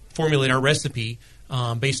 we formulate our recipe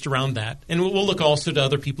based around that. And we'll look also to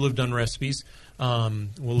other people who've done recipes. We'll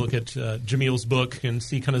look at Jamil's book and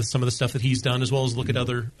see kind of some of the stuff that he's done, as well as look at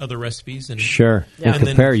other recipes. And and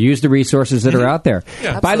compare. Use the resources that are out there.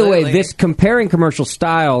 Yeah, by the way, this comparing commercial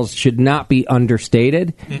styles should not be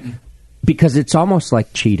understated because it's almost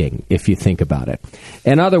like cheating if you think about it.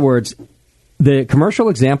 In other words, the commercial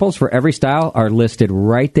examples for every style are listed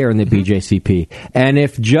right there in the BJCP. And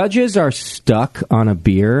if judges are stuck on a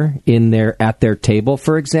beer at their table,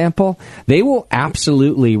 for example, they will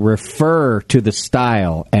absolutely refer to the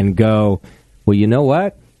style and go, well, you know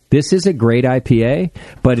what? This is a great IPA,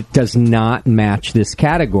 but it does not match this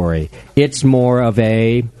category. It's more of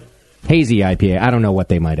a hazy IPA. I don't know what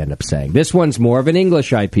they might end up saying. This one's more of an English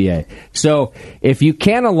IPA. So if you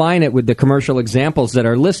can't align it with the commercial examples that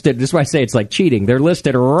are listed, this is why I say it's like cheating. They're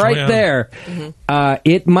listed right there.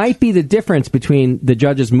 It might be the difference between the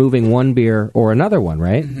judges moving one beer or another one,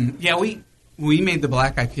 right? Yeah, we made the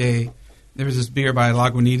black IPA. There was this beer by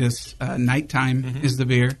Lagunitas, Nighttime is the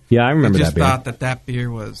beer. Yeah, I remember that beer. I just thought that beer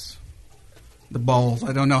was the balls.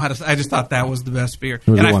 I don't know how to say. I just thought that was the best beer.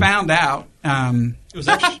 And I found out... It was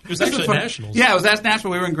actually at Nationals. Yeah, it was at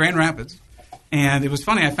Nationals. We were in Grand Rapids. And it was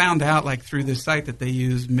funny. I found out through this site that they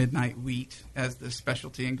use midnight wheat as the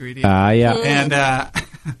specialty ingredient. Yeah. And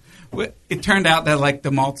it turned out that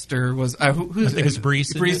the maltster was... I think it's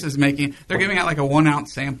Brees. Brees is making... They're giving out a 1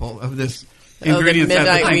 ounce sample of this ingredient.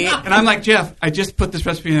 Midnight wheat. And I'm like, Jeff, I just put this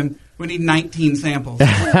recipe in. We need 19 samples.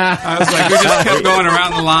 I was like, we just kept going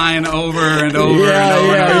around the line over and over and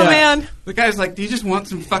over. Oh, man. The guy's like, do you just want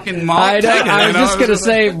some fucking malt? I was just going to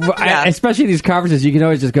say, especially these conferences, you can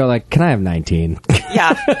always just go can I have 19?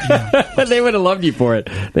 Yeah. They would have loved you for it.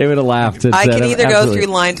 They would have laughed. I can either go through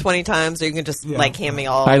line 20 times, or you can just hand me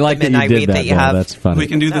all I like the midnight that you wheat did that you have. That's funny. We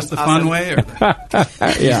can do this fun way? Or but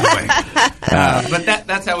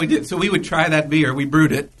that's how we did. So we would try that beer. We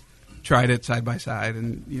brewed it, tried it side by side,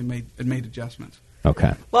 and made adjustments.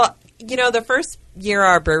 Okay. Well, the first year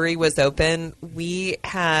our brewery was open, we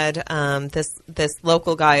had this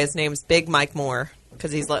local guy. His name's Big Mike Moore,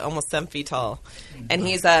 because he's almost 7 feet tall, and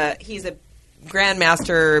he's a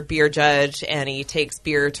grandmaster beer judge, and he takes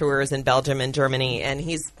beer tours in Belgium and Germany, and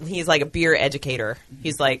he's like a beer educator.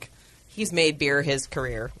 He's made beer his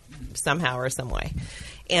career somehow or some way,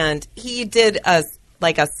 and he did a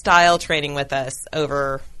style training with us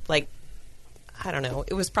over I don't know,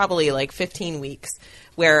 it was probably 15 weeks,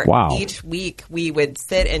 where each week we would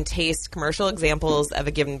sit and taste commercial examples of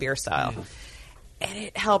a given beer style. And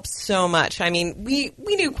it helps so much. I mean, we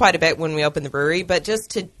knew quite a bit when we opened the brewery, but just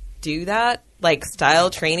to do that, style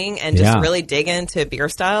training and just really dig into beer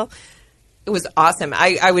style, it was awesome.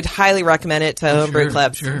 I would highly recommend it to homebrew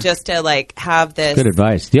clubs just to have this. Good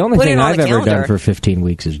advice. The only thing I've ever done for 15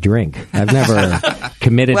 weeks is drink. I've never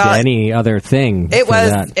committed to any other thing. It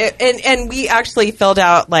was, and we actually filled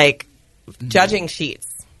out judging sheets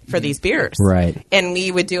for these beers, right? And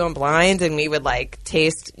we would do them blind, and we would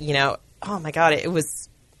taste. Oh my god, it was.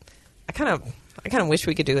 I kind of wish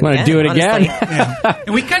we could do it again. Do it again? Yeah.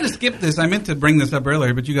 And we kind of skipped this. I meant to bring this up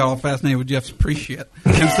earlier, but you got all fascinated with Jeff's appreciate.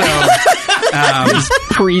 And so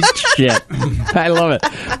Priest shit. I love it.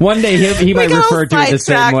 One day he might refer to it the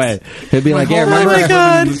same way. He'll be like, "Yeah,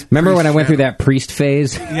 remember when I went through that priest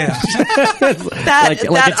phase?" Yeah.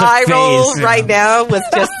 that eye roll right now was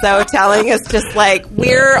just so telling. It's just like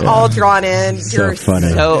we're all drawn in. You're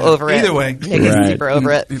funny. so over it. Either way, Nick is super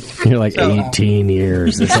over it. You're like 18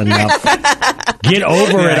 years. It's enough. Get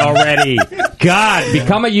over it already. God,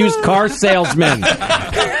 become a used car salesman.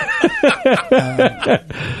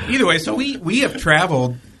 Either way, so we have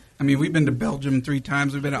traveled. I mean, we've been to Belgium 3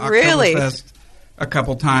 times. We've been to Really? Oktoberfest a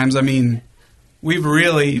couple times. I mean, we've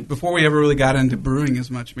really, before we ever really got into brewing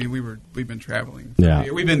as much, I mean, we've been traveling.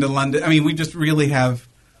 Yeah. We've been to London. I mean, we just really have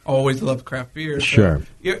always loved craft beer. So, Sure.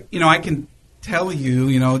 You know, I can tell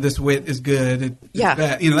you, this wit is good. It's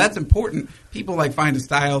bad. That's important. People find a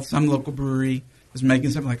style. Some local brewery is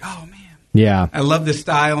making something like, oh, man. Yeah. I love this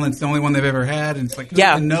style, and it's the only one they've ever had. And it's like, who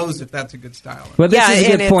even knows if that's a good style? Well, this is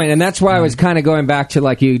a good point, and that's why I was kind of going back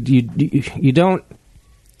to you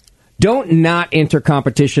don't not enter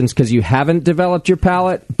competitions because you haven't developed your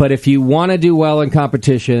palate, but if you want to do well in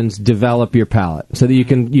competitions, develop your palate so that you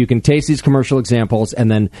can taste these commercial examples and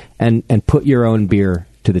then and put your own beer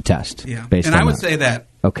to the test. Yeah, based and on I would that. say that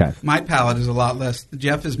my palate is a lot less.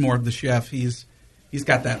 Jeff is more of the chef. He's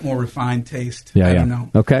got that more refined taste. Yeah, I don't know.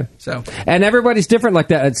 Okay. So, and everybody's different like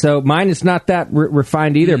that. So mine is not that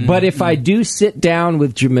refined either. But if I do sit down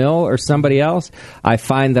with Jamil or somebody else, I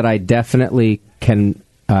find that I definitely can.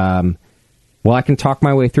 I can talk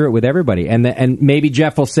my way through it with everybody, and maybe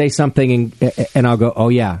Jeff will say something, and I'll go, "Oh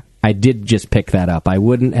yeah, I did just pick that up. I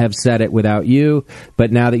wouldn't have said it without you,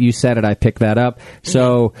 but now that you said it, I picked that up."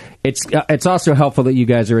 So it's also helpful that you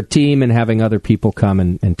guys are a team and having other people come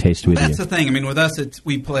and taste with you. That's the thing. I mean, with us,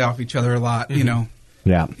 we play off each other a lot.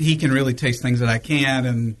 Yeah. He can really taste things that I can't,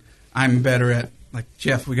 and I'm better at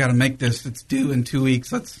Jeff. We got to make this. It's due in 2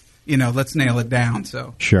 weeks. Let's nail it down.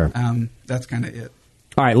 So sure. That's kind of it.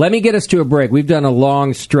 All right, let me get us to a break. We've done a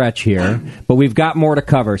long stretch here, but we've got more to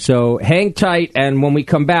cover. So hang tight, and when we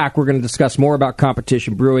come back, we're going to discuss more about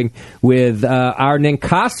competition brewing with our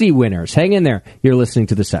Ninkasi winners. Hang in there. You're listening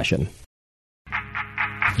to The Session.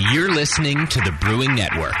 You're listening to the Brewing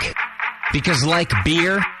Network. Because like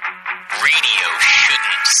beer, radio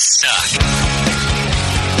shouldn't suck.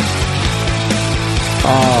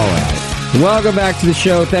 All right. Welcome back to the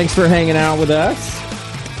show. Thanks for hanging out with us.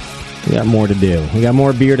 We got more to do. We got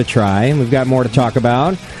more beer to try, and we've got more to talk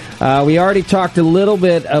about. We already talked a little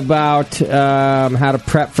bit about how to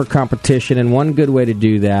prep for competition, and one good way to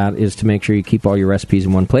do that is to make sure you keep all your recipes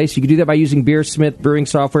in one place. You can do that by using Beersmith brewing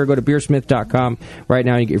software. Go to beersmith.com. Right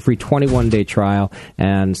now, you get your free 21-day trial,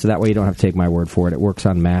 and so that way you don't have to take my word for it. It works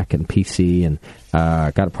on Mac and PC, and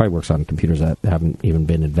it probably works on computers that haven't even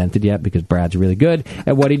been invented yet because Brad's really good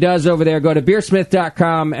at what he does over there. Go to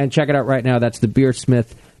beersmith.com and check it out right now. That's the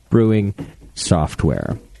Beersmith brewing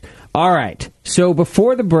software. All right. So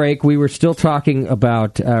before the break, we were still talking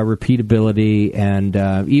about repeatability and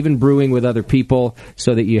even brewing with other people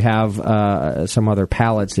so that you have some other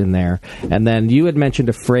palates in there. And then you had mentioned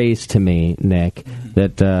a phrase to me, Nick,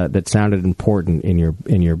 that sounded important in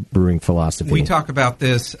your brewing philosophy. We talk about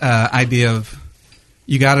this idea of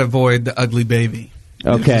you got to avoid the ugly baby.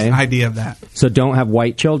 Okay. Idea of that. So don't have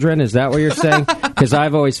white children? Is that what you're saying? Because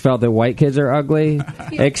I've always felt that white kids are ugly.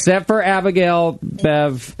 Except for Abigail,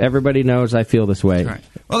 Bev, everybody knows I feel this way. Right.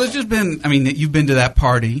 Well, there's just been, you've been to that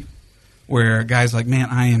party where a guy's like, man,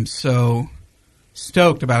 I am so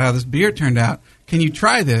stoked about how this beer turned out. Can you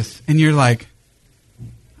try this? And you're like,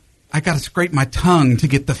 I got to scrape my tongue to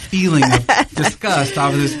get the feeling of disgust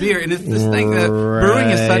off of this beer. And it's this thing that brewing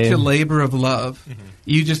is such a labor of love. Mm-hmm.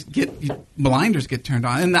 You just blinders get turned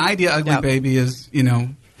on. And the idea ugly baby is,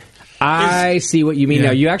 I see what you mean now.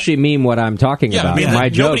 You actually mean what I'm talking about. My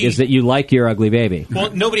joke is that you like your ugly baby. Well,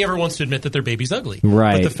 nobody ever wants to admit that their baby's ugly.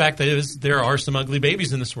 Right. But the fact that there are some ugly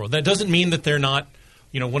babies in this world. That doesn't mean that they're not,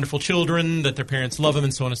 wonderful children, that their parents love them,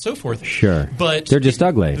 and so on and so forth. Sure. But they're just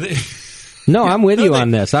ugly. No, I'm with you on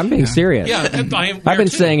this. I'm being serious. Yeah, I've been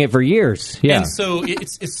saying it for years. Yeah. And so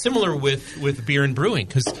it's similar with beer and brewing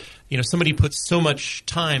because somebody puts so much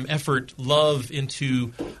time, effort, love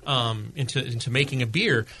into making a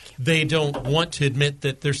beer, they don't want to admit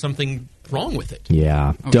that there's something wrong with it.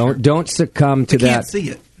 Yeah. Don't succumb to that. They can't see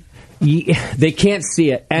it. They can't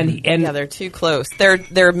see it, and they're too close.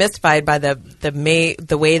 They're mystified by the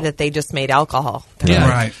way that they just made alcohol.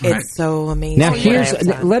 Right. It's so amazing.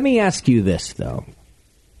 Now let me ask you this though.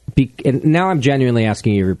 And now I'm genuinely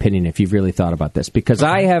asking your opinion if you've really thought about this, because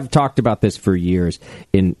I have talked about this for years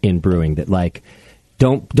in brewing, that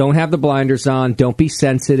don't have the blinders on, don't be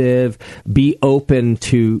sensitive, be open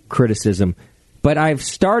to criticism. But I've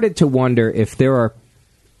started to wonder if there are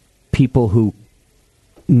people who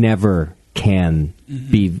never can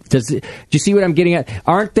be. Do you see what I'm getting at?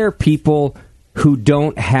 Aren't there people who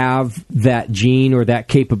don't have that gene or that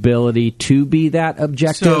capability to be that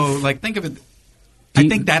objective? So, like, think of it. I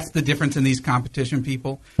think that's the difference in these competition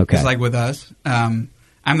people. Okay. It's like with us. I'm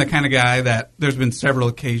the kind of guy that there's been several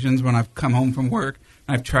occasions when I've come home from work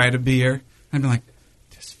and I've tried a beer. And I've been like,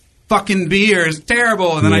 this fucking beer is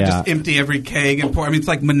terrible. And then I just empty every keg and pour. I mean, it's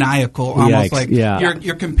like maniacal. Almost like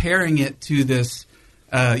you're comparing it to this,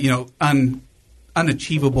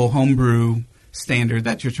 unachievable homebrew standard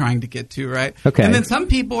that you're trying to get to, right? Okay. And then some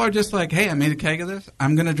people are just like, hey, I made a keg of this.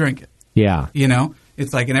 I'm going to drink it. Yeah. You know?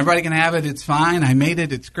 It's like, and everybody can have it. It's fine. I made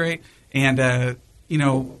it. It's great. And,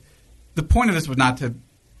 the point of this was not to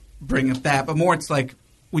bring up that, but more it's like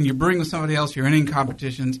when you're brewing with somebody else, you're in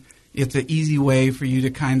competitions, it's an easy way for you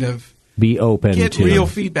to kind of be open get to real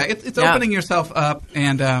feedback. It's opening yourself up,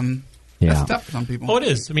 and that's tough for some people. Oh, it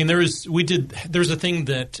is. I mean, there's a thing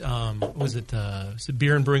that, was it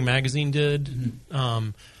Beer and Brewing Magazine did,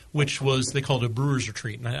 which was, they called it a brewer's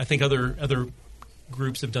retreat. And I think other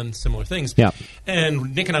groups have done similar things. Yeah.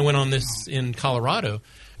 And Nick and I went on this in Colorado,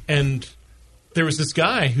 and there was this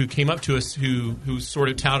guy who came up to us who sort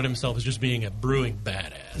of touted himself as just being a brewing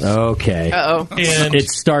badass. Okay. Uh-oh. And it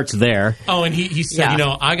starts there. Oh, and he said,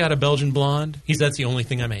 I got a Belgian blonde. That's the only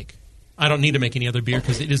thing I make. I don't need to make any other beer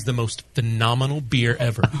because it is the most phenomenal beer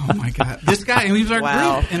ever. Oh, my God. This guy, and he was our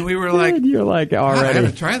group, and we were like... You're like, already. I got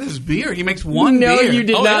to try this beer. He makes one beer. No, you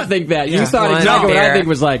did not think that. You thought exactly what I think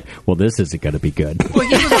was like, well, this isn't going to be good. Well,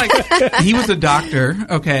 he was like... he was a doctor,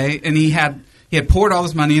 okay, and he had poured all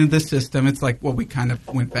this money into this system. It's like what we kind of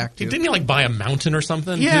went back to. Didn't he like buy a mountain or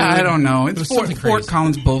something? Yeah, dude? I don't know. It's something Fort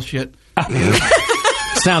Collins bullshit.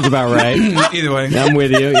 Sounds about right. Either way. I'm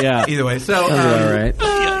with you, yeah. Either way. So, sounds about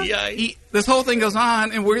right. This whole thing goes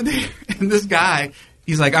on, and we're there, and this guy,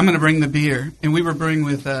 he's like, I'm going to bring the beer. And we were brewing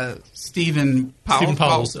with Stephen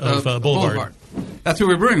Powell's of Boulevard. That's who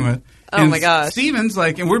we're brewing with. Oh, my gosh. Stephen's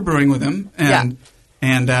like, and we're brewing with him, and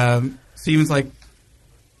Stephen's like,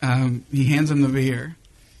 he hands him the beer,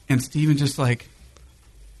 and Stephen just like,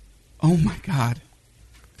 oh my God,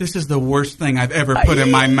 this is the worst thing I've ever put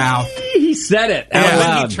in my mouth. He said it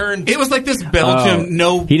out loud. It was like this Belgium,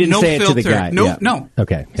 he didn't say filter, it to the guy. No.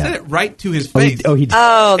 Okay. He said it right to his face. He did.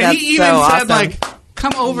 Oh, that's and he even so said awesome. like,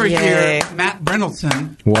 come over here, Matt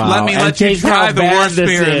Brennelson. Wow. Let me let you try the worst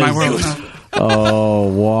beer in my world. Oh,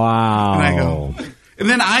 wow. And I go, and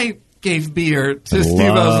then I gave beer to Steve.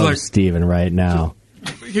 I was like, Steven right now.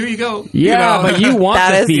 Here you go. Yeah, but you want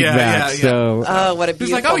the feedback. So, what a beautiful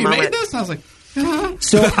He's like, oh, you moment. made this? And I was like,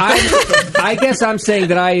 so I guess I'm saying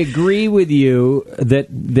that I agree with you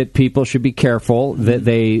that people should be careful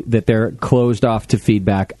that they're closed off to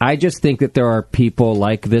feedback. I just think that there are people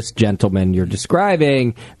like this gentleman you're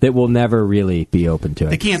describing that will never really be open to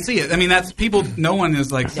it. They can't see it. I mean, that's people. No one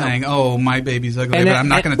is like saying, "Oh, my baby's ugly," but I'm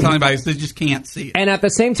not going to tell anybody. They just can't see it. And at the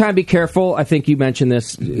same time, be careful. I think you mentioned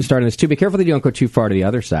this starting this too. Be careful that you don't go too far to the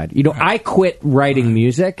other side. You know, I quit writing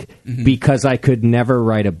music because I could never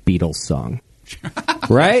write a Beatles song.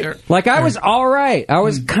 Right? Sure. Like, I was all right. I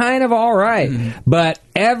was kind of all right. But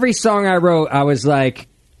every song I wrote, I was like,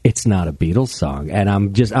 it's not a Beatles song. And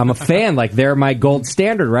I'm a fan. Like, they're my gold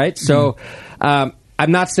standard, right? So, I'm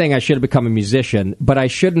not saying I should have become a musician, but I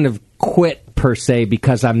shouldn't have quit, per se,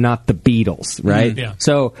 because I'm not the Beatles, right? Yeah.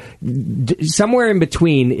 So, somewhere in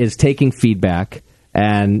between is taking feedback.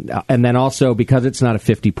 And then also, because it's not a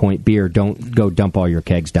 50-point beer, don't go dump all your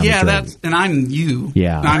kegs down the drain. And I'm you.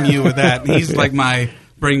 Yeah. I'm you with that. And he's like, my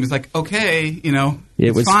brain was like, okay,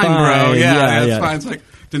 it was fine, bro. Yeah, it's fine. It's like,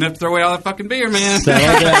 didn't have to throw away all that fucking beer, man.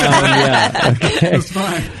 Settle down, yeah. Okay. It's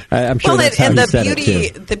fine. I'm sure that's how he said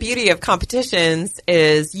it, too. The beauty of competitions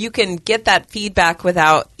is you can get that feedback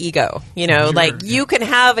without ego. You can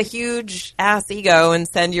have a huge ass ego and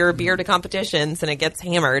send your beer to competitions and it gets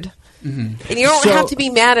hammered. And you don't have to be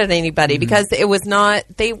mad at anybody because it was not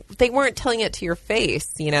they weren't telling it to your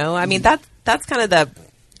face. I mean that's kind of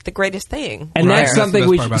the greatest thing. And that's something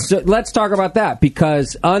let's talk about that,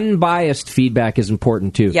 because unbiased feedback is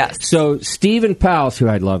important too. Yes. So Stephen Powell, who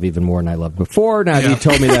I love even more than I loved before, now that you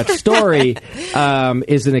told me that story,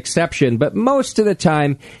 is an exception. But most of the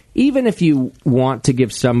time, even if you want to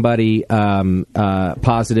give somebody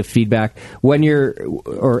positive feedback, when you're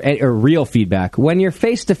or real feedback, when you're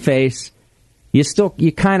face to face,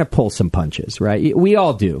 you kind of pull some punches, right? We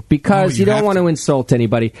all do, because you don't want to insult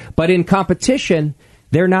anybody. But in competition,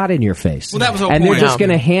 They're not in your face. Well, that was the and point. They're just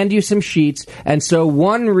going to hand you some sheets. And so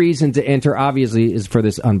one reason to enter, obviously, is for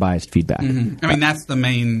this unbiased feedback. Mm-hmm. I mean, that's the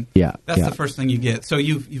main. Yeah, that's the first thing you get. So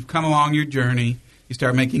you've come along your journey. You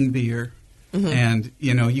start making beer, and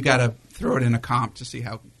you got to throw it in a comp to see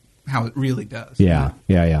how it really does. Yeah.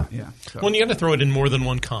 So. Well, you got to throw it in more than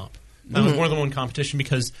one comp. More than one competition,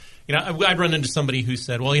 because I'd run into somebody who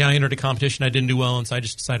said, "Well, yeah, I entered a competition, I didn't do well, and so I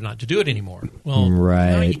just decided not to do it anymore." Well,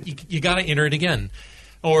 right? You got to enter it again.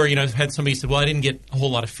 Or I've had somebody say, "Well, I didn't get a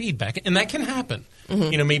whole lot of feedback," and that can happen.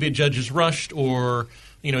 Maybe a judge is rushed, or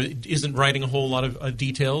isn't writing a whole lot of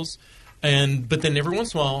details. But then every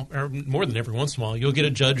once in a while, or more than every once in a while, you'll get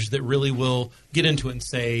a judge that really will get into it and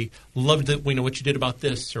say, "Loved it, what you did about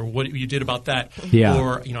this, or what you did about that." Yeah.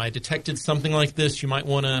 Or I detected something like this. You might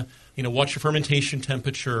want to watch your fermentation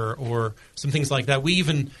temperature, or some things like that. We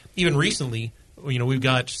even recently, we've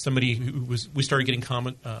got somebody we started getting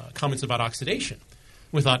comments about oxidation.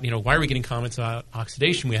 We thought, why are we getting comments about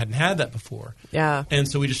oxidation? We hadn't had that before. Yeah. And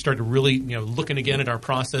so we just started really, looking again at our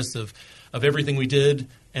process of everything we did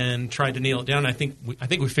and tried to nail it down. I think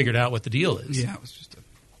we figued out what the deal is. Yeah, it was just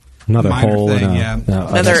another hole thing,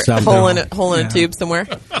 another hole in a tube somewhere.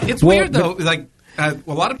 It's weird though. Like a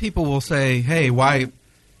lot of people will say, "Hey, why?"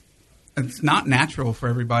 It's not natural for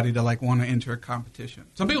everybody to want to enter a competition.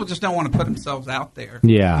 Some people just don't want to put themselves out there.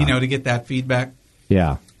 Yeah. To get that feedback.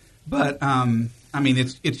 Yeah. But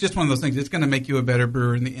it's just one of those things. It's going to make you a better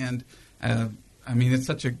brewer in the end. It's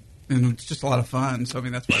it's just a lot of fun. So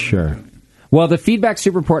that's why. Sure. Well, the feedback's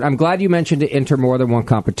super important. I'm glad you mentioned to enter more than one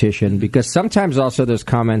competition, because sometimes also those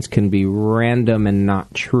comments can be random and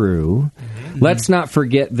not true. Mm-hmm. Let's not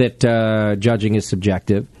forget that judging is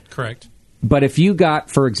subjective. Correct. But if you got,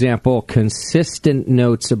 for example, consistent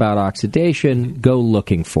notes about oxidation, go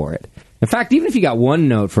looking for it. In fact, even if you got one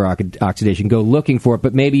note for oxidation, go looking for it,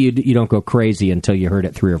 but maybe you don't go crazy until you heard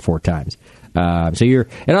it 3 or 4 times. So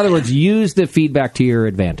in other words, use the feedback to your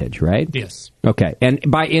advantage, right? Yes. Okay, and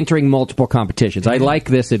by entering multiple competitions, I like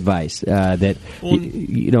this advice that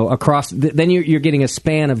across. Then you're getting a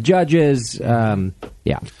span of judges. Yeah.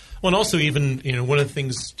 Well, and also even one of the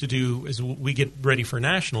things to do as we get ready for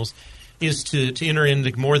nationals is to enter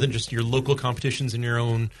into more than just your local competitions in your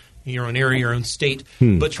own area, your own state,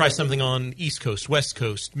 but try something on East Coast, West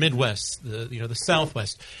Coast, Midwest, the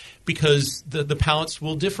Southwest, because the palates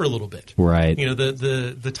will differ a little bit. Right.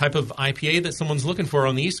 The type of IPA that someone's looking for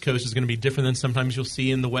on the East Coast is going to be different than sometimes you'll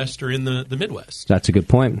see in the West or in the Midwest. That's a good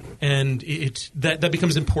point. And that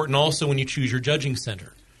becomes important also when you choose your judging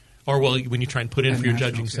center. Or when you try and put in for your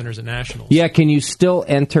judging centers at nationals. Yeah, can you still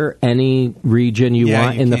enter any region you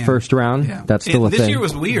want in the first round? Yeah. That's still a thing. This year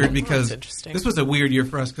was weird because this was a weird year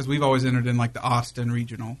for us because we've always entered in the Austin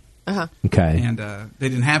regional. Uh-huh. Okay. And they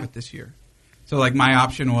didn't have it this year. So my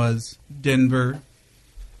option was Denver,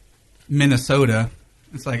 Minnesota.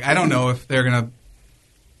 It's I don't know if they're going to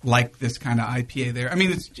like this kind of IPA there. I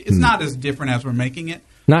mean, it's not as different as we're making it.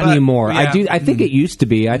 Not anymore. Yeah. I think it used to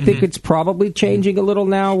be. I think it's probably changing a little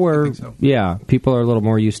now where, people are a little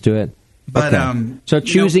more used to it. But so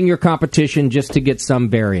choosing your competition just to get some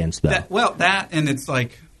variance, though. That and it's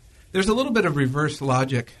there's a little bit of reverse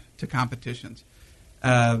logic to competitions.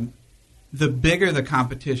 The bigger the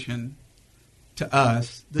competition to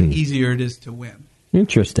us, the easier it is to win.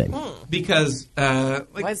 Interesting. Because, why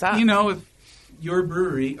is that? If your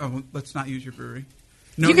brewery, let's not use your brewery.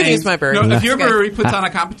 No you can use my brewery. No, if your brewery puts on a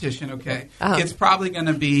competition, it's probably going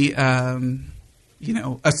to be,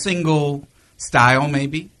 a single style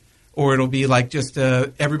maybe, or it'll be just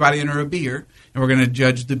everybody enter a beer, and we're going to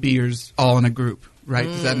judge the beers all in a group, right?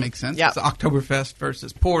 Does that make sense? Yeah. It's Oktoberfest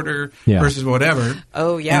versus Porter versus whatever.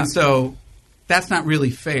 Oh, yeah. And so that's not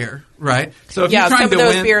really fair, right? So if you're trying some to of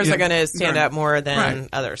those win, beers are going to stand out more than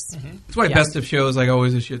others. Mm-hmm. That's why Best of Show is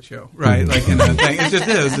always a shit show, right? Thing. It just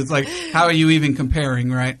is. It's how are you even comparing,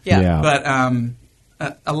 right? Yeah.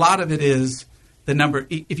 But a lot of it is the number.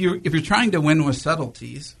 If you're trying to win with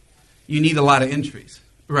subtleties, you need a lot of entries,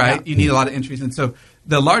 right? You need a lot of entries, and so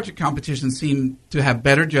the larger competitions seem to have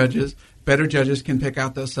better judges. Better judges can pick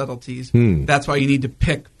out those subtleties. That's why you need to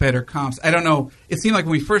pick better comps. I don't know. It seemed like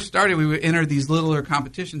when we first started, we would enter these littler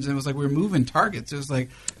competitions, and it was we were moving targets. It was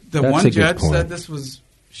the one judge said this was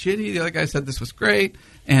shitty. The other guy said this was great.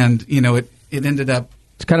 And, it ended up.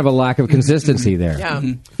 It's kind of a lack of consistency there. Yeah.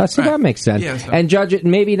 That makes sense. Yeah, so. And judge it,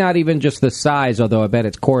 maybe not even just the size, although I bet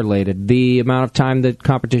it's correlated, the amount of time that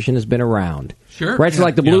competition has been around. Sure. Right, so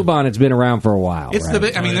the Blue Bonnet's been around for a while. It's right? the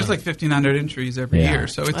big, there's 1,500 entries every year,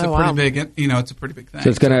 so it's pretty big. It's a pretty big thing. So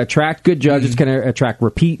it's going to attract good judges. It's going to attract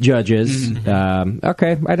repeat judges.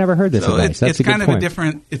 Okay, I never heard this advice. That's a good point.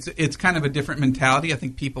 It's kind of a different mentality. I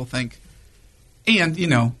think people think And,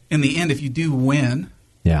 in the end, if you do win,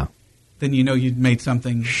 then you'd made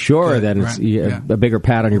something Sure, good, then it's a bigger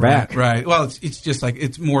pat on your back. Right. Well, it's just like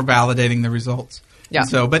it's more validating the results. Yeah.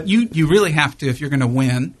 So, but you really have to, if you're going to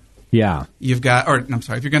win, you've got,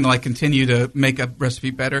 if you're going to continue to make a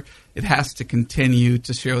recipe better, it has to continue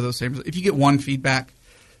to show those same results. If you get one feedback,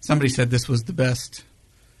 somebody said this was the best,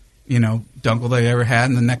 dunkel they ever had,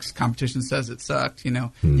 and the next competition says it sucked,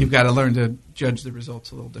 you've got to learn to judge the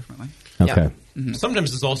results a little differently. Okay. Mm-hmm.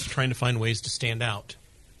 Sometimes it's also trying to find ways to stand out.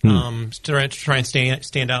 To try and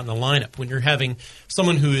stand out in the lineup. When you're having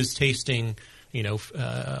someone who is tasting, a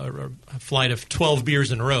flight of 12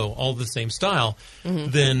 beers in a row, all of the same style,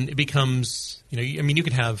 then it becomes, you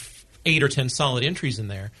could have 8 or 10 solid entries in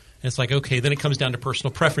there. And it's like, okay, then it comes down to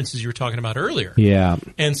personal preferences you were talking about earlier. Yeah.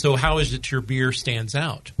 And so how is it your beer stands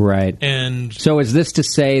out? Right. And so is this to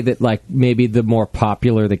say that, maybe the more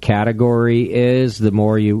popular the category is, the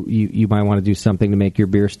more you might want to do something to make your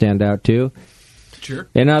beer stand out too? Sure.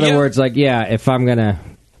 In other words, if I'm going to,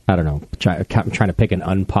 I don't know, I'm trying to pick an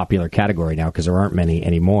unpopular category now because there aren't many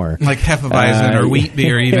anymore. Like Hefeweizen or wheat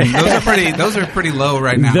beer even. Those are pretty low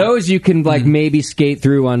right now. Those you can maybe skate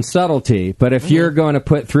through on subtlety, but if you're going to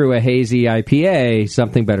put through a hazy IPA,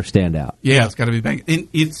 something better stand out. Yeah, it's got to be bang.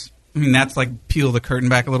 That's like peel the curtain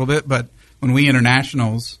back a little bit, but when we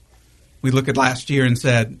internationals, we look at last year and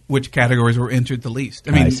said which categories were entered the least.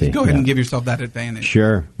 Go ahead and give yourself that advantage.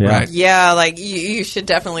 Sure. Yeah. Right. Yeah, you should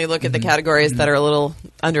definitely look at the categories that are a little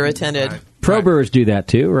underattended. Right. Pro brewers do that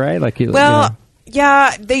too, right?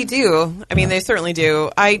 Yeah, they do. They certainly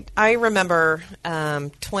do. I remember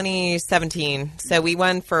 2017. So we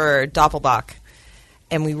won for Doppelbock,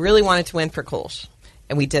 and we really wanted to win for Kolsch.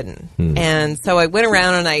 And we didn't. And so I went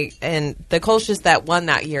around and the Kolsch's that won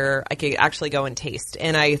that year, I could actually go and taste.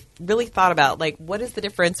 And I really thought about, what is the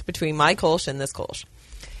difference between my Kolsch and this Kolsch?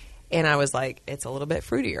 And I was like, it's a little bit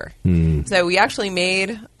fruitier. So we actually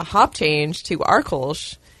made a hop change to our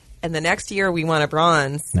Kolsch. And the next year we won a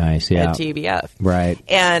bronze at GBF. Right.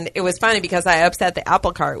 And it was funny because I upset the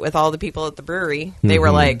apple cart with all the people at the brewery. They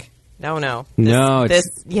were like, No.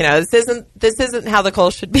 This isn't how the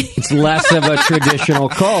Kolsch should be. It's less of a traditional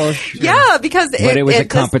Kolsch. Yeah, because it was a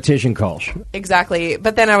competition Kolsch. Exactly.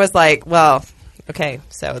 But then I was like, well, okay,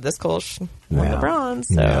 so this Kolsch won the bronze,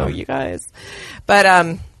 so you guys. But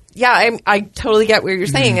I totally get what you're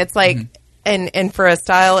saying. It's like, and for a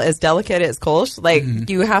style as delicate as Kolsch,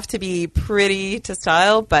 you have to be pretty to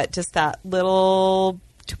style, but just that little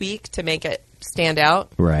tweak to make it stand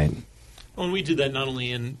out. Right. Well, and we did that not only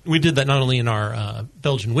in our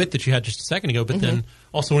Belgian wit that you had just a second ago, but then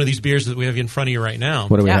also one of these beers that we have in front of you right now.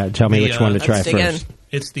 What do we have? Tell me which one to try first.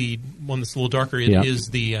 It's the one that's a little darker. It's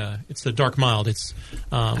the dark mild. It's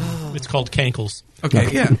called Cankles.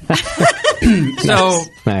 Okay, yeah. So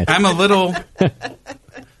nice. I'm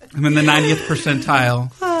in the 90th percentile.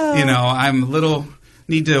 I'm a little.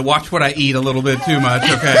 Need to watch what I eat a little bit too much,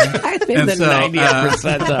 okay? I'm in the 90th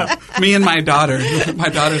percentile. Me and my daughter. My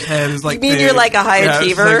daughter's head is like... You mean you're like a high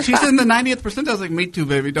achiever? She's in the 90th percentile. I was like, me too,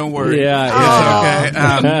 baby. Don't worry. Yeah. It's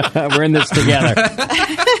okay. We're in this together.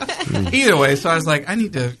 Either way, so I was like, I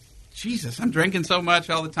need to... Jesus, I'm drinking so much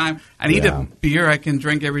all the time. I need a beer I can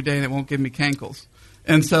drink every day and it won't give me cankles.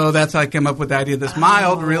 And so that's how I came up with the idea of this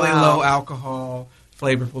mild, really low alcohol...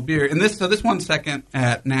 flavorful beer. And this won second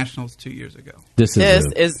at Nationals 2 years ago. This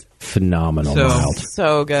is phenomenal. Mild.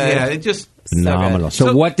 So good. Yeah, it just phenomenal.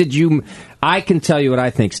 So what did you? I can tell you what I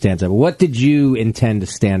think stands out. What did you intend to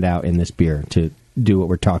stand out in this beer to do what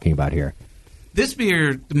we're talking about here? This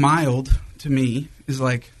beer, mild to me, is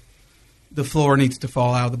like the floor needs to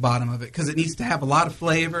fall out of the bottom of it because it needs to have a lot of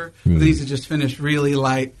flavor. It needs to just finish really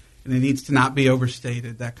light, and it needs to not be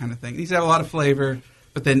overstated. That kind of thing. It needs to have a lot of flavor,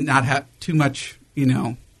 but then not have too much.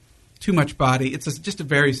 Too much body. It's just a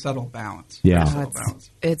very subtle balance. Yeah.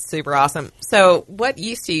 It's super awesome. So what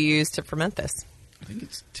yeast do you use to ferment this? I think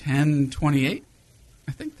it's 1028.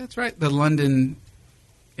 I think that's right. The London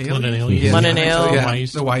Ale. London Ale. Yeah. London Ale. So, Y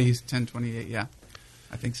yeast. the Y yeast 1028, yeah.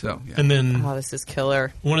 I think so. Yeah. And then this is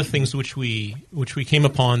killer. One of the things which we came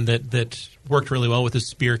upon that worked really well with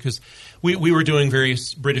this beer because we were doing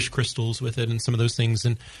various British crystals with it and some of those things,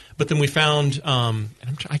 but then we found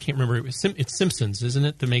I can't remember it's Simpson's, isn't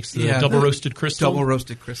it? That makes the double roasted crystal. Double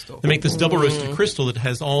roasted crystal. They make this double roasted crystal that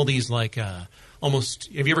has all these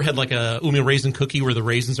almost. Have you ever had like a oatmeal raisin cookie where the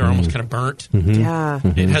raisins are almost kind of burnt? Yeah,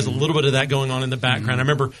 it has a little bit of that going on in the background. I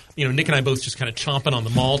remember Nick and I both just kind of chomping on the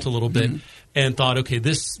malt a little bit. And thought, okay,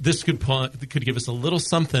 this could give us a little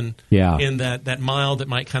something in that mild that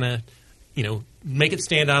might kind of, make it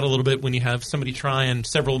stand out a little bit when you have somebody trying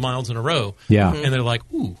several milds in a row. Yeah. And they're like,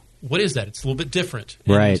 ooh, what is that? It's a little bit different.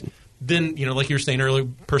 Right. then, like you were saying earlier,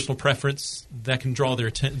 personal preference, that can draw their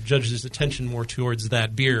judges' attention more towards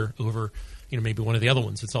that beer over, maybe one of the other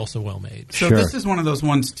ones that's also well made. So this is one of those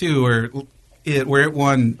ones too, where it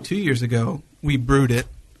won 2 years ago. We brewed it.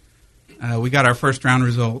 We got our first round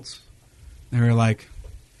results. They were like,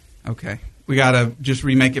 okay, we got to just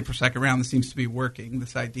remake it for second round. This seems to be working,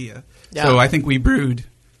 this idea. Yeah. So I think we brewed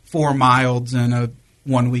 4 milds in a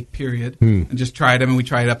 1 week period and just tried them. And we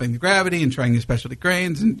tried upping the gravity and trying the specialty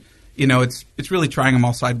grains. And, it's really trying them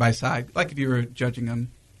all side by side, like if you were judging them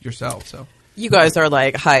yourself. So you guys are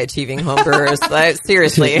like high achieving homebrewers.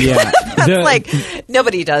 Seriously. Yeah. Like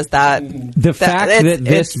nobody does that. The fact that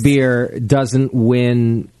this beer doesn't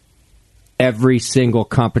win every single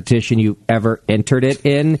competition you ever entered it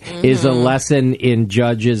in is a lesson in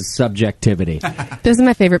judges' subjectivity. This is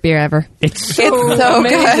my favorite beer ever. It's so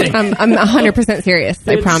amazing. Good. I'm 100% serious.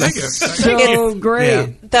 I promise. So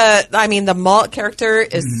great. Yeah. The malt character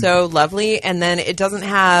is so lovely, and then it doesn't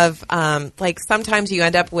have sometimes you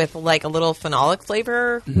end up with like a little phenolic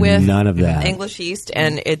flavor with none of that English yeast,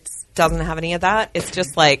 and it doesn't have any of that. It's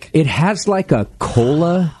just like it has like a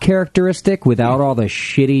cola characteristic without all the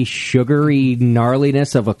shitty sugary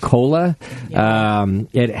gnarliness of a cola. Yeah.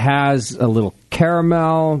 It has a little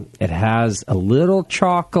caramel. It has a little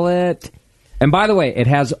chocolate. And by the way, it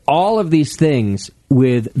has all of these things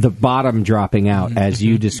with the bottom dropping out, as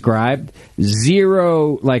you described.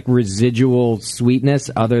 Zero like residual sweetness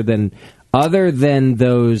other than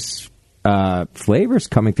those flavors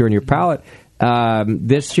coming through in your palate.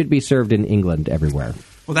 This should be served in England everywhere.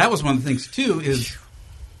 Well, that was one of the things, too, is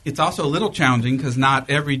it's also a little challenging because not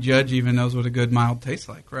every judge even knows what a good mild tastes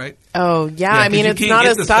like, right? Oh, yeah. It's not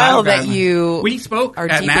a style that we spoke are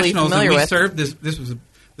at deeply Nationals familiar and we with. served this.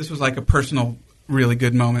 This was like a personal, really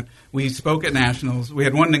good moment. We spoke at Nationals. We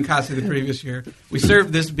had won Ninkasi the previous year. We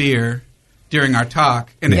served this beer during our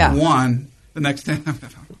talk, and it won the next day.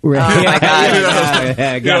 Right. Oh my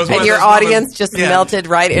God! And your audience just melted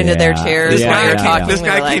right into their chairs while you're talking. This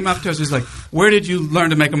guy came up to us. He's like, "Where did you learn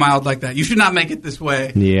to make a mild like that? You should not make it this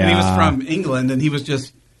way." Yeah. And he was from England, and he was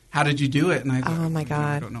just, "How did you do it?" And I thought, "Oh my God!"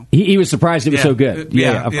 I don't know. He was surprised it was so good.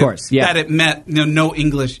 Yeah, of course. Yeah, that it met no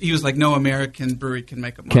English. He was like, "No American brewery can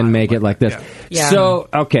make a mild it like this." Yeah. So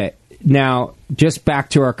okay, now just back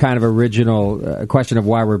to our kind of original question of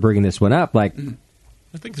why we're bringing this one up, like.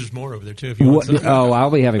 I think there's more over there, too. If you want some.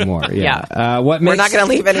 I'll be having more. Yeah. We're not going to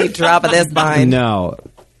leave any drop of this behind. No.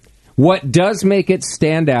 What does make it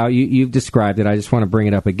stand out, you've described it, I just want to bring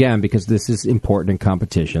it up again because this is important in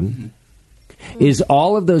competition, is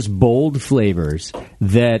all of those bold flavors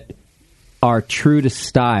that are true to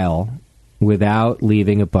style without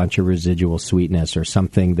leaving a bunch of residual sweetness or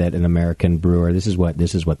something that an American brewer, this is what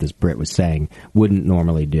this Brit was saying, wouldn't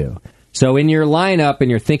normally do. So in your lineup and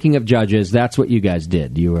you're thinking of judges, that's what you guys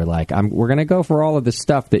did. You were like, we're going to go for all of the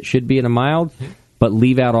stuff that should be in a mild, but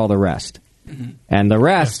leave out all the rest. Mm-hmm. And the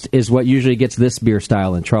rest is what usually gets this beer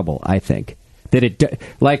style in trouble, I think.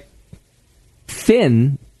 That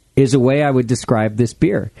thin is a way I would describe this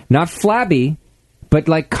beer. Not flabby, but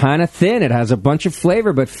like kind of thin. It has a bunch of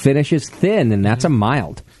flavor, but finishes thin, and that's a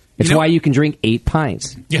mild. It's why you can drink 8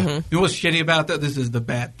 pints. Yeah. Mm-hmm. You know what's shitty about that? This is the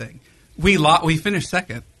bad thing. We finished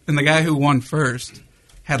second. And the guy who won first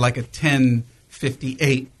had like a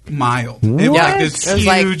 10.58 mild. It was like this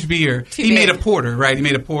huge beer. He made a porter, right? He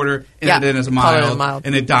made a porter, and it in as a mild,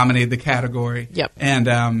 and it dominated the category. Yep.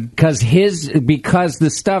 And because the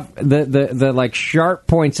stuff, the like sharp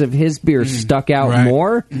points of his beer stuck out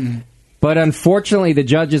more. Mm. But unfortunately, the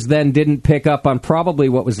judges then didn't pick up on probably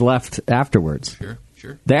what was left afterwards. Sure.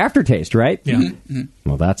 The aftertaste, right? Yeah. Mm-hmm.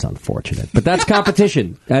 Well, that's unfortunate. But that's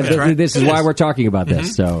competition. This is why we're talking about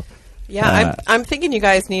this. So, yeah, I'm thinking you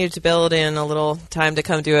guys needed to build in a little time to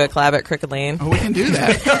come do a collab at Crooked Lane. Oh, we can do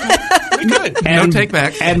that. We could. No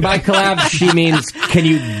takebacks. And by collab, she means, can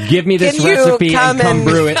you give me this recipe and come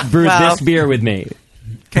brew this beer with me?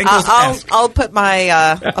 I'll put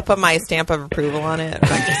my stamp of approval on it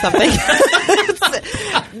or something.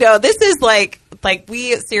 No, this is like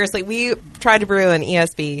we tried to brew an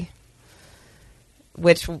ESB,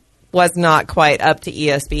 which was not quite up to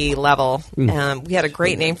ESB level. We had a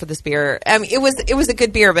great name for this beer. I mean, it was a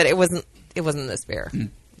good beer, but it wasn't this beer.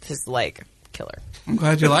 This is like killer. I'm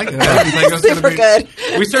glad you like it. I didn't think it was super good.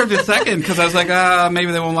 We served it second because I was like,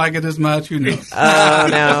 maybe they won't like it as much. Who knows?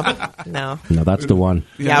 Oh no, that's the one.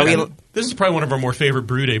 Yeah, this is probably one of our more favorite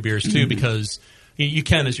brew day beers too, because you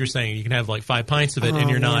can, as you're saying, you can have like 5 pints of it, and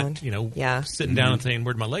you're not, sitting down and saying,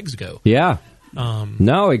 "Where'd my legs go?" Yeah.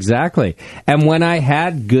 No, exactly. And when I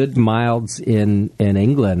had good milds in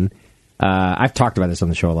England, I've talked about this on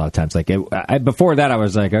the show a lot of times. Like before that, I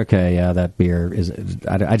was like, okay, yeah, that beer is.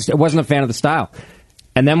 I wasn't a fan of the style.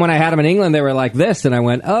 And then when I had them in England, they were like this, and I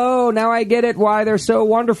went, oh, now I get it why they're so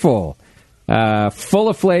wonderful. Full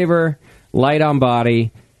of flavor, light on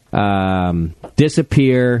body,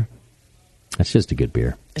 disappear. That's just a good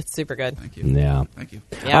beer. It's super good. Thank you. Yeah. Thank you.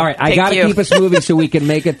 Yeah, all right, I got to keep us moving so we can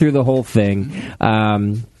make it through the whole thing.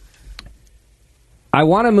 I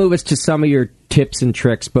want to move us to some of your tips and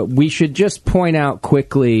tricks, but we should just point out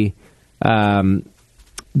quickly that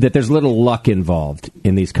there's a little luck involved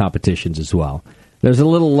in these competitions as well. There's a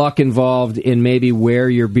little luck involved in maybe where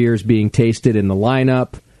your beer's being tasted in the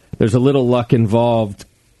lineup. There's a little luck involved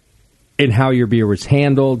in how your beer was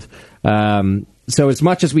handled. So as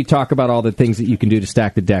much as we talk about all the things that you can do to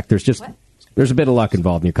stack the deck, there's a bit of luck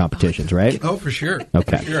involved in your competitions, right? Oh, for sure.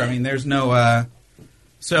 Okay. For sure. I mean, there's no... and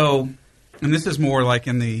this is more like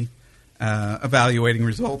in the evaluating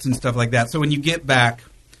results and stuff like that. So when you get back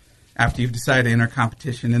after you've decided to enter a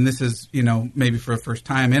competition, and this is, maybe for a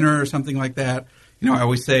first-time enter or something like that, I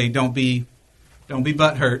always say don't be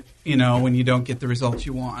butthurt, when you don't get the results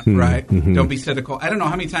you want, right? Mm-hmm. Don't be cynical. I don't know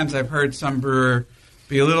how many times I've heard some brewer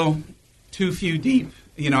be a little too few deep,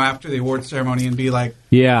 after the award ceremony and be like,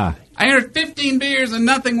 yeah, I entered 15 beers and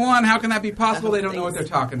nothing won. How can that be possible? They don't know what they're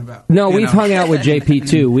talking about. No, we've hung out with JP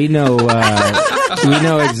too. We know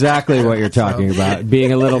exactly what you're talking about.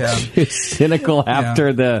 Being a little too cynical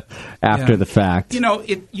after the fact. You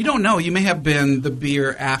don't know. You may have been the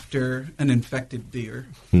beer after an infected beer,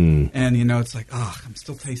 and it's like, I'm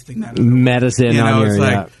still tasting that medicine. It's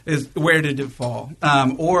like, where did it fall?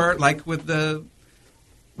 Or like with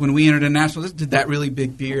when we entered a national, did that really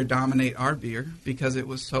big beer dominate our beer because it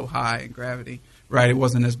was so high in gravity? Right, it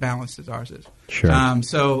wasn't as balanced as ours is. Sure.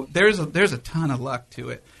 So there's a ton of luck to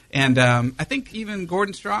it, and I think even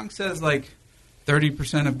Gordon Strong says like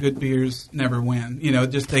 30% of good beers never win.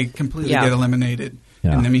 Just they completely get eliminated.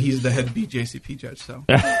 Yeah. And I mean, he's the head BJCP judge, so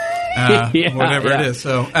whatever it is.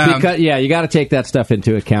 So because you got to take that stuff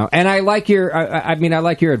into account. And I like your, I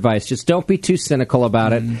like your advice. Just don't be too cynical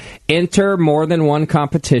about it. Enter more than one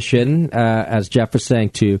competition, as Jeff was saying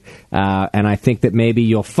too. And I think that maybe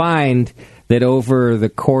you'll find that over the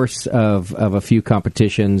course of a few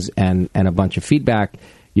competitions and a bunch of feedback,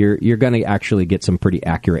 you're going to actually get some pretty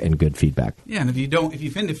accurate and good feedback. Yeah, and if you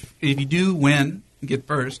do win. Get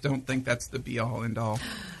first. Don't think that's the be all end all.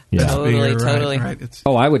 Yeah, totally. Right.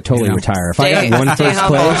 I would totally retire if I got one first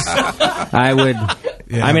place. I would.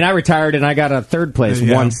 Yeah. I mean, I retired and I got a third place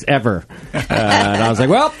once ever, and I was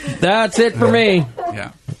like, "Well, that's it for me."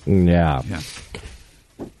 Yeah.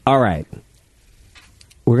 All right,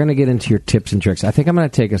 we're gonna get into your tips and tricks. I think I'm gonna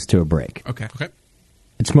take us to a break. Okay.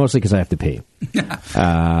 It's mostly because I have to pee,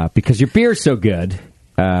 because your beer's so good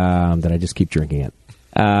that I just keep drinking it.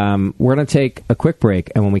 We're going to take a quick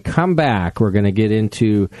break, and when we come back, we're going to get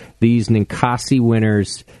into these Ninkasi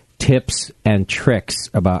winners' tips and tricks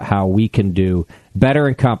about how we can do better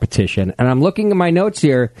in competition. And I'm looking at my notes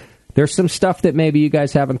here. There's some stuff that maybe you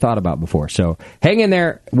guys haven't thought about before. So hang in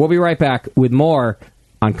there. We'll be right back with more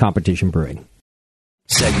on competition brewing.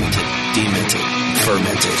 Segmented, demented,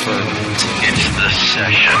 fermented. It's the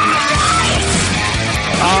session.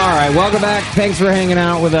 All right, welcome back. Thanks for hanging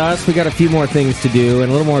out with us. We got a few more things to do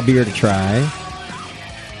and a little more beer to try,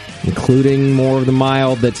 including more of the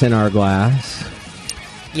mild that's in our glass.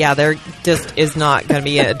 Yeah, there just is not going to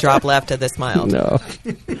be a drop left of this mild. No.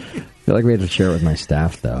 I feel like we have to share it with my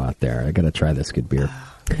staff, though, out there. I got to try this good beer.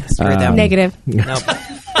 Screw them. Negative. Nope.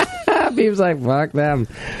 Bee's like, fuck them.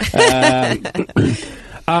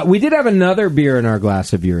 We did have another beer in our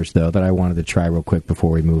glass of yours, though, that I wanted to try real quick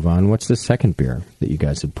before we move on. What's the second beer that you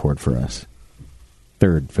guys had poured for us?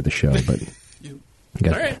 Third for the show, but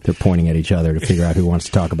they're pointing at each other to figure out who wants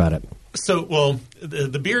to talk about it. So,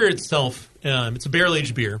 the beer itself, it's a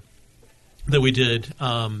barrel-aged beer that we did.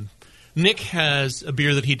 Nick has a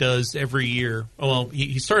beer that he does every year. Well,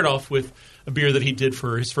 he started off with a beer that he did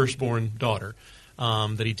for his firstborn daughter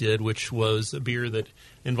that he did, which was a beer that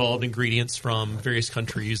involved ingredients from various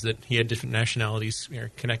countries that he had different nationalities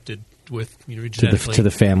connected with genetically. To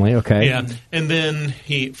the family, okay. Yeah. And then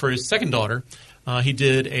for his second daughter, he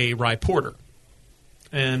did a rye porter.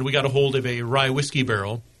 And we got a hold of a rye whiskey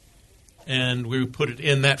barrel, and we put it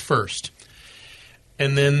in that first.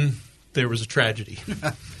 And then there was a tragedy.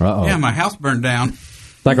 Uh-oh. Yeah, my house burned down.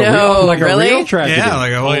 Like a real tragedy? Yeah,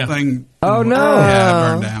 like a whole thing. Oh, no. Yeah, it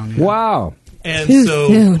burned down. Yeah. Wow. And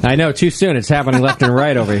soon. I know, too soon. It's happening left and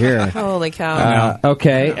right over here. Holy cow.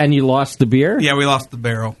 Okay, and you lost the beer? Yeah, we lost the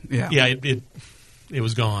barrel. Yeah. Yeah, it it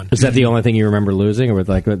was gone. Is that the only thing you remember losing, or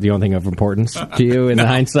like the only thing of importance to you in the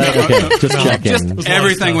hindsight? Okay, just checking. Just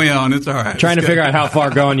everything we own, it's all right. Trying to figure out how far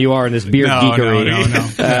gone you are in this beer geekery.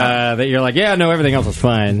 No. That you're like, yeah, no, everything else was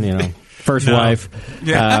fine. You know, first wife.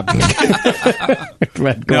 Yeah.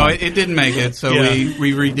 It didn't make it, so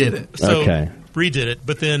we redid it. So redid it,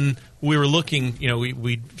 but then we were looking. You know,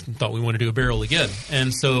 we thought we wanted to do a barrel again,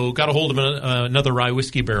 and so got a hold of another rye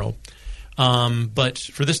whiskey barrel. But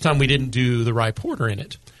for this time, we didn't do the rye porter in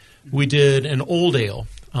it. We did an old ale,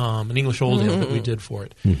 an English old ale that we did for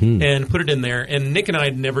it, and put it in there. And Nick and I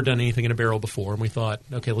had never done anything in a barrel before, and we thought,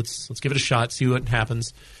 okay, let's give it a shot, see what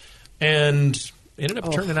happens. And it ended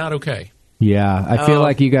up turning out okay. Yeah, I feel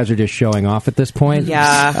like you guys are just showing off at this point.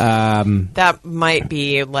 Yeah, that might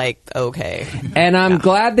be like okay. And I'm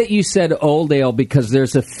glad that you said old ale because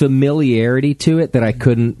there's a familiarity to it that I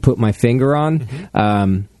couldn't put my finger on.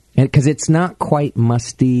 And because it's not quite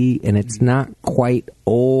musty and it's not quite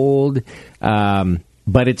old,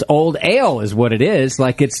 but it's old ale is what it is.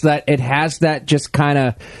 Like it has that just kind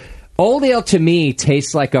of. Old ale to me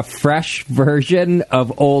tastes like a fresh version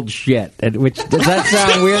of old shit. Which does that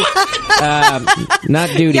sound weird? Not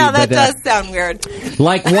duty. Yeah, that but, does sound weird.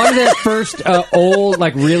 Like one of the first old,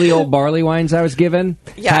 like really old barley wines I was given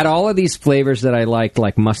had all of these flavors that I liked,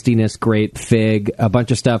 like mustiness, grape, fig, a bunch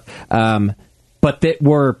of stuff, but that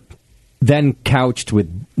were then couched with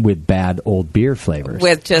bad old beer flavors.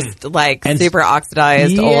 With just like super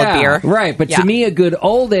oxidized old beer. Right, but to me a good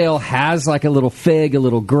old ale has like a little fig, a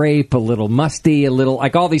little grape, a little musty, a little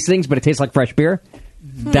like all these things, but it tastes like fresh beer.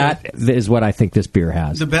 That is what I think this beer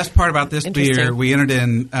has. The best part about this beer, we entered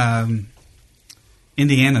in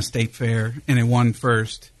Indiana State Fair and it won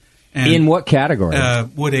first. And, in what category?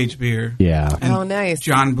 Wood aged beer. Yeah. And nice.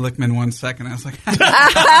 John Blickman won second. I was like, nicely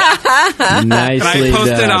and I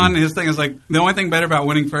posted done. on his thing. I was like, the only thing better about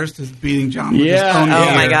winning first is beating John with his own beer.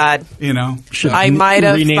 Oh my god. You know, I might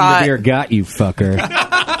have renamed thought the beer. Got you, fucker.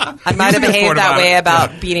 I might have behaved that way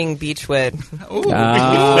about beating Beechwood with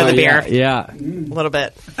a beer. Yeah, a little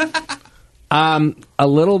bit. A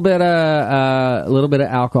little bit of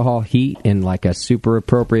alcohol heat in like a super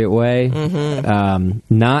appropriate way.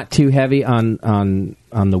 Not too heavy on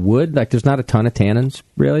the wood. Like there's not a ton of tannins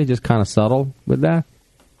really, just kind of subtle with that.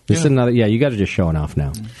 Just another. Yeah, you guys are just showing off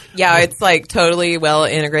now. Yeah, it's like totally well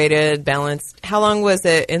integrated, balanced. How long was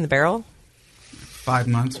it in the barrel? 5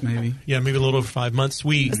 months, maybe. Yeah, maybe a little over 5 months.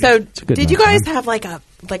 So, did you guys have like a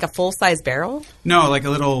full size barrel? No, like a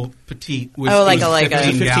little petite. Like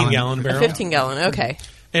a 15 gallon barrel. A 15 gallon. Okay.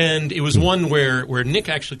 And it was one where Nick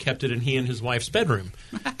actually kept it in he and his wife's bedroom.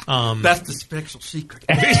 That's the special secret.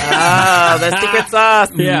 The secret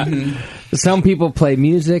sauce. Yeah. Some people play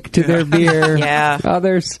music to their beer. Yeah.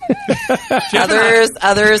 Others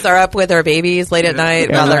are up with their babies late at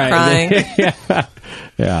night while they're crying.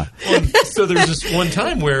 Yeah. So there was this one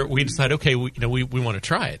time where we decided, okay, we want to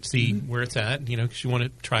try it, see where it's at, because you want to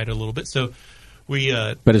try it a little bit. So we.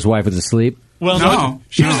 But his wife was asleep. Well, no,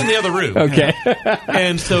 she was in the other room. Okay.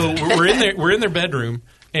 And so we're in there. We're in their bedroom,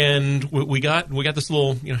 and we got this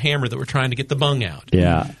little hammer that we're trying to get the bung out.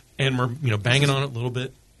 Yeah. And we're banging on it a little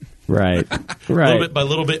bit. Right. Little bit by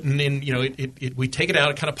little bit, and then we take it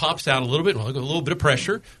out. It kind of pops out a little bit. Well, a little bit of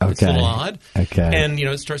pressure. Okay. It's a little odd. Okay. And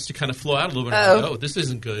it starts to kind of flow out a little bit. Oh, this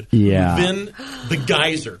isn't good. Yeah. Then the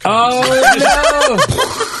geyser comes. Oh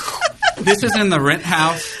no! This is in the rent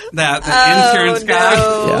house that the insurance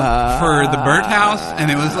got for the birdhouse,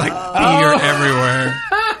 and it was like beer everywhere.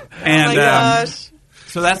 And, oh my gosh.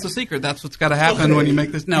 So that's the secret. That's what's got to happen when you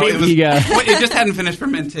make this. No, it was. It just hadn't finished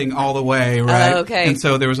fermenting all the way, right? Okay. And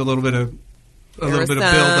so there was a little bit of build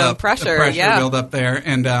up, pressure build up there,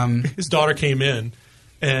 and his daughter came in,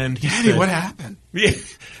 and he Daddy, said, what happened?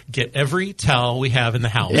 Get every towel we have in the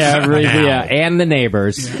house. And the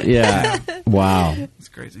neighbors. Yeah. Wow. It's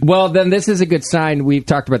crazy. Well, then this is a good sign. We've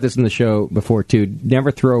talked about this in the show before, too.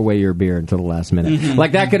 Never throw away your beer until the last minute. Mm-hmm.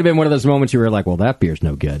 Like, that could have been one of those moments you were like, well, that beer's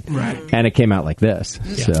no good. Right. And it came out like this.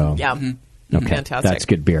 Yeah. So. Yeah. Okay, fantastic. That's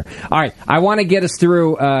good beer. All right, I want to get us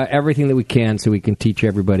through everything that we can so we can teach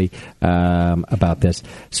everybody about this.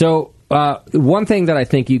 So one thing that I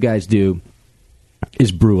think you guys do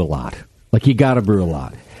is brew a lot. Like, you got to brew a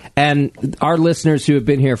lot. And our listeners who have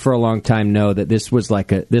been here for a long time know that this was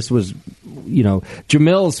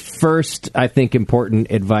Jamil's first, I think,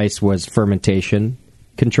 important advice was fermentation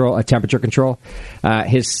control, temperature control.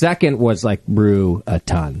 His second was like brew a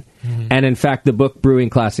ton. Mm-hmm. And in fact, the book Brewing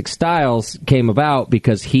Classic Styles came about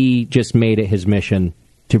because he just made it his mission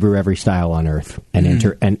to brew every style on Earth and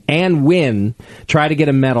enter and win. Try to get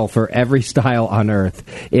a medal for every style on Earth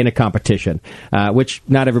in a competition, which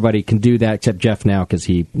not everybody can do that except Jeff now because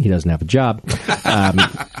he doesn't have a job.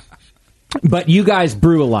 But you guys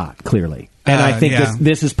brew a lot, clearly, and I think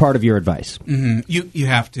this is part of your advice. You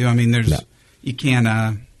have to. I mean, you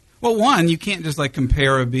can't. One, you can't just like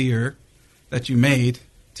compare a beer that you made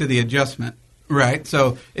to the adjustment, right?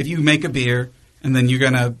 So if you make a beer and then you're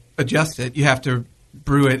going to adjust it, you have to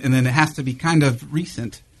brew it, and then it has to be kind of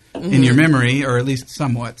recent in your memory, or at least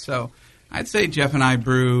somewhat. So I'd say Jeff and I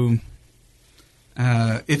brew,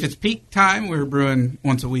 if it's peak time, we're brewing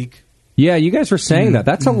once a week. Yeah, you guys were saying that.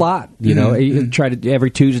 That's a lot. You know, you try to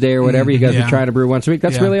every Tuesday or whatever, you guys are trying to brew once a week.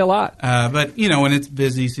 That's really a lot. But, when it's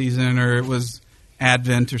busy season or it was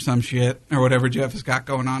Advent or some shit or whatever Jeff has got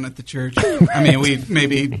going on at the church, I mean, we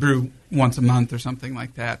maybe brew once a month or something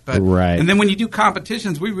like that. But and then when you do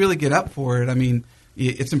competitions, we really get up for it. I mean,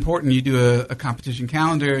 it's important you do a competition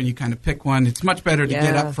calendar and you kind of pick one. It's much better to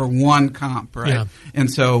get up for one comp, right? Yeah.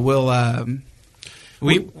 And so we'll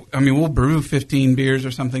brew 15 beers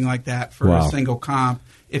or something like that for a single comp.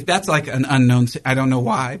 If that's like an unknown, I don't know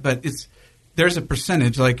why, but there's a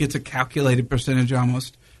percentage, like it's a calculated percentage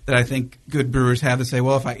almost that I think good brewers have to say,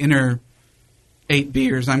 well, if I enter 8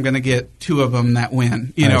 beers, I'm going to get 2 of them that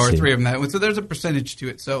win, or 3 of them that win. So there's a percentage to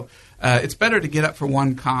it. So it's better to get up for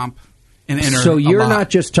one comp and enter. So you're not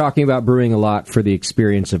just talking about brewing a lot for the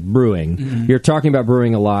experience of brewing. You're talking about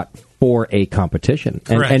brewing a lot for a competition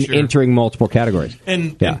and entering multiple categories.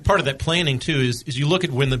 And part of that planning, too, is you look at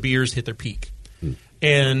when the beers hit their peak.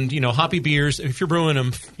 And, hoppy beers, if you're brewing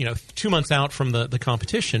them, 2 months out from the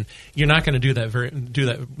competition, you're not going to do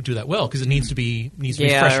that well because it needs to be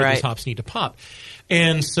fresh. Right. Those hops need to pop.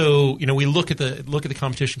 And so, we look at the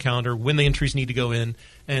competition calendar, when the entries need to go in,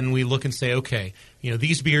 and we look and say, okay,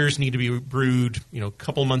 these beers need to be brewed, a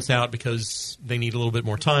couple of months out because they need a little bit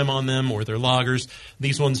more time on them, or they're lagers.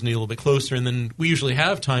 These ones need a little bit closer. And then we usually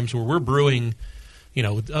have times where we're brewing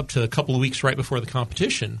up to a couple of weeks right before the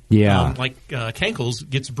competition. Yeah. Kankles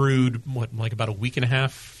gets brewed, about a week and a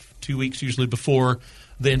half, 2 weeks usually before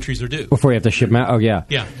the entries are due. Before you have to ship them out? Oh, yeah.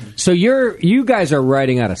 Yeah. So you guys are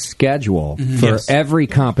writing out a schedule for every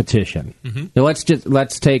competition. Now let's take,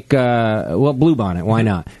 Bluebonnet. Why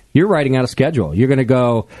not? You're writing out a schedule. You're going to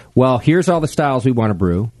go, well, here's all the styles we want to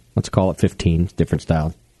brew. Let's call it 15 different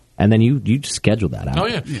styles. And then you schedule that out. Oh,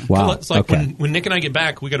 yeah. Wow. It's like when Nick and I get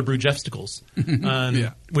back, we got to brew Jeffsticles,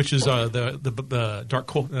 which is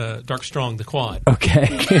the dark strong, the quad. Okay.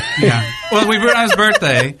 Yeah. Well, we brewed on his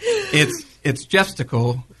birthday. It's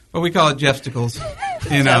Jeffsticle, but we call it Jeffsticles.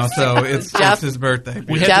 So it's his birthday.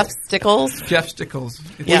 Jeffsticles.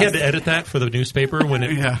 We had to edit that for the newspaper when it.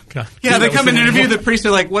 They come and interview the priest.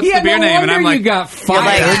 They're like, "What's the beer name?" And I'm like, "You got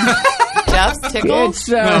fired."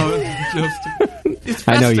 Jeffsticles. It's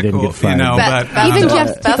I know you didn't get fired. But even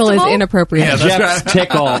Jeff's tickle is inappropriate. Yeah, Jeff's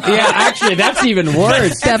tickle. Yeah, actually, that's even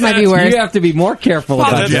worse. That might be worse. You have to be more careful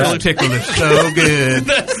about Jeff's tickle. Is so good.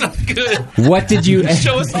 That's not good. What did you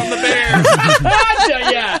show us on the bear?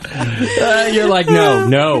 You're like,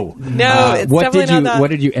 no. It's definitely not that.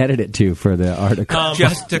 What did you edit it to for the article?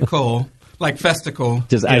 Jeffsticle, like festicle.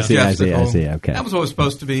 I see. Okay, that was what it was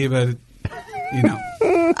supposed to be, but.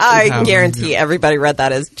 I guarantee everybody read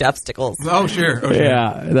that as Jeffsticles. Oh, sure.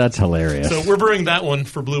 Yeah, that's hilarious. So we're brewing that one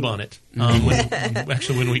for Bluebonnet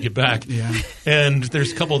when we get back. Yeah. And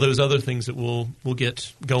there's a couple of those other things that we'll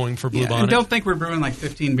get going for Bluebonnet. And don't think we're brewing like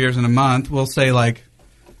 15 beers in a month. We'll say like...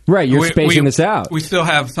 Right, you're spacing this out. We still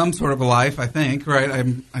have some sort of a life, I think,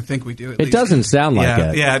 right? I think we do at least. It doesn't sound like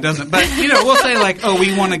it. Yeah, it doesn't. But, we'll say like,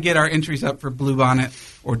 we want to get our entries up for Bluebonnet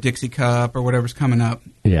or Dixie Cup or whatever's coming up.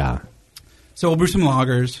 Yeah. So we'll brew some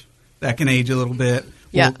lagers that can age a little bit.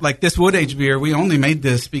 Yeah. Like this wood age beer, we only made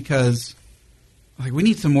this because we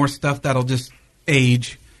need some more stuff that'll just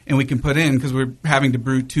age and we can put in because we're having to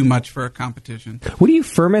brew too much for a competition. What are you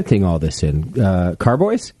fermenting all this in?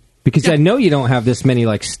 Carboys? Because I know you don't have this many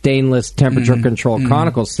stainless temperature-controlled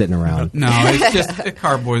conicals sitting around. No, it's just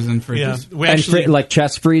carboys and fridges. Yeah. And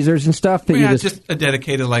chest freezers and stuff? Just a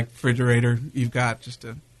dedicated refrigerator. You've got just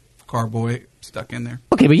a carboy stuck in there.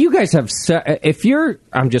 Okay, but you guys have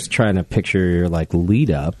I'm just trying to picture your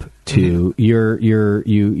lead up to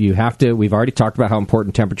you have to. We've already talked about how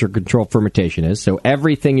important temperature control fermentation is. So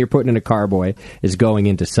everything you're putting in a carboy is going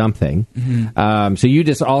into something. So you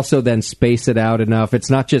just also then space it out enough. It's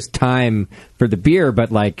not just time for the beer,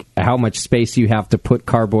 but how much space you have to put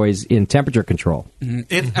carboys in temperature control.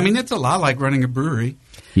 It's a lot like running a brewery.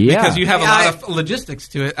 Yeah. Because you have a lot of logistics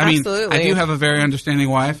to it. Absolutely. I do have a very understanding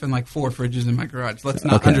wife and 4 fridges in my garage. Let's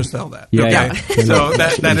not undersell that. Yeah. So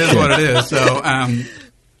that is what it is. So,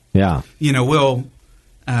 Yeah. We'll,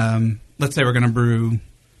 let's say we're going to brew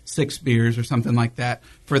 6 beers or something like that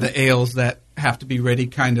for the ales that have to be ready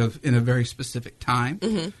kind of in a very specific time.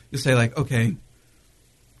 Mm-hmm. You say like, okay,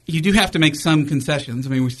 you do have to make some concessions. I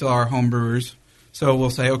mean, we still are home brewers. So we'll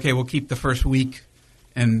say, okay, we'll keep the first week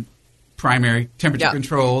and primary temperature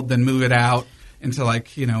controlled, then move it out into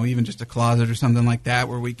like, even just a closet or something like that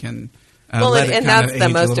where we can let it and that's the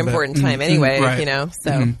most important time anyway, right.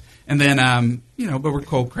 so. Mm-hmm. And then, but we're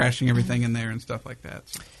cold crashing everything in there and stuff like that.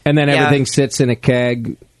 So. And then everything sits in a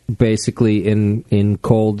keg, basically in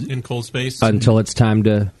cold space until it's time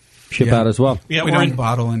to ship out as well. Yeah, we don't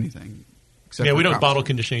bottle anything. We don't bottle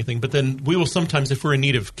condition anything, but then we will sometimes, if we're in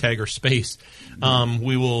need of keg or space,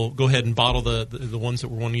 we will go ahead and bottle the ones that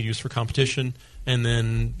we're wanting to use for competition, and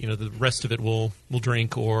then the rest of it we'll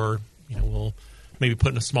drink, or we'll maybe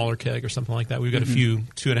put in a smaller keg or something like that. We've got a few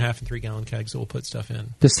 2.5 and 3 gallon kegs that we'll put stuff in.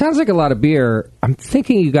 This sounds like a lot of beer. I'm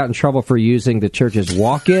thinking you got in trouble for using the church's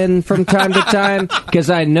walk-in from time to time,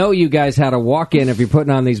 because I know you guys had a walk-in if you're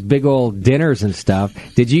putting on these big old dinners and stuff.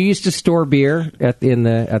 Did you used to store beer at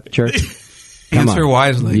the church? Answer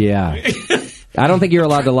wisely. Yeah. I don't think you're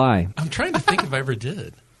allowed to lie. I'm trying to think if I ever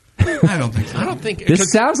did. I don't think so. I don't think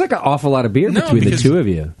this sounds like an awful lot of beer between the two of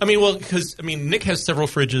you. I mean, because Nick has several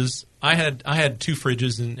fridges. I had 2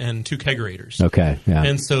 fridges and 2 kegerators. Okay, yeah.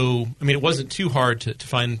 And so, it wasn't too hard to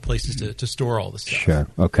find places to store all this stuff. Sure.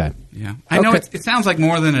 Okay. Yeah, I know it sounds like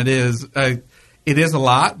more than it is. It is a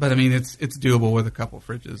lot, but it's doable with a couple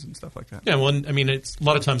fridges and stuff like that. Yeah. Well, it's a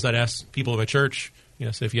lot of times I'd ask people at my church.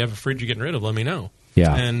 So if you have a fridge you're getting rid of, let me know.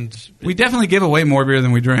 Yeah. And we definitely give away more beer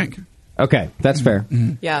than we drink. Okay, that's fair.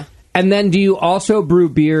 Mm-hmm. Yeah. And then do you also brew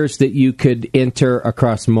beers that you could enter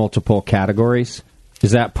across multiple categories?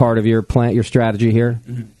 Is that part of your strategy here?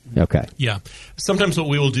 Mm-hmm. Okay. Yeah. Sometimes what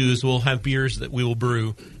we will do is we'll have beers that we will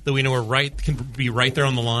brew that we know can be right there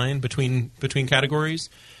on the line between categories.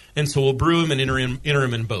 And so we'll brew them and enter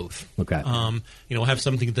them in both. Okay. We'll have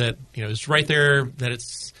something that is right there, that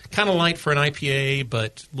it's kind of light for an IPA,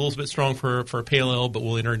 but a little bit strong for a pale ale, but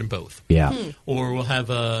we'll enter it in both. Yeah. Or we'll have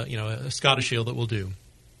a Scottish ale that we'll do.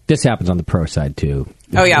 This happens on the pro side too.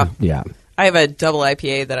 Oh yeah. Yeah. I have a double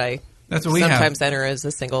IPA that I That's what we sometimes enter as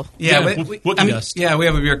a single. Yeah, Wookiee Dust. Yeah, we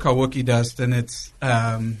have a beer called Wookiee Dust, and it's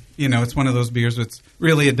it's one of those beers that's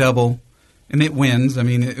really a double. And it wins.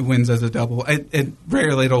 It wins as a double.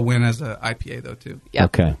 Rarely it'll win as an IPA, though, too. Yep.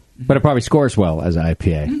 Okay. Mm-hmm. But it probably scores well as an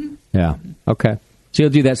IPA. Mm-hmm. Yeah. Okay. So you'll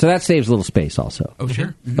do that. So that saves a little space also. Oh,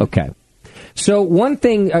 sure. Mm-hmm. Okay. So one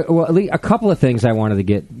thing, a couple of things I wanted to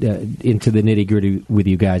get into the nitty-gritty with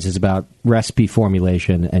you guys is about recipe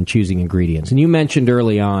formulation and choosing ingredients. And you mentioned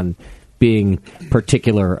early on being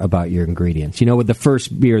particular about your ingredients. With the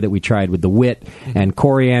first beer that we tried with the wit and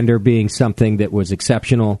coriander being something that was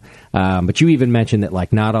exceptional. But you even mentioned that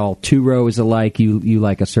like not all two-row is alike. You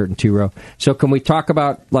like a certain two-row. So can we talk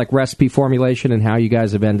about like recipe formulation and how you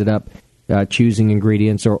guys have ended up choosing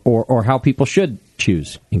ingredients or how people should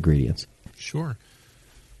choose ingredients? Sure.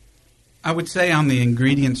 I would say on the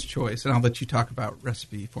ingredients choice, and I'll let you talk about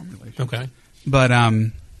recipe formulation. Okay. But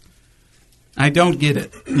I don't get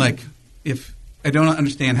it. Like, if I don't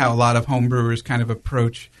understand how a lot of home brewers kind of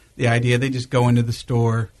approach the idea. They just go into the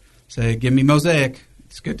store, say, give me Mosaic,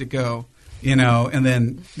 it's good to go. And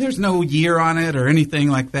then there's no year on it or anything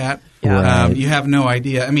like that. Yeah. You have no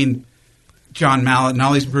idea. John Mallett and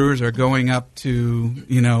all these brewers are going up to,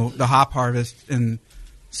 the hop harvest and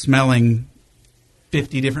smelling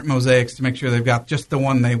 50 different mosaics to make sure they've got just the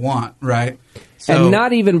one they want, right? So, and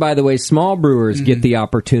not even, by the way, small brewers get the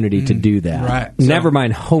opportunity to do that. Right. Never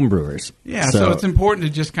mind home brewers. Yeah, so it's important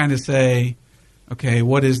to just kind of say, okay,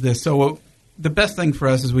 what is this? So the best thing for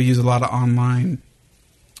us is we use a lot of online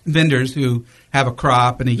vendors who have a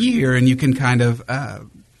crop in a year, and you can kind of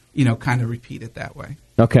repeat it that way.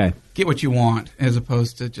 Okay. Get what you want as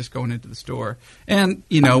opposed to just going into the store. And,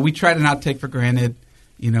 we try to not take for granted,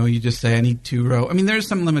 you just say, I need 2-row. There's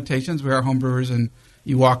some limitations. We are home brewers, and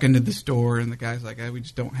you walk into the store, and the guy's like, we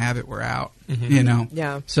just don't have it. We're out,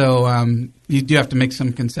 Yeah. So you do have to make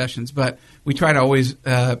some concessions. But we try to always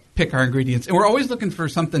pick our ingredients. And we're always looking for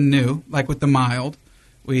something new, like with the mild.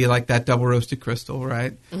 We like that double roasted crystal,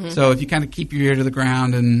 right? Mm-hmm. So if you kind of keep your ear to the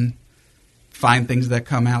ground and find things that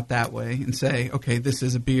come out that way and say, okay, this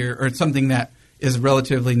is a beer, or it's something that is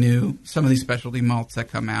relatively new, some of these specialty malts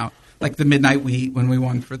that come out, like the Midnight Wheat when we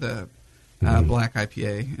won for the black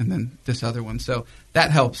IPA, and then this other one. So that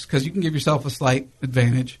helps because you can give yourself a slight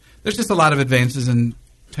advantage. There's just a lot of advances in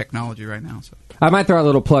technology right now. So I might throw a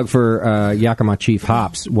little plug for Yakima Chief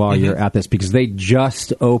Hops while you're at this, because they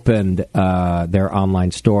just opened their online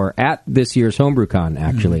store at this year's HomebrewCon,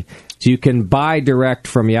 actually. So you can buy direct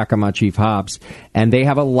from Yakima Chief Hops, and they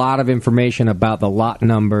have a lot of information about the lot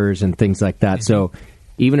numbers and things like that. So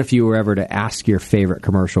even if you were ever to ask your favorite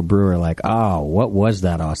commercial brewer, like, oh, what was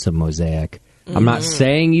that awesome mosaic? I'm not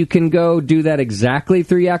saying you can go do that exactly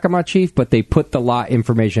through Yakima Chief, but they put the lot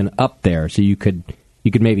information up there so you could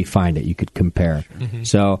maybe find it. You could compare.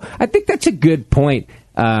 So I think that's a good point.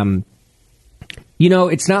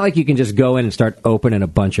 It's not like you can just go in and start opening a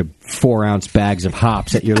bunch of 4-ounce bags of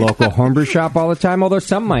hops at your local homebrew shop all the time, although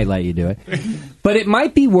some might let you do it. But it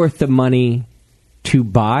might be worth the money to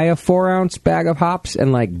buy a 4-ounce bag of hops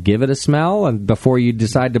and like give it a smell and before you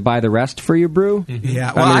decide to buy the rest for your brew.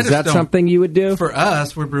 Yeah, well, is that something you would do? For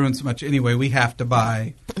us, we're brewing so much anyway. We have to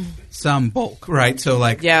buy some bulk, right? So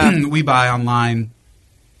like, we buy online,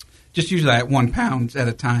 just usually at 1 pound at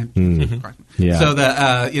a time. Yeah. So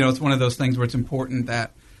that it's one of those things where it's important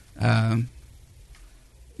that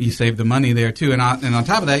you save the money there too, and on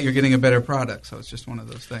top of that, you're getting a better product. So it's just one of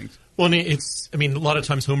those things. Well, a lot of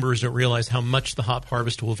times homebrewers don't realize how much the hop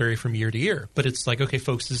harvest will vary from year to year. But it's like, okay,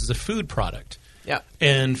 folks, this is a food product. Yeah.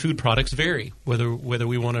 And food products vary, whether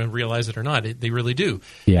we want to realize it or not. They really do.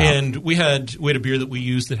 Yeah. And we had a beer that we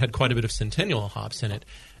used that had quite a bit of Centennial hops in it,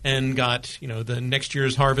 and got the next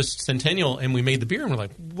year's harvest Centennial, and we made the beer, and we're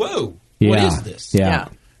like, whoa, what is this? Yeah.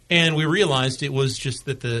 And we realized it was just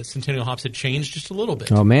that the Centennial hops had changed just a little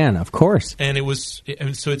bit. Oh man, of course. And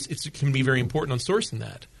it can be very important on sourcing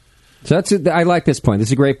that. So I like this point. This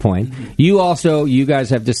is a great point. You guys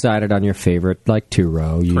have decided on your favorite, like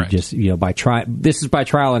 2-row. You Correct. just this is by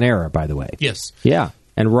trial and error, by the way. Yes. Yeah.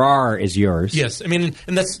 And RAR is yours. Yes, and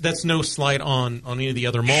that's no slight on any of the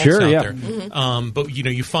other malts Sure, out yeah. there. But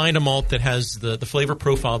you find a malt that has the flavor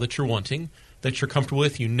profile that you're wanting, that you're comfortable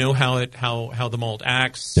with. You know how the malt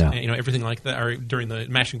acts, everything like that, or during the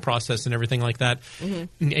mashing process and everything like that,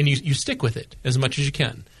 and you stick with it as much as you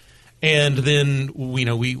can. And then we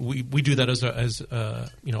do that as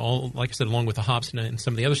all, like I said, along with the hops and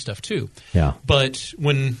some of the other stuff too. Yeah. But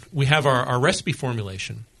when we have our recipe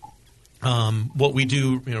formulation, what we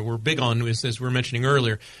do, we're big on is, as we were mentioning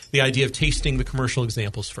earlier, the idea of tasting the commercial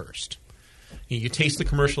examples first. You taste the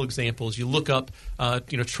commercial examples. You look up,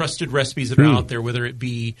 trusted recipes that are out there, whether it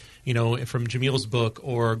be, from Jamil's book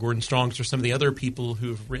or Gordon Strong's or some of the other people who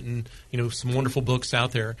have written, some wonderful books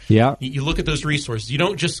out there. Yeah. You look at those resources. You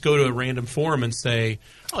don't just go to a random forum and say,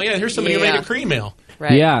 "Oh yeah, here's somebody who made a cream ale."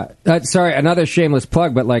 Right. Yeah. Sorry, another shameless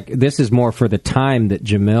plug, but this is more for the time that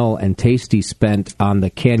Jamil and Tasty spent on the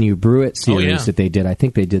Can You Brew It series that they did. I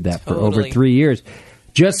think they did that for over 3 years.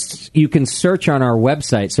 You can search on our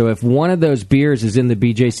website. So if one of those beers is in the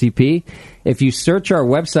BJCP, if you search our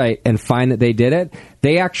website and find that they did it,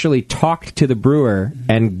 they actually talked to the brewer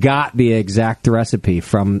and got the exact recipe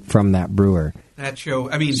from that brewer. That show,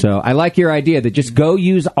 so I like your idea that just go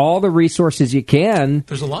use all the resources you can.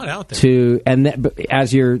 There's a lot out there.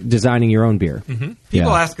 As you're designing your own beer.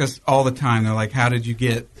 People ask us all the time, they're like, how did you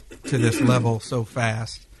get to this level so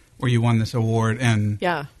fast where you won this award? And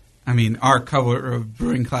our cover of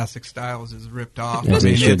Brewing Classic Styles is ripped off. As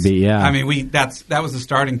it should be, yeah. That was the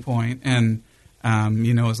starting point. And,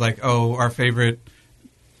 it was like, our favorite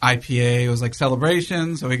IPA was like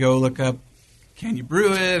Celebration. So we go look up, can you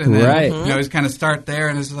brew it? And then, just kind of start there.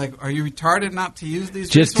 And it's like, are you retarded not to use these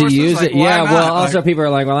just resources? To use like, it? Yeah, not? well, also people are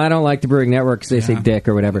like, well, I don't like the Brewing Network because they say dick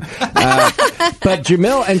or whatever. But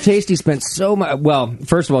Jamil and Tasty spent so much. Well,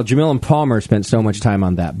 first of all, Jamil and Palmer spent so much time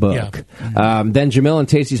on that book. Yeah. Then Jamil and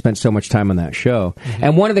Tasty spent so much time on that show.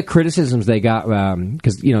 And one of the criticisms they got,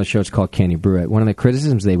 because the show's called Can You Brew It? One of the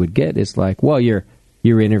criticisms they would get is like, well, you're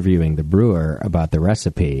interviewing the brewer about the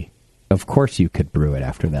recipe. Of course, you could brew it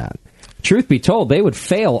after that. Truth be told, they would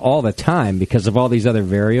fail all the time because of all these other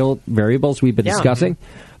variables we've been discussing.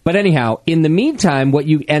 But anyhow, in the meantime, what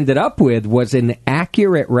you ended up with was an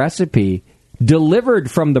accurate recipe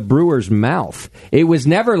delivered from the brewer's mouth. It was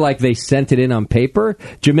never like they sent it in on paper.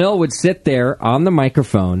 Jamil would sit there on the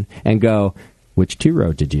microphone and go, which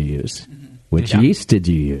 2-row did you use? Which yeast did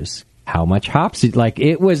you use? How much hops?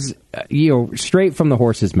 It was, straight from the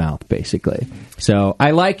horse's mouth, basically. So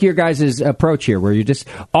I like your guys' approach here, where you just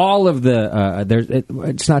all of the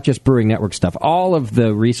it's not just Brewing Network stuff. All of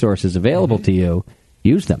the resources available to you,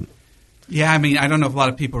 use them. Yeah, I don't know if a lot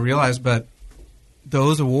of people realize, but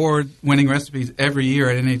those award-winning recipes every year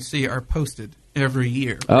at NHC are posted every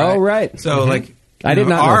year. Right? Oh, right. So I did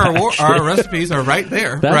not know that, our recipes are right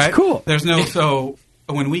there. That's right? cool. There's no so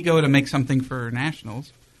when we go to make something for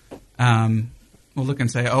nationals. We'll look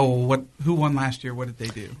and say, who won last year? What did they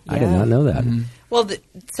do? I did not know that. Well,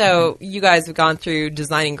 so you guys have gone through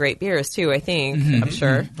designing great beers too, I think. I'm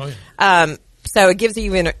sure. Oh, yeah. So it gives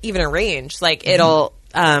you even a range. Like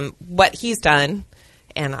what he's done,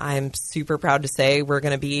 and I'm super proud to say we're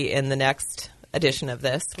going to be in the next edition of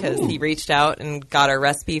this because he reached out and got our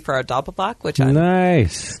recipe for our Doppelbock, which I'm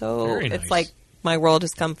nice. So Very it's nice. like my world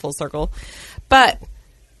has come full circle. But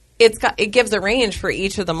it gives a range for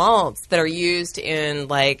each of the malts that are used in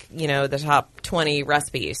the top 20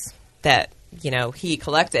 recipes that he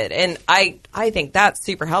collected, and I think that's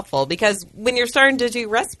super helpful because when you're starting to do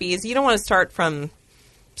recipes, you don't want to start from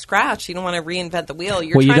scratch. You don't want to reinvent the wheel.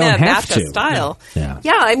 You're trying to match a style. Yeah.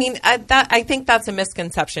 I mean, I think that's a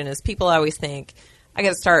misconception. Is people always think I got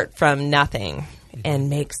to start from nothing and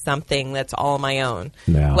make something that's all my own.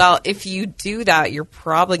 Yeah. Well, if you do that, you're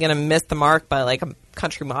probably going to miss the mark by like a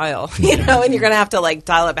country mile, and you're going to have to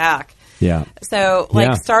dial it back. Yeah. So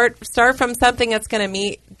start from something that's going to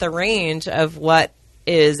meet the range of what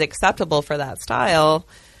is acceptable for that style,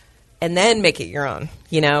 and then make it your own.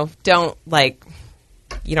 Don't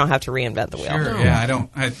you don't have to reinvent the wheel. Sure. Yeah.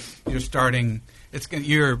 You're starting.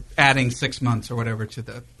 You're adding 6 months or whatever to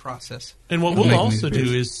the process. And what we'll also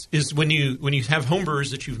do is when you have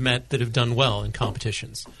homebrewers that you've met that have done well in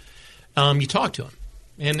competitions, you talk to them.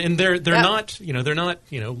 And they're not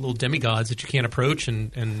little demigods that you can't approach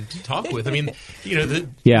and talk with. I mean,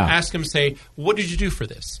 ask them, say, what did you do for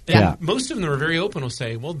this? And most of them are very open. Will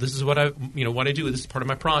say, well, this is what I do. This is part of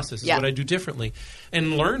my process. This is what I do differently,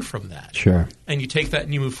 and learn from that. Sure. And you take that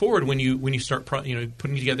and you move forward when you start putting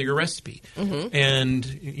together your recipe. Mm-hmm.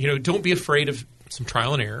 And don't be afraid of some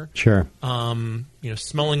trial and error. Sure.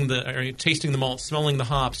 Tasting the malt, smelling the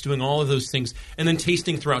hops, doing all of those things, and then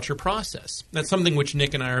tasting throughout your process. That's something which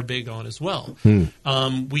Nick and I are big on as well.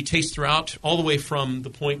 We taste throughout, all the way from the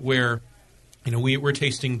point where, we're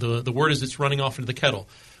tasting the wort as it's running off into the kettle.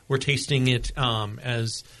 We're tasting it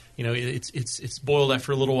as it's boiled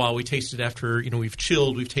after a little while. We taste it after we've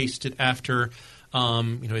chilled. We've tasted it after.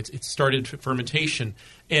 It's started fermentation,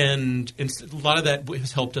 and a lot of that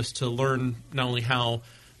has helped us to learn not only how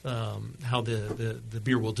the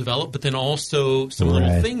beer will develop, but then also some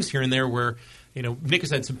little things here and there where Nick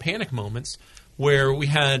has had some panic moments where we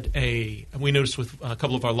noticed with a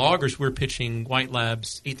couple of our lagers we were pitching White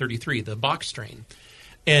Labs 833, the box strain,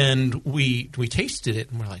 and we tasted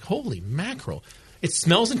it and we're like, holy mackerel. It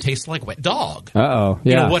smells and tastes like wet dog. Uh-oh.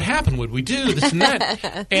 Yeah. What happened? Would we do this and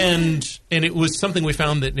that? and it was something we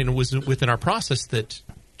found that was within our process that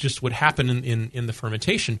just would happen in the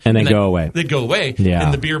fermentation. And then go away. They'd go away. Yeah.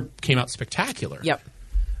 And the beer came out spectacular. Yep.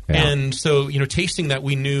 Yeah. And so, tasting that,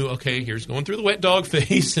 we knew, okay, here's going through the wet dog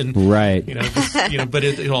phase. And, right. But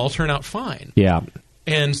it'll all turn out fine. Yeah.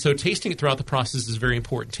 And so tasting it throughout the process is very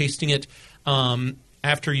important. Tasting it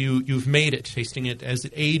after you've made it, tasting it as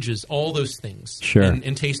it ages, all those things. Sure.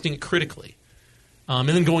 And tasting it critically. And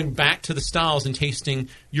then going back to the styles and tasting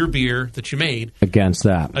your beer that you made. Against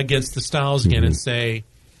the styles again and say,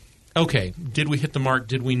 okay, did we hit the mark?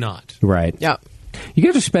 Did we not? Right. Yeah. You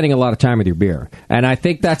guys are spending a lot of time with your beer. And I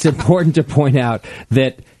think that's important to point out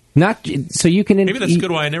that so you can... Maybe that's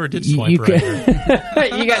good why I never did swipe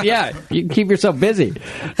right. You can keep yourself busy.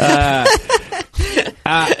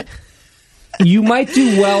 You might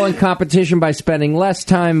do well in competition by spending less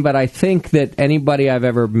time, but I think that anybody I've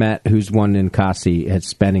ever met who's won in Kasi is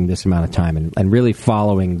spending this amount of time and really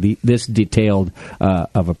following this detailed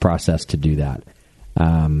of a process to do that.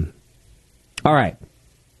 All right.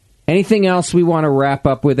 Anything else we want to wrap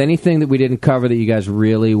up with? Anything that we didn't cover that you guys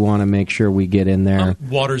really want to make sure we get in there?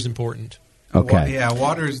 Water's important. Okay.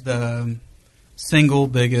 Water's the single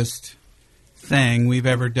biggest thing we've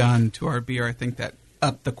ever done to our beer. I think that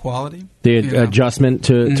upped the quality. The adjustment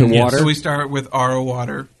to water? So we start with RO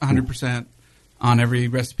water, 100% on every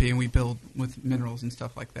recipe, and we build with minerals and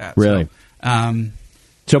stuff like that. Really?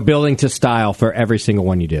 So building to style for every single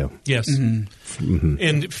one you do. Yes. Mm-hmm.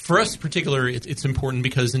 And for us in particular, it's important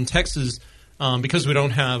because in Texas, because we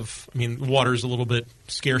don't have, water is a little bit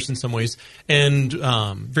scarce in some ways, and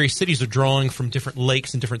various cities are drawing from different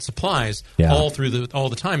lakes and different supplies all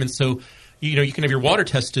the time. And so, you can have your water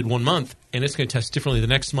tested 1 month, and it's going to test differently the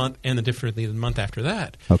next month and then differently the month after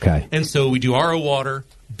that. Okay. And so we do RO water,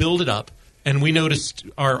 build it up, and we noticed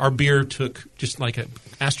our beer took just like an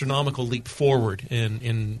astronomical leap forward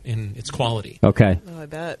in its quality. Okay. Oh, I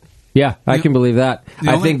bet. Yeah, I can believe that.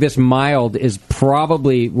 I think this mild is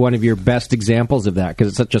probably one of your best examples of that because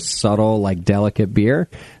it's such a subtle, delicate beer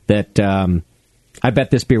that I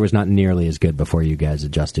bet this beer was not nearly as good before you guys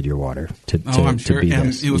adjusted your water I'm sure. To be and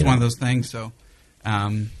this. It was one of those things. So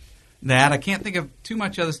that I can't think of too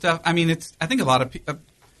much other stuff. I think a lot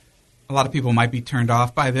of people might be turned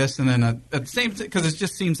off by this, and then at the same because it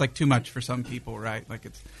just seems like too much for some people, right?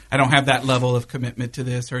 I don't have that level of commitment to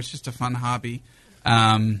this, or it's just a fun hobby.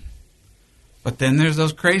 But then there's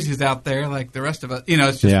those crazies out there like the rest of us.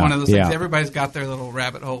 It's just one of those things. Everybody's got their little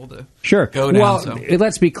rabbit hole to go down. Well,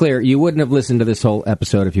 let's be clear. You wouldn't have listened to this whole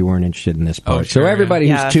episode if you weren't interested in this part. Oh, sure, so everybody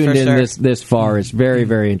who's tuned in sure. this far is very,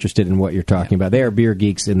 very interested in what you're talking about. They are beer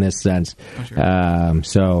geeks in this sense. Oh, sure.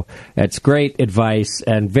 So it's great advice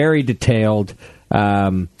and very detailed.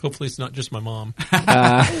 Hopefully it's not just my mom. We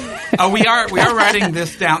are writing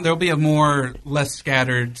this down. There'll be a less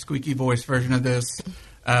scattered, squeaky voice version of this.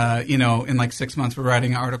 In like 6 months, we're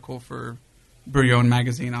writing an article for Brew Your Own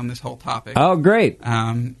magazine on this whole topic. Oh, great!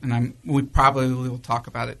 And we probably will talk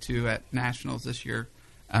about it too at Nationals this year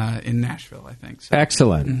in Nashville, I think. So.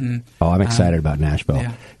 Excellent. Mm-hmm. Oh, I'm excited about Nashville.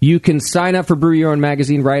 Yeah. You can sign up for Brew Your Own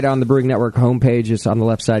magazine right on the Brewing Network homepage. It's on the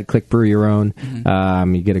left side. Click Brew Your Own.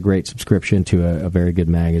 Mm-hmm. You get a great subscription to a very good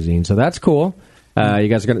magazine. So that's cool. You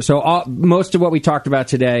guys are going to. So most of what we talked about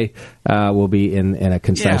today will be in a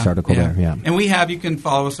concise article there. Yeah. And you can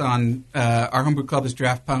follow us on our homebrew club is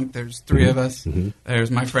Draft Punk. There's 3 of us. Mm-hmm.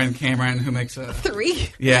 There's my friend Cameron who makes a 3.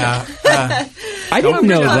 Yeah. I didn't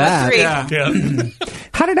know that. Yeah.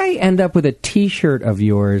 How did I end up with a T-shirt of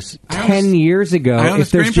yours 10 years ago? I own a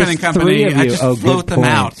screen printing company. 3 of you. I just float them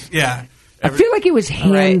out. Yeah. I feel like it was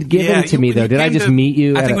hand-given to me, though. Did I just meet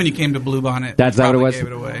you? I think when you came to Blue Bonnet. That's what it was? Gave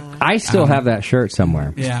it away. I still have that shirt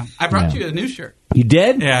somewhere. Yeah. I brought you a new shirt. You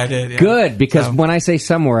did? Yeah, I did. Yeah. Good, because when I say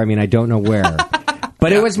somewhere, I mean I don't know where.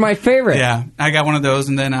 But it was my favorite. Yeah. I got one of those.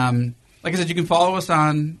 And then, like I said, you can follow us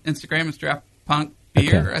on Instagram. It's Draft Punk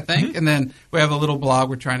Beer, I think. Mm-hmm. And then we have a little blog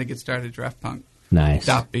we're trying to get started, Draft Punk. Nice.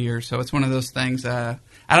 .beer. So it's one of those things. I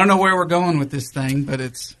don't know where we're going with this thing, but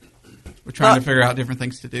we're trying to figure out different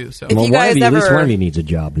things to do. So, at least one of you needs a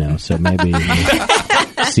job now. So maybe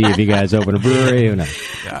see if you guys open a brewery. Who knows?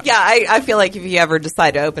 Yeah, I feel like if you ever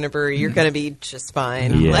decide to open a brewery, you're going to be just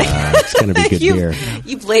fine. Yeah, it's going to be good beer.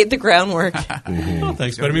 You've laid the groundwork. Well,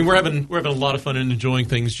 thanks, but I mean, we're having a lot of fun and enjoying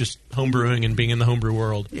things, just homebrewing and being in the homebrew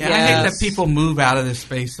world. Yeah, I hate that people move out of this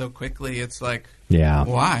space so quickly. It's like,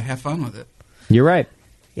 why? Have fun with it. You're right.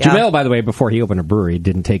 Yeah. Jamil, by the way, before he opened a brewery,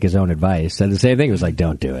 didn't take his own advice. Said the same thing. He was like,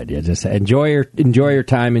 "Don't do it. You just enjoy your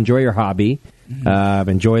time, enjoy your hobby,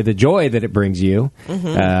 enjoy the joy that it brings you,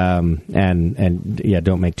 and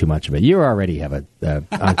don't make too much of it. You already have a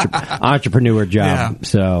entrepreneur job.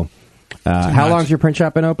 So, how long's your print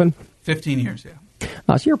shop been open? 15 years. Yeah.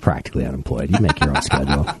 Oh, so you're practically unemployed. You make your own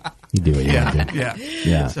schedule. You do what you want to do.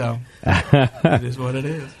 Yeah. So it is what it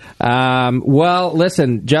is. Well,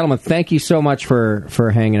 listen, gentlemen, thank you so much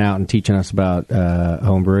for hanging out and teaching us about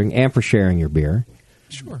homebrewing and for sharing your beer.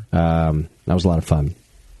 Sure. That was a lot of fun.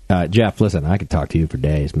 Jeff, listen, I could talk to you for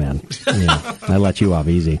days, man. I let you off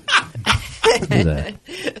easy.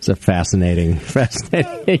 It's a fascinating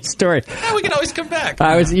story. Yeah, we can always come back.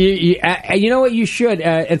 You know what? You should.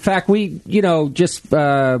 In fact, we, just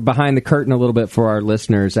behind the curtain a little bit for our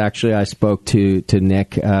listeners. Actually, I spoke to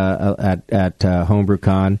Nick at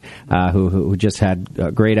HomebrewCon, who just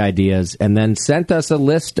had great ideas, and then sent us a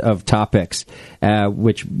list of topics,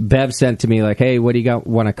 which Bev sent to me like, "Hey, what do you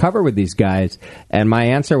want to cover with these guys?" And my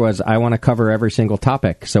answer was, "I want to cover every single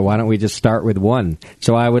topic. So why don't we just start with one?"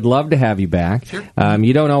 So I would love to have you back. Sure.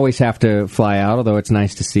 You don't always have to fly out, although it's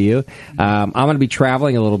nice to see you. I'm going to be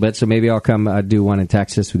traveling a little bit, so maybe I'll come do one in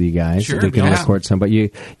Texas with you guys. Sure, we can record some. But you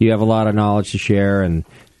have a lot of knowledge to share, and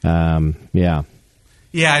Yeah,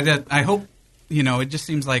 I hope, it just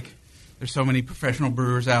seems like there's so many professional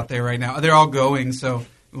brewers out there right now. They're all going, so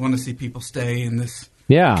we want to see people stay in this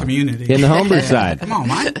community. In the homebrew side. Come on,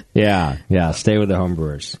 Mike. Yeah, stay with the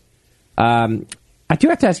homebrewers. I do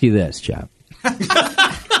have to ask you this, Jeff.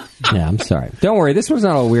 Yeah, I'm sorry. Don't worry. This one's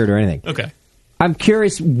not all weird or anything. Okay. I'm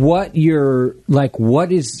curious what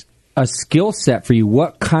is a skill set for you?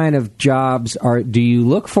 What kind of jobs do you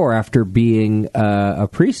look for after being a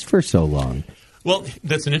priest for so long? Well,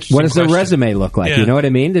 that's an interesting What does question. the resume look like? Yeah. You know what I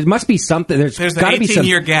mean? There must be something. There's got to be some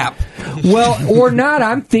 18-year gap. Well, or not.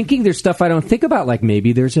 I'm thinking there's stuff I don't think about. Like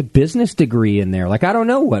maybe there's a business degree in there. Like I don't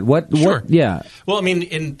know what. Sure. Yeah. Well, I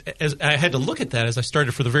mean, as I had to look at that as I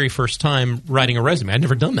started for the very first time writing a resume. I'd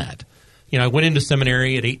never done that. I went into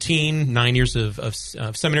seminary at 18, 9 years of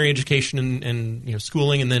seminary education and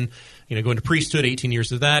schooling, and then going to priesthood, 18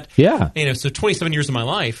 years of that. Yeah. So 27 years of my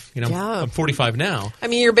life. I'm 45 now. I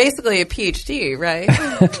mean, you're basically a PhD, right?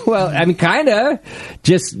 Well, I mean, kind of.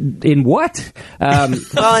 Just in what?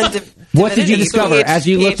 What did you discover as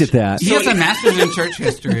you looked at that? He has a master's in church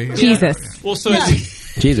history. Jesus. Well, so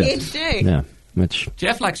Jesus. PhD. Yeah. Which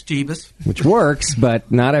Jeff likes Jeebus. Which works, but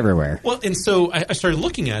not everywhere. Well, and so I started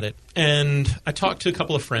looking at it, and I talked to a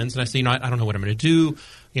couple of friends, and I said, I don't know what I'm going to do.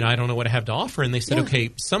 I don't know what I have to offer. And they said,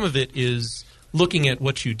 okay, some of it is looking at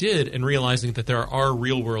what you did and realizing that there are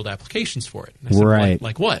real-world applications for it. And I said, right.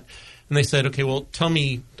 Like what? And they said, okay, well, tell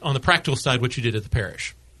me on the practical side what you did at the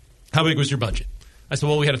parish. How big was your budget? I said,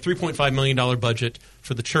 well, we had a $3.5 million budget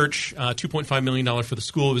for the church, $2.5 million for the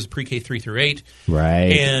school. It was pre-K 3 through 8.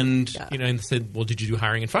 Right. And, and they said, well, did you do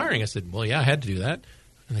hiring and firing? I said, well, yeah, I had to do that.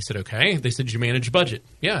 And they said, okay. They said, did you manage a budget?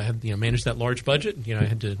 Yeah, I had manage that large budget. I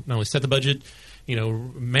had to not only set the budget,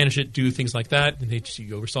 manage it, do things like that. And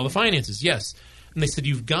you oversaw the finances. Yes. And they said,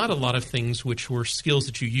 you've got a lot of things which were skills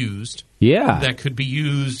that you used that could be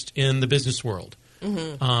used in the business world.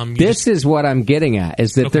 Mm-hmm. This is what I'm getting at,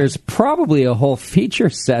 is that there's probably a whole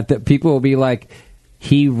feature set that people will be like,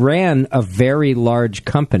 he ran a very large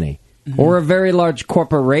company or a very large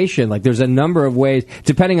corporation. Like there's a number of ways,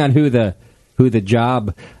 depending on who the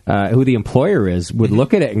employer is, would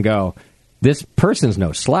look at it and go, this person's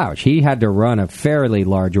no slouch. He had to run a fairly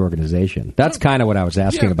large organization. That's kind of what I was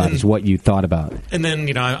asking about, is what you thought about. And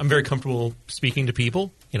then, I'm very comfortable speaking to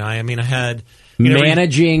people. I had...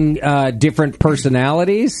 managing different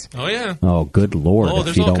personalities? Oh, yeah. Oh, good Lord,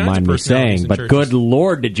 if you don't mind me saying. But good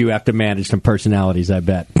Lord, did you have to manage some personalities, I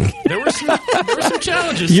bet. There were some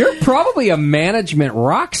challenges. You're probably a management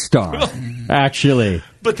rock star, actually.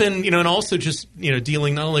 But then, and also just,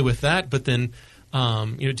 dealing not only with that, but then...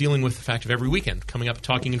 dealing with the fact of every weekend coming up,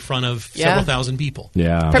 talking in front of several thousand people.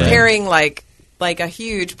 Yeah, preparing like a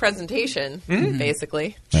huge presentation,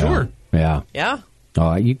 basically. Sure. Yeah.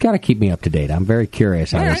 Oh, you got to keep me up to date. I'm very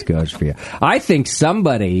curious how this goes for you. I think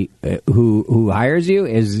somebody who hires you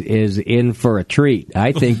is in for a treat.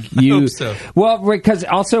 I think you. I hope so. Well, because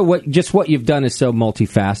also what you've done is so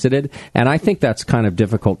multifaceted, and I think that's kind of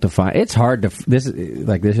difficult to find. It's hard to this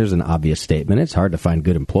is an obvious statement. It's hard to find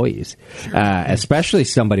good employees, especially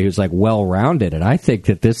somebody who's like well-rounded. And I think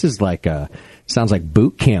that this is sounds like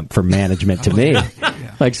boot camp for management to me,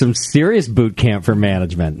 like some serious boot camp for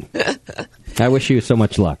management. I wish you so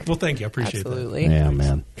much luck. Well, thank you. I appreciate Absolutely. that. Yeah,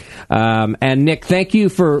 man. And Nick, thank you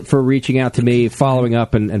for reaching out to me, following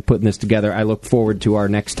up, and putting this together. I look forward to our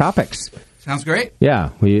next topics. Sounds great.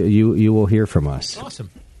 Yeah, you will hear from us. Awesome.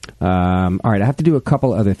 All right, I have to do a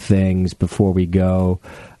couple other things before we go.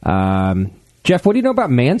 Jeff, what do you know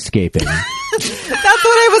about manscaping? That's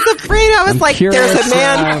what I was afraid. I was curious, there's a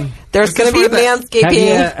man. There's going to be a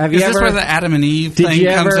manscaping. Have you is ever, this where the Adam and Eve thing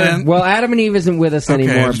comes in? Well, Adam and Eve isn't with us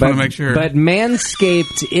anymore. I just want to make sure. But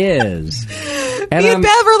Manscaped is. And me and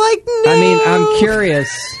Bev were like, no. I mean, I'm curious,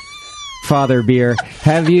 Father Beer.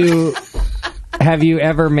 Have you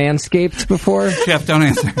ever manscaped before? Jeff, don't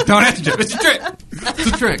answer. Don't answer, Jeff. It's a trick. It's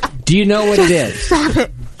a trick. Do you know what it is? Stop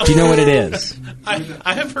it. Do you know what it is?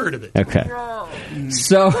 I have heard of it. Okay.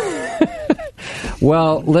 So,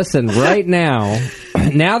 well, listen, right now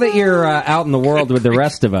that you're out in the world with the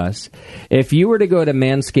rest of us, if you were to go to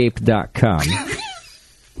manscaped.com...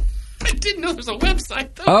 I didn't know there was a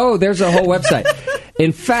website, though. Oh, there's a whole website.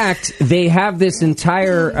 In fact, they have this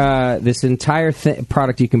entire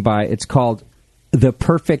product you can buy. It's called the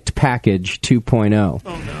Perfect Package 2.0.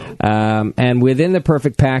 Oh, no. And within the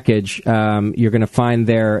Perfect Package, you're going to find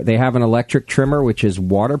they have an electric trimmer, which is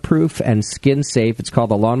waterproof and skin safe. It's called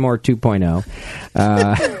the Lawnmower 2.0.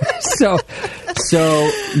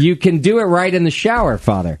 So you can do it right in the shower,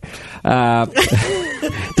 Father.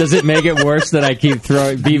 Does it make it worse that I keep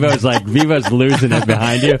throwing? Vivo's losing it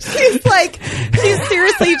behind you. She's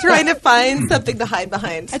seriously trying to find something to hide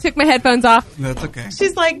behind. I took my headphones off. That's okay.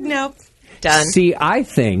 She's like, nope, done. See, I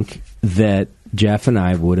think that Jeff and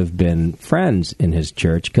I would have been friends in his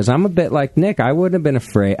church because I'm a bit like Nick. I wouldn't have been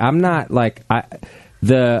afraid. I'm not like I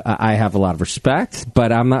have a lot of respect,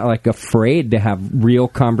 but I'm not afraid to have real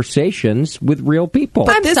conversations with real people.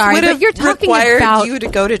 But this sorry, would have but you're talking required about you to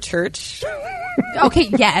go to church. Okay,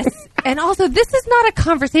 yes. And also, this is not a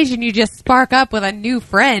conversation you just spark up with a new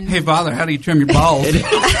friend. Hey, Father, how do you trim your balls?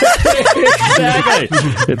 Exactly.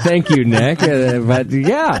 Thank you, Nick. But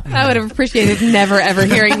yeah. I would have appreciated never, ever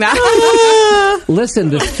hearing that. Listen,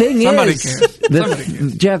 the thing is,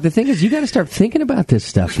 Jeff, the thing is, you got to start thinking about this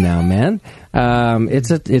stuff now, man.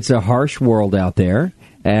 It's a harsh world out there,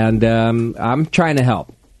 and I'm trying to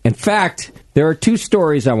help. In fact, there are two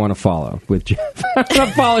stories I want to follow with Jeff. I want to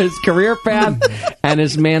follow his career path and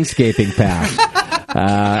his manscaping path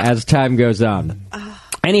as time goes on.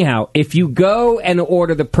 Anyhow, if you go and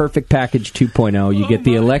order the Perfect Package 2.0, you get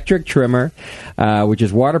the electric trimmer, which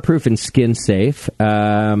is waterproof and skin safe,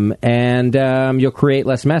 and you'll create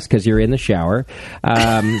less mess because you're in the shower.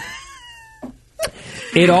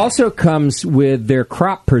 It also comes with their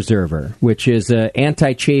crop preserver, which is an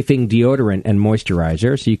anti-chafing deodorant and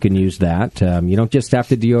moisturizer, so you can use that. You don't just have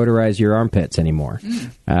to deodorize your armpits anymore.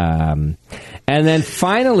 And then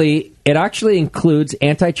finally, it actually includes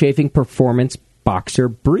anti-chafing performance boxer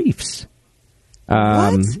briefs.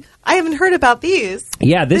 What? I haven't heard about these.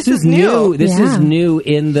 Yeah, this is new. This is new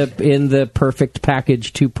in the Perfect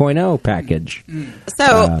Package 2.0 package.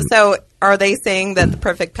 So are they saying that the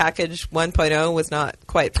Perfect Package 1.0 was not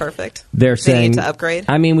quite perfect? They're saying need to upgrade.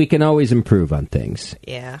 I mean, we can always improve on things.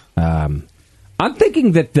 Yeah. I'm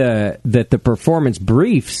thinking that the performance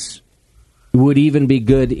briefs would even be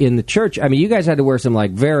good in the church. I mean, you guys had to wear some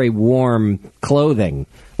like very warm clothing,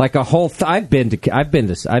 like a whole. I've been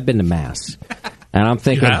to mass. And I'm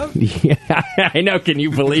thinking, yeah, I know. Can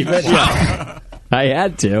you believe it? Yeah. I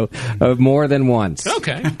had to more than once.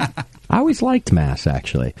 Okay. I always liked Mass,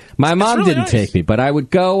 actually. My mom really didn't take me, but I would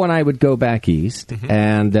go when I would go back east. Mm-hmm.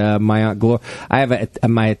 And my Aunt Gloria, I have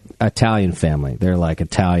my Italian family. They're like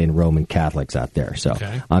Italian Roman Catholics out there. So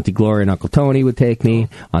Auntie Gloria and Uncle Tony would take me.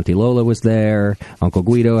 Auntie Lola was there. Uncle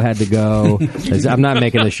Guido had to go. I'm not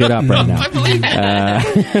making this shit up right now.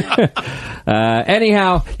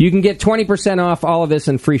 Anyhow, you can get 20% off all of this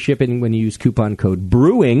and free shipping when you use coupon code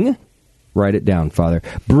BREWING. Write it down, Father.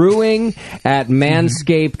 Brewing at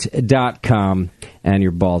manscaped.com, and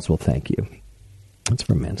your balls will thank you. That's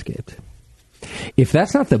from Manscaped. If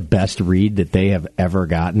that's not the best read that they have ever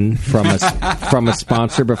gotten from a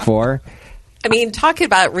sponsor before. I mean, talking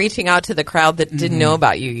about reaching out to the crowd that didn't know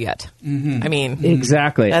about you yet. I mean,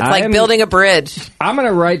 exactly. That's like building a bridge. I'm going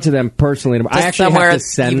to write to them personally. I actually have to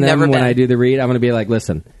send them when I do the read. I'm going to be like,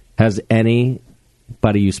 listen, has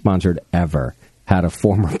anybody you sponsored ever had a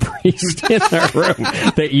former priest in their room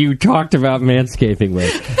that you talked about manscaping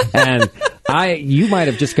with? And you might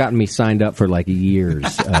have just gotten me signed up for like years.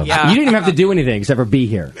 You didn't even have to do anything except for be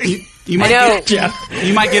here. You might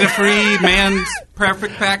get a free Man's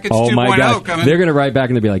Perfect Package 2.0 my God. coming. They're going to write back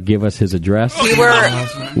and they'll be like, give us his address. We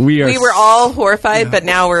were all horrified, but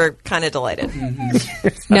now we're kind of delighted.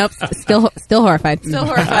 Nope, still horrified. Still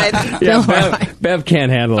horrified. Bev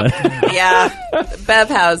can't handle it. Yeah, Bev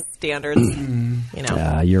has standards. You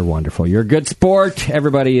know. You're wonderful. You're a good sport.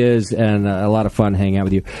 Everybody is, and a lot of fun hanging out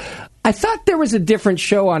with you. I thought there was a different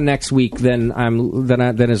show on next week than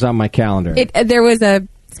is on my calendar. There was a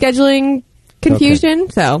scheduling confusion,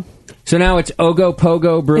 so now it's Ogo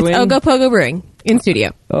Pogo Brewing. It's Ogo Pogo Brewing in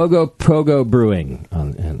studio. Ogo Pogo Brewing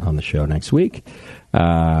on the show next week.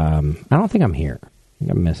 I don't think I'm here. I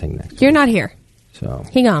think I'm missing next week. You're not here. So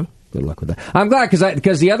hang on. Good luck with that. I'm glad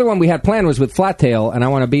because the other one we had planned was with Flat Tail, and I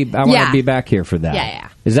want to be back here for that. Yeah.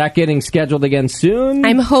 Is that getting scheduled again soon?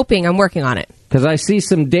 I'm hoping. I'm working on it. Because I see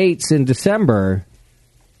some dates in December,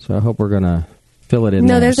 so I hope we're going to fill it in.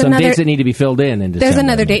 No, there's some dates that need to be filled in December. There's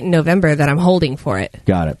another date in November that I'm holding for it.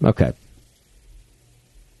 Got it. Okay.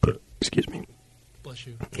 Excuse me. Bless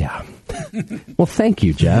you. Yeah. Well, thank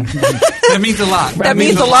you, Jeff. That means a lot. That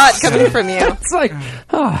means a lot coming from you. It's like,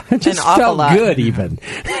 it just felt good even.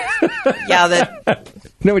 Yeah,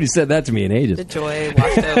 nobody said that to me in ages. The joy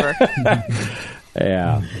washed over.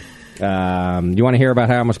 Yeah. You want to hear about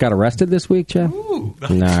how I almost got arrested this week, Jeff? Ooh.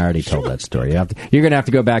 No, I already told that story. You're going to have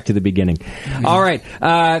to go back to the beginning. All right.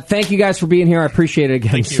 Thank you guys for being here. I appreciate it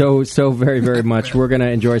again so very, very much. We're going to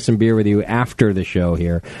enjoy some beer with you after the show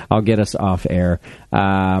here. I'll get us off air.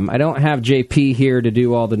 I don't have JP here to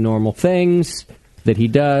do all the normal things that he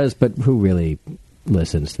does, but who really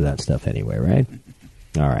listens to that stuff anyway, right?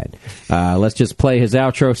 All right. Let's just play his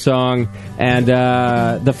outro song. And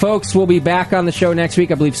the folks will be back on the show next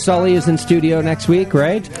week. I believe Sully is in studio next week,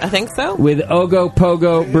 right? I think so. With Ogo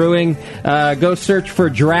Pogo Brewing. Go search for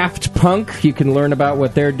Draft Punk. You can learn about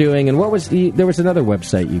what they're doing. And there was another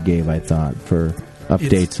website you gave, I thought, for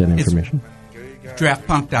updates and information.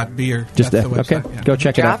 Draftpunk.beer. Just That's the website, okay. Go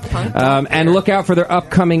check it out. And look out for their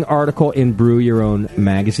upcoming article in Brew Your Own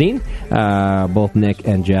magazine. Both Nick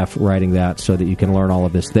and Jeff writing that so that you can learn all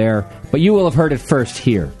of this there. But you will have heard it first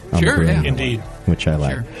here. On sure, the yeah. Indeed. Which I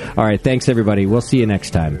like. Sure. All right. Thanks, everybody. We'll see you next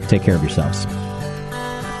time. Take care of yourselves.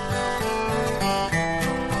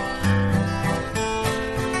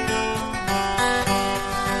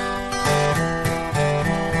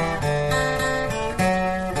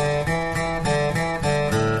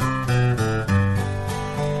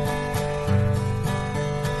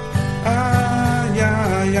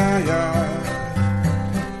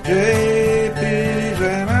 JP's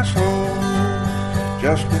an asshole.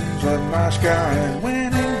 Justin's a nice guy and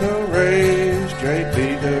winning the race.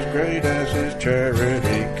 JP does great as his cherry